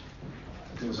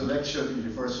 there was a lecture at the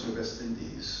University of West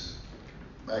Indies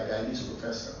by a Guyanese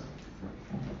professor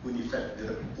who in effect did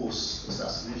a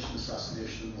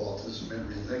post-assassination of Walter's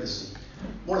memory and legacy,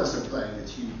 more or less implying that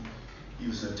he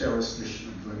was in a terrorist mission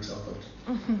and blew himself up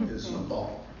his own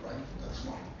bomb, right? That's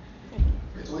wrong.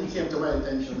 It only came to my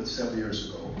attention that 7 years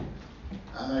ago,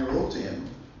 and I wrote to him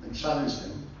and challenged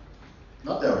him,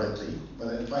 not directly, but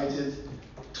I invited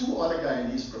 2 other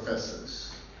Guyanese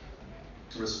professors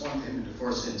to respond to him in the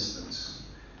first instance.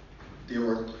 They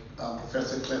were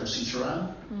Professor Clem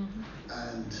Cicheran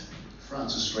and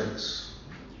Francis Rakes,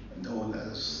 known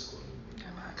as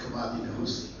Kamadi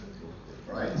Nahusi,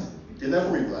 right? They never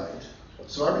replied.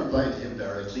 So I replied to him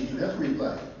directly. He never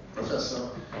replied. The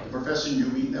professor knew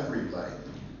me, never replied.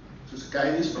 He was a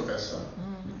Guyanese professor.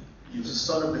 He was the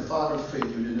son of the father of trade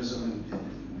unionism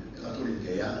not only in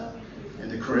Guyana, in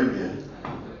the Caribbean,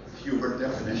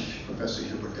 Professor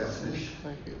Hubert Defnish.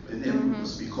 The name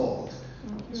must be called.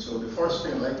 So the first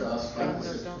thing I'd like to ask Frank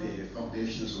is if the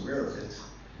foundation is aware of it.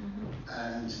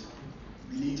 And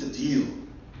we need to deal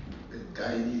with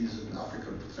Guyanese and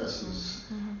African professors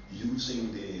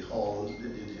using the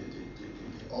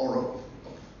aura of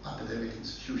academic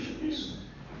institutions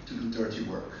to do dirty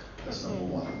work. That's number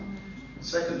one.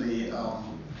 Secondly,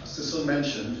 Cecil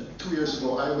mentioned 2 years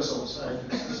ago I was outside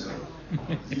Cecil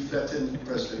deflecting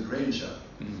President Granger,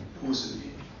 who's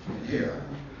in here,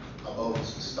 about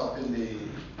stopping the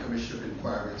Commission of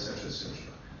Inquiry, etc., etc.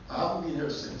 I haven't been here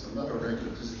since. I'm not a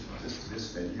regular visitor to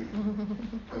this venue.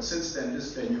 But since then,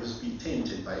 this venue has been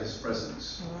tainted by his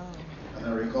presence. And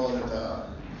I recall that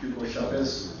Hugo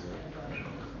Chavez.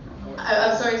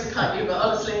 I'm sorry to cut you, but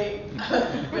honestly,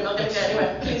 we're not going to get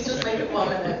anywhere. Please just make it 1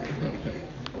 minute.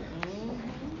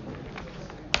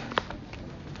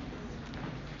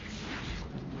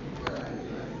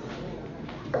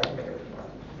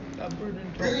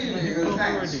 Good evening and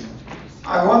thanks.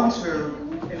 I want to,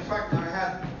 in fact, I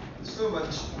had so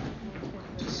much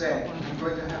to say, I'm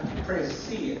going to have to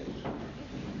proceed.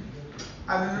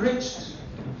 I'm enriched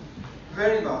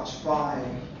very much by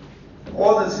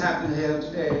all that's happened here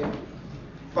today,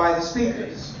 by the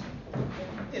speakers,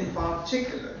 in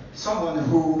particular, someone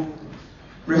who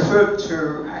referred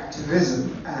to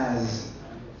activism as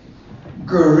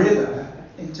guerrilla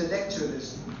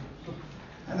intellectualism.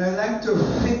 And I like to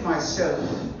fit myself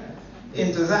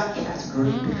into that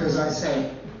category because I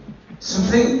say some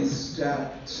things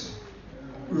that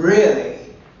really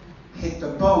hit the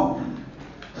bone.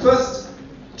 First,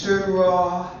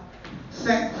 to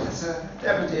thank Professor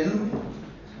Dabydeen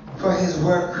for his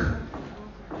work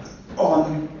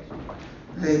on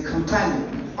the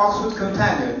companion, Oxford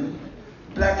Companion,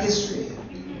 Black History.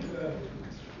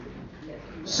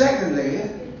 Secondly,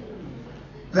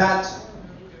 that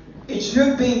it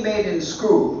should be made in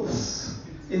schools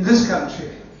in this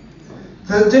country,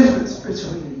 the difference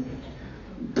between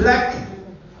Black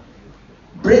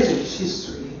British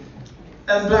history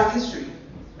and Black history.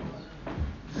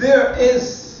 There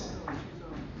is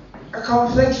a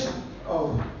confliction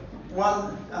of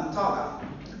one and t'other,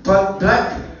 but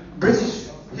Black British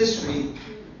history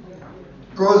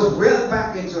goes well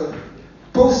back into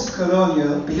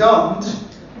post-colonial, beyond,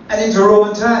 and into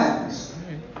Roman times.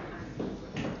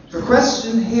 The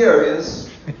question here is,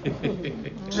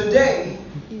 today,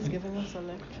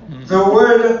 the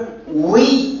word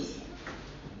 "we"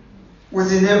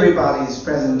 was in everybody's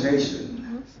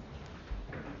presentation.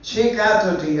 Sheikh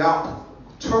Anta Diop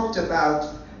talked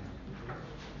about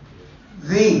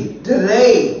the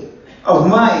delay of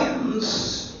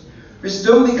minds, which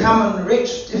don't become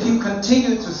enriched if you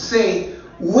continue to say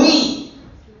 "we."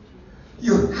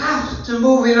 You have to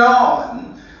move it on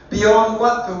beyond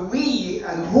what the we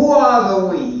and who are the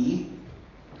we,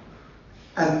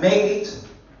 and make it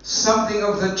something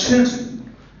of the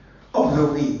children of the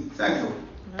we. Thank you.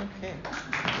 Okay.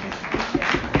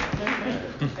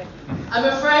 I'm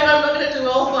afraid I'm not going to do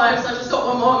all 5, so I've just got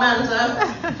one more,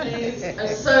 Amanda. Please. I'm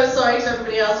so sorry to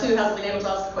everybody else who hasn't been able to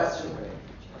ask a question.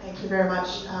 Thank you very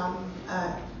much,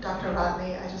 Dr.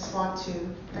 Rodney. I just want to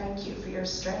thank you for your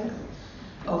strength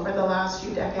over the last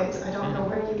few decades. I don't know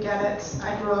where you get it.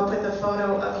 I grew up with a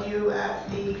photo of you at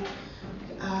the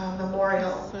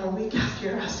memorial a week after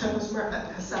your husband was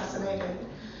assassinated.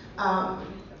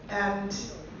 And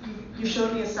you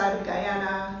showed me a side of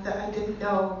Guyana that I didn't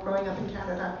know growing up in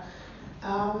Canada.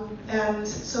 And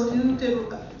so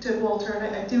did Walter,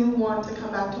 and I do want to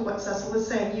come back to what Cecil was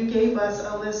saying. You gave us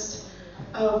a list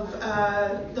of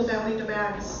the family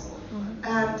demands.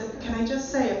 And can I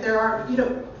just say, if there are,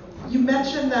 you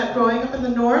mentioned that growing up in the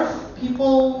North,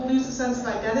 people lose a sense of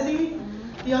identity.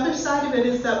 The other side of it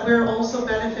is that we're also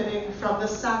benefiting from the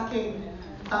sacking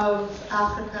of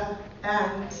Africa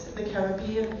and the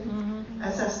Caribbean,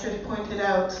 as Esther pointed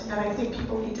out, and I think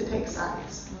people need to take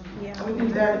sides. I would be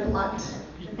very blunt,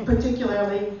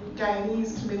 particularly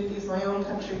Guyanese communities, my own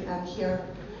country, and here.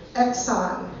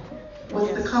 Exxon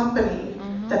was the company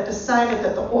that decided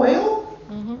that the oil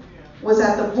was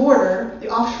at the border, the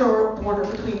offshore border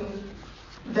between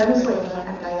Venezuela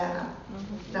and Guyana.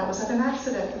 That was an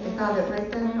accident, and they found it right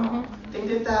there. No. They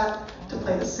did that to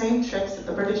play the same tricks that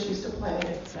the British used to play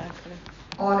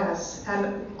on us.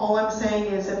 And all I'm saying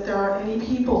is, if there are any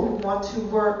people who want to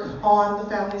work on the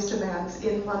family's demands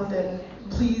in London,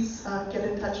 please get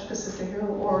in touch with Sister here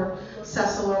or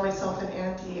Cecil or myself and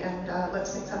Auntie, and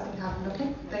let's make something happen,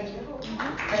 okay? Thank you.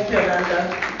 Thank you,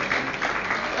 Amanda.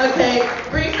 Okay,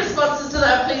 brief responses to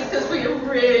that, please, because we are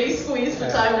really squeezed for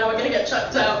time now. We're going to get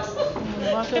chucked out.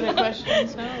 What are the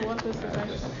questions now? What was the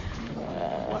question?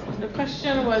 The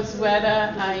question was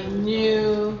whether I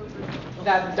knew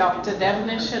that Dr.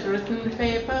 Devenish had written the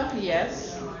paper.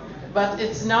 Yes, but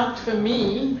it's not for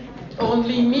me,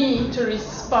 only me, to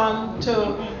respond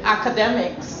to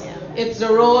academics. It's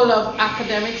the role of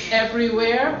academics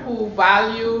everywhere who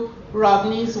value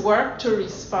Rodney's work to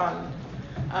respond.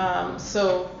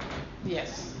 So,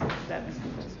 yes. that's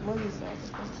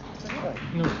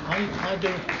No, I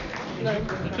don't.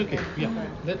 It's okay. Yeah.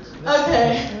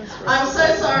 Okay. I'm so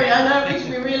sorry. I know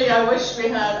I wish we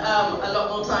had a lot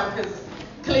more time because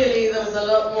clearly there was a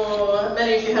lot more.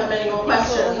 Many of you had many more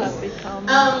questions.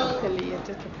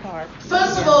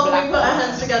 First of all, can we put our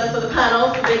hands together for the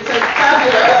panel for being so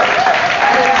fabulous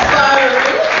and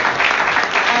inspiring.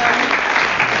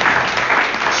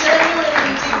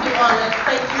 Genuinely deeply honoured.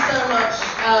 Thank you so much,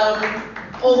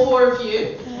 all four of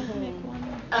you.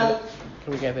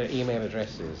 Can we get their email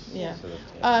addresses? Yeah. So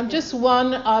that, just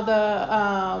one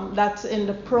other that's in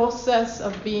the process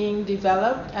of being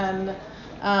developed, and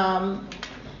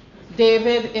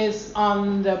David is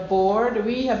on the board.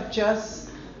 We have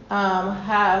just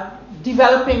had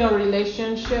developing a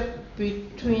relationship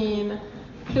between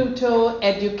Pluto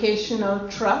Educational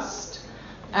Trust,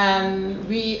 and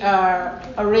we are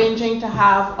arranging to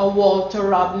have a Walter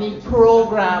Rodney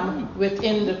program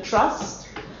within the trust.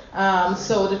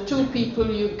 So the two people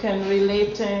you can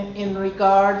relate in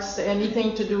regards to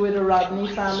anything to do with the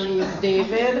Rodney family is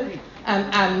David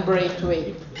and Anne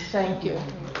Braithwaite. Thank you.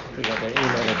 we got their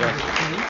email addresses.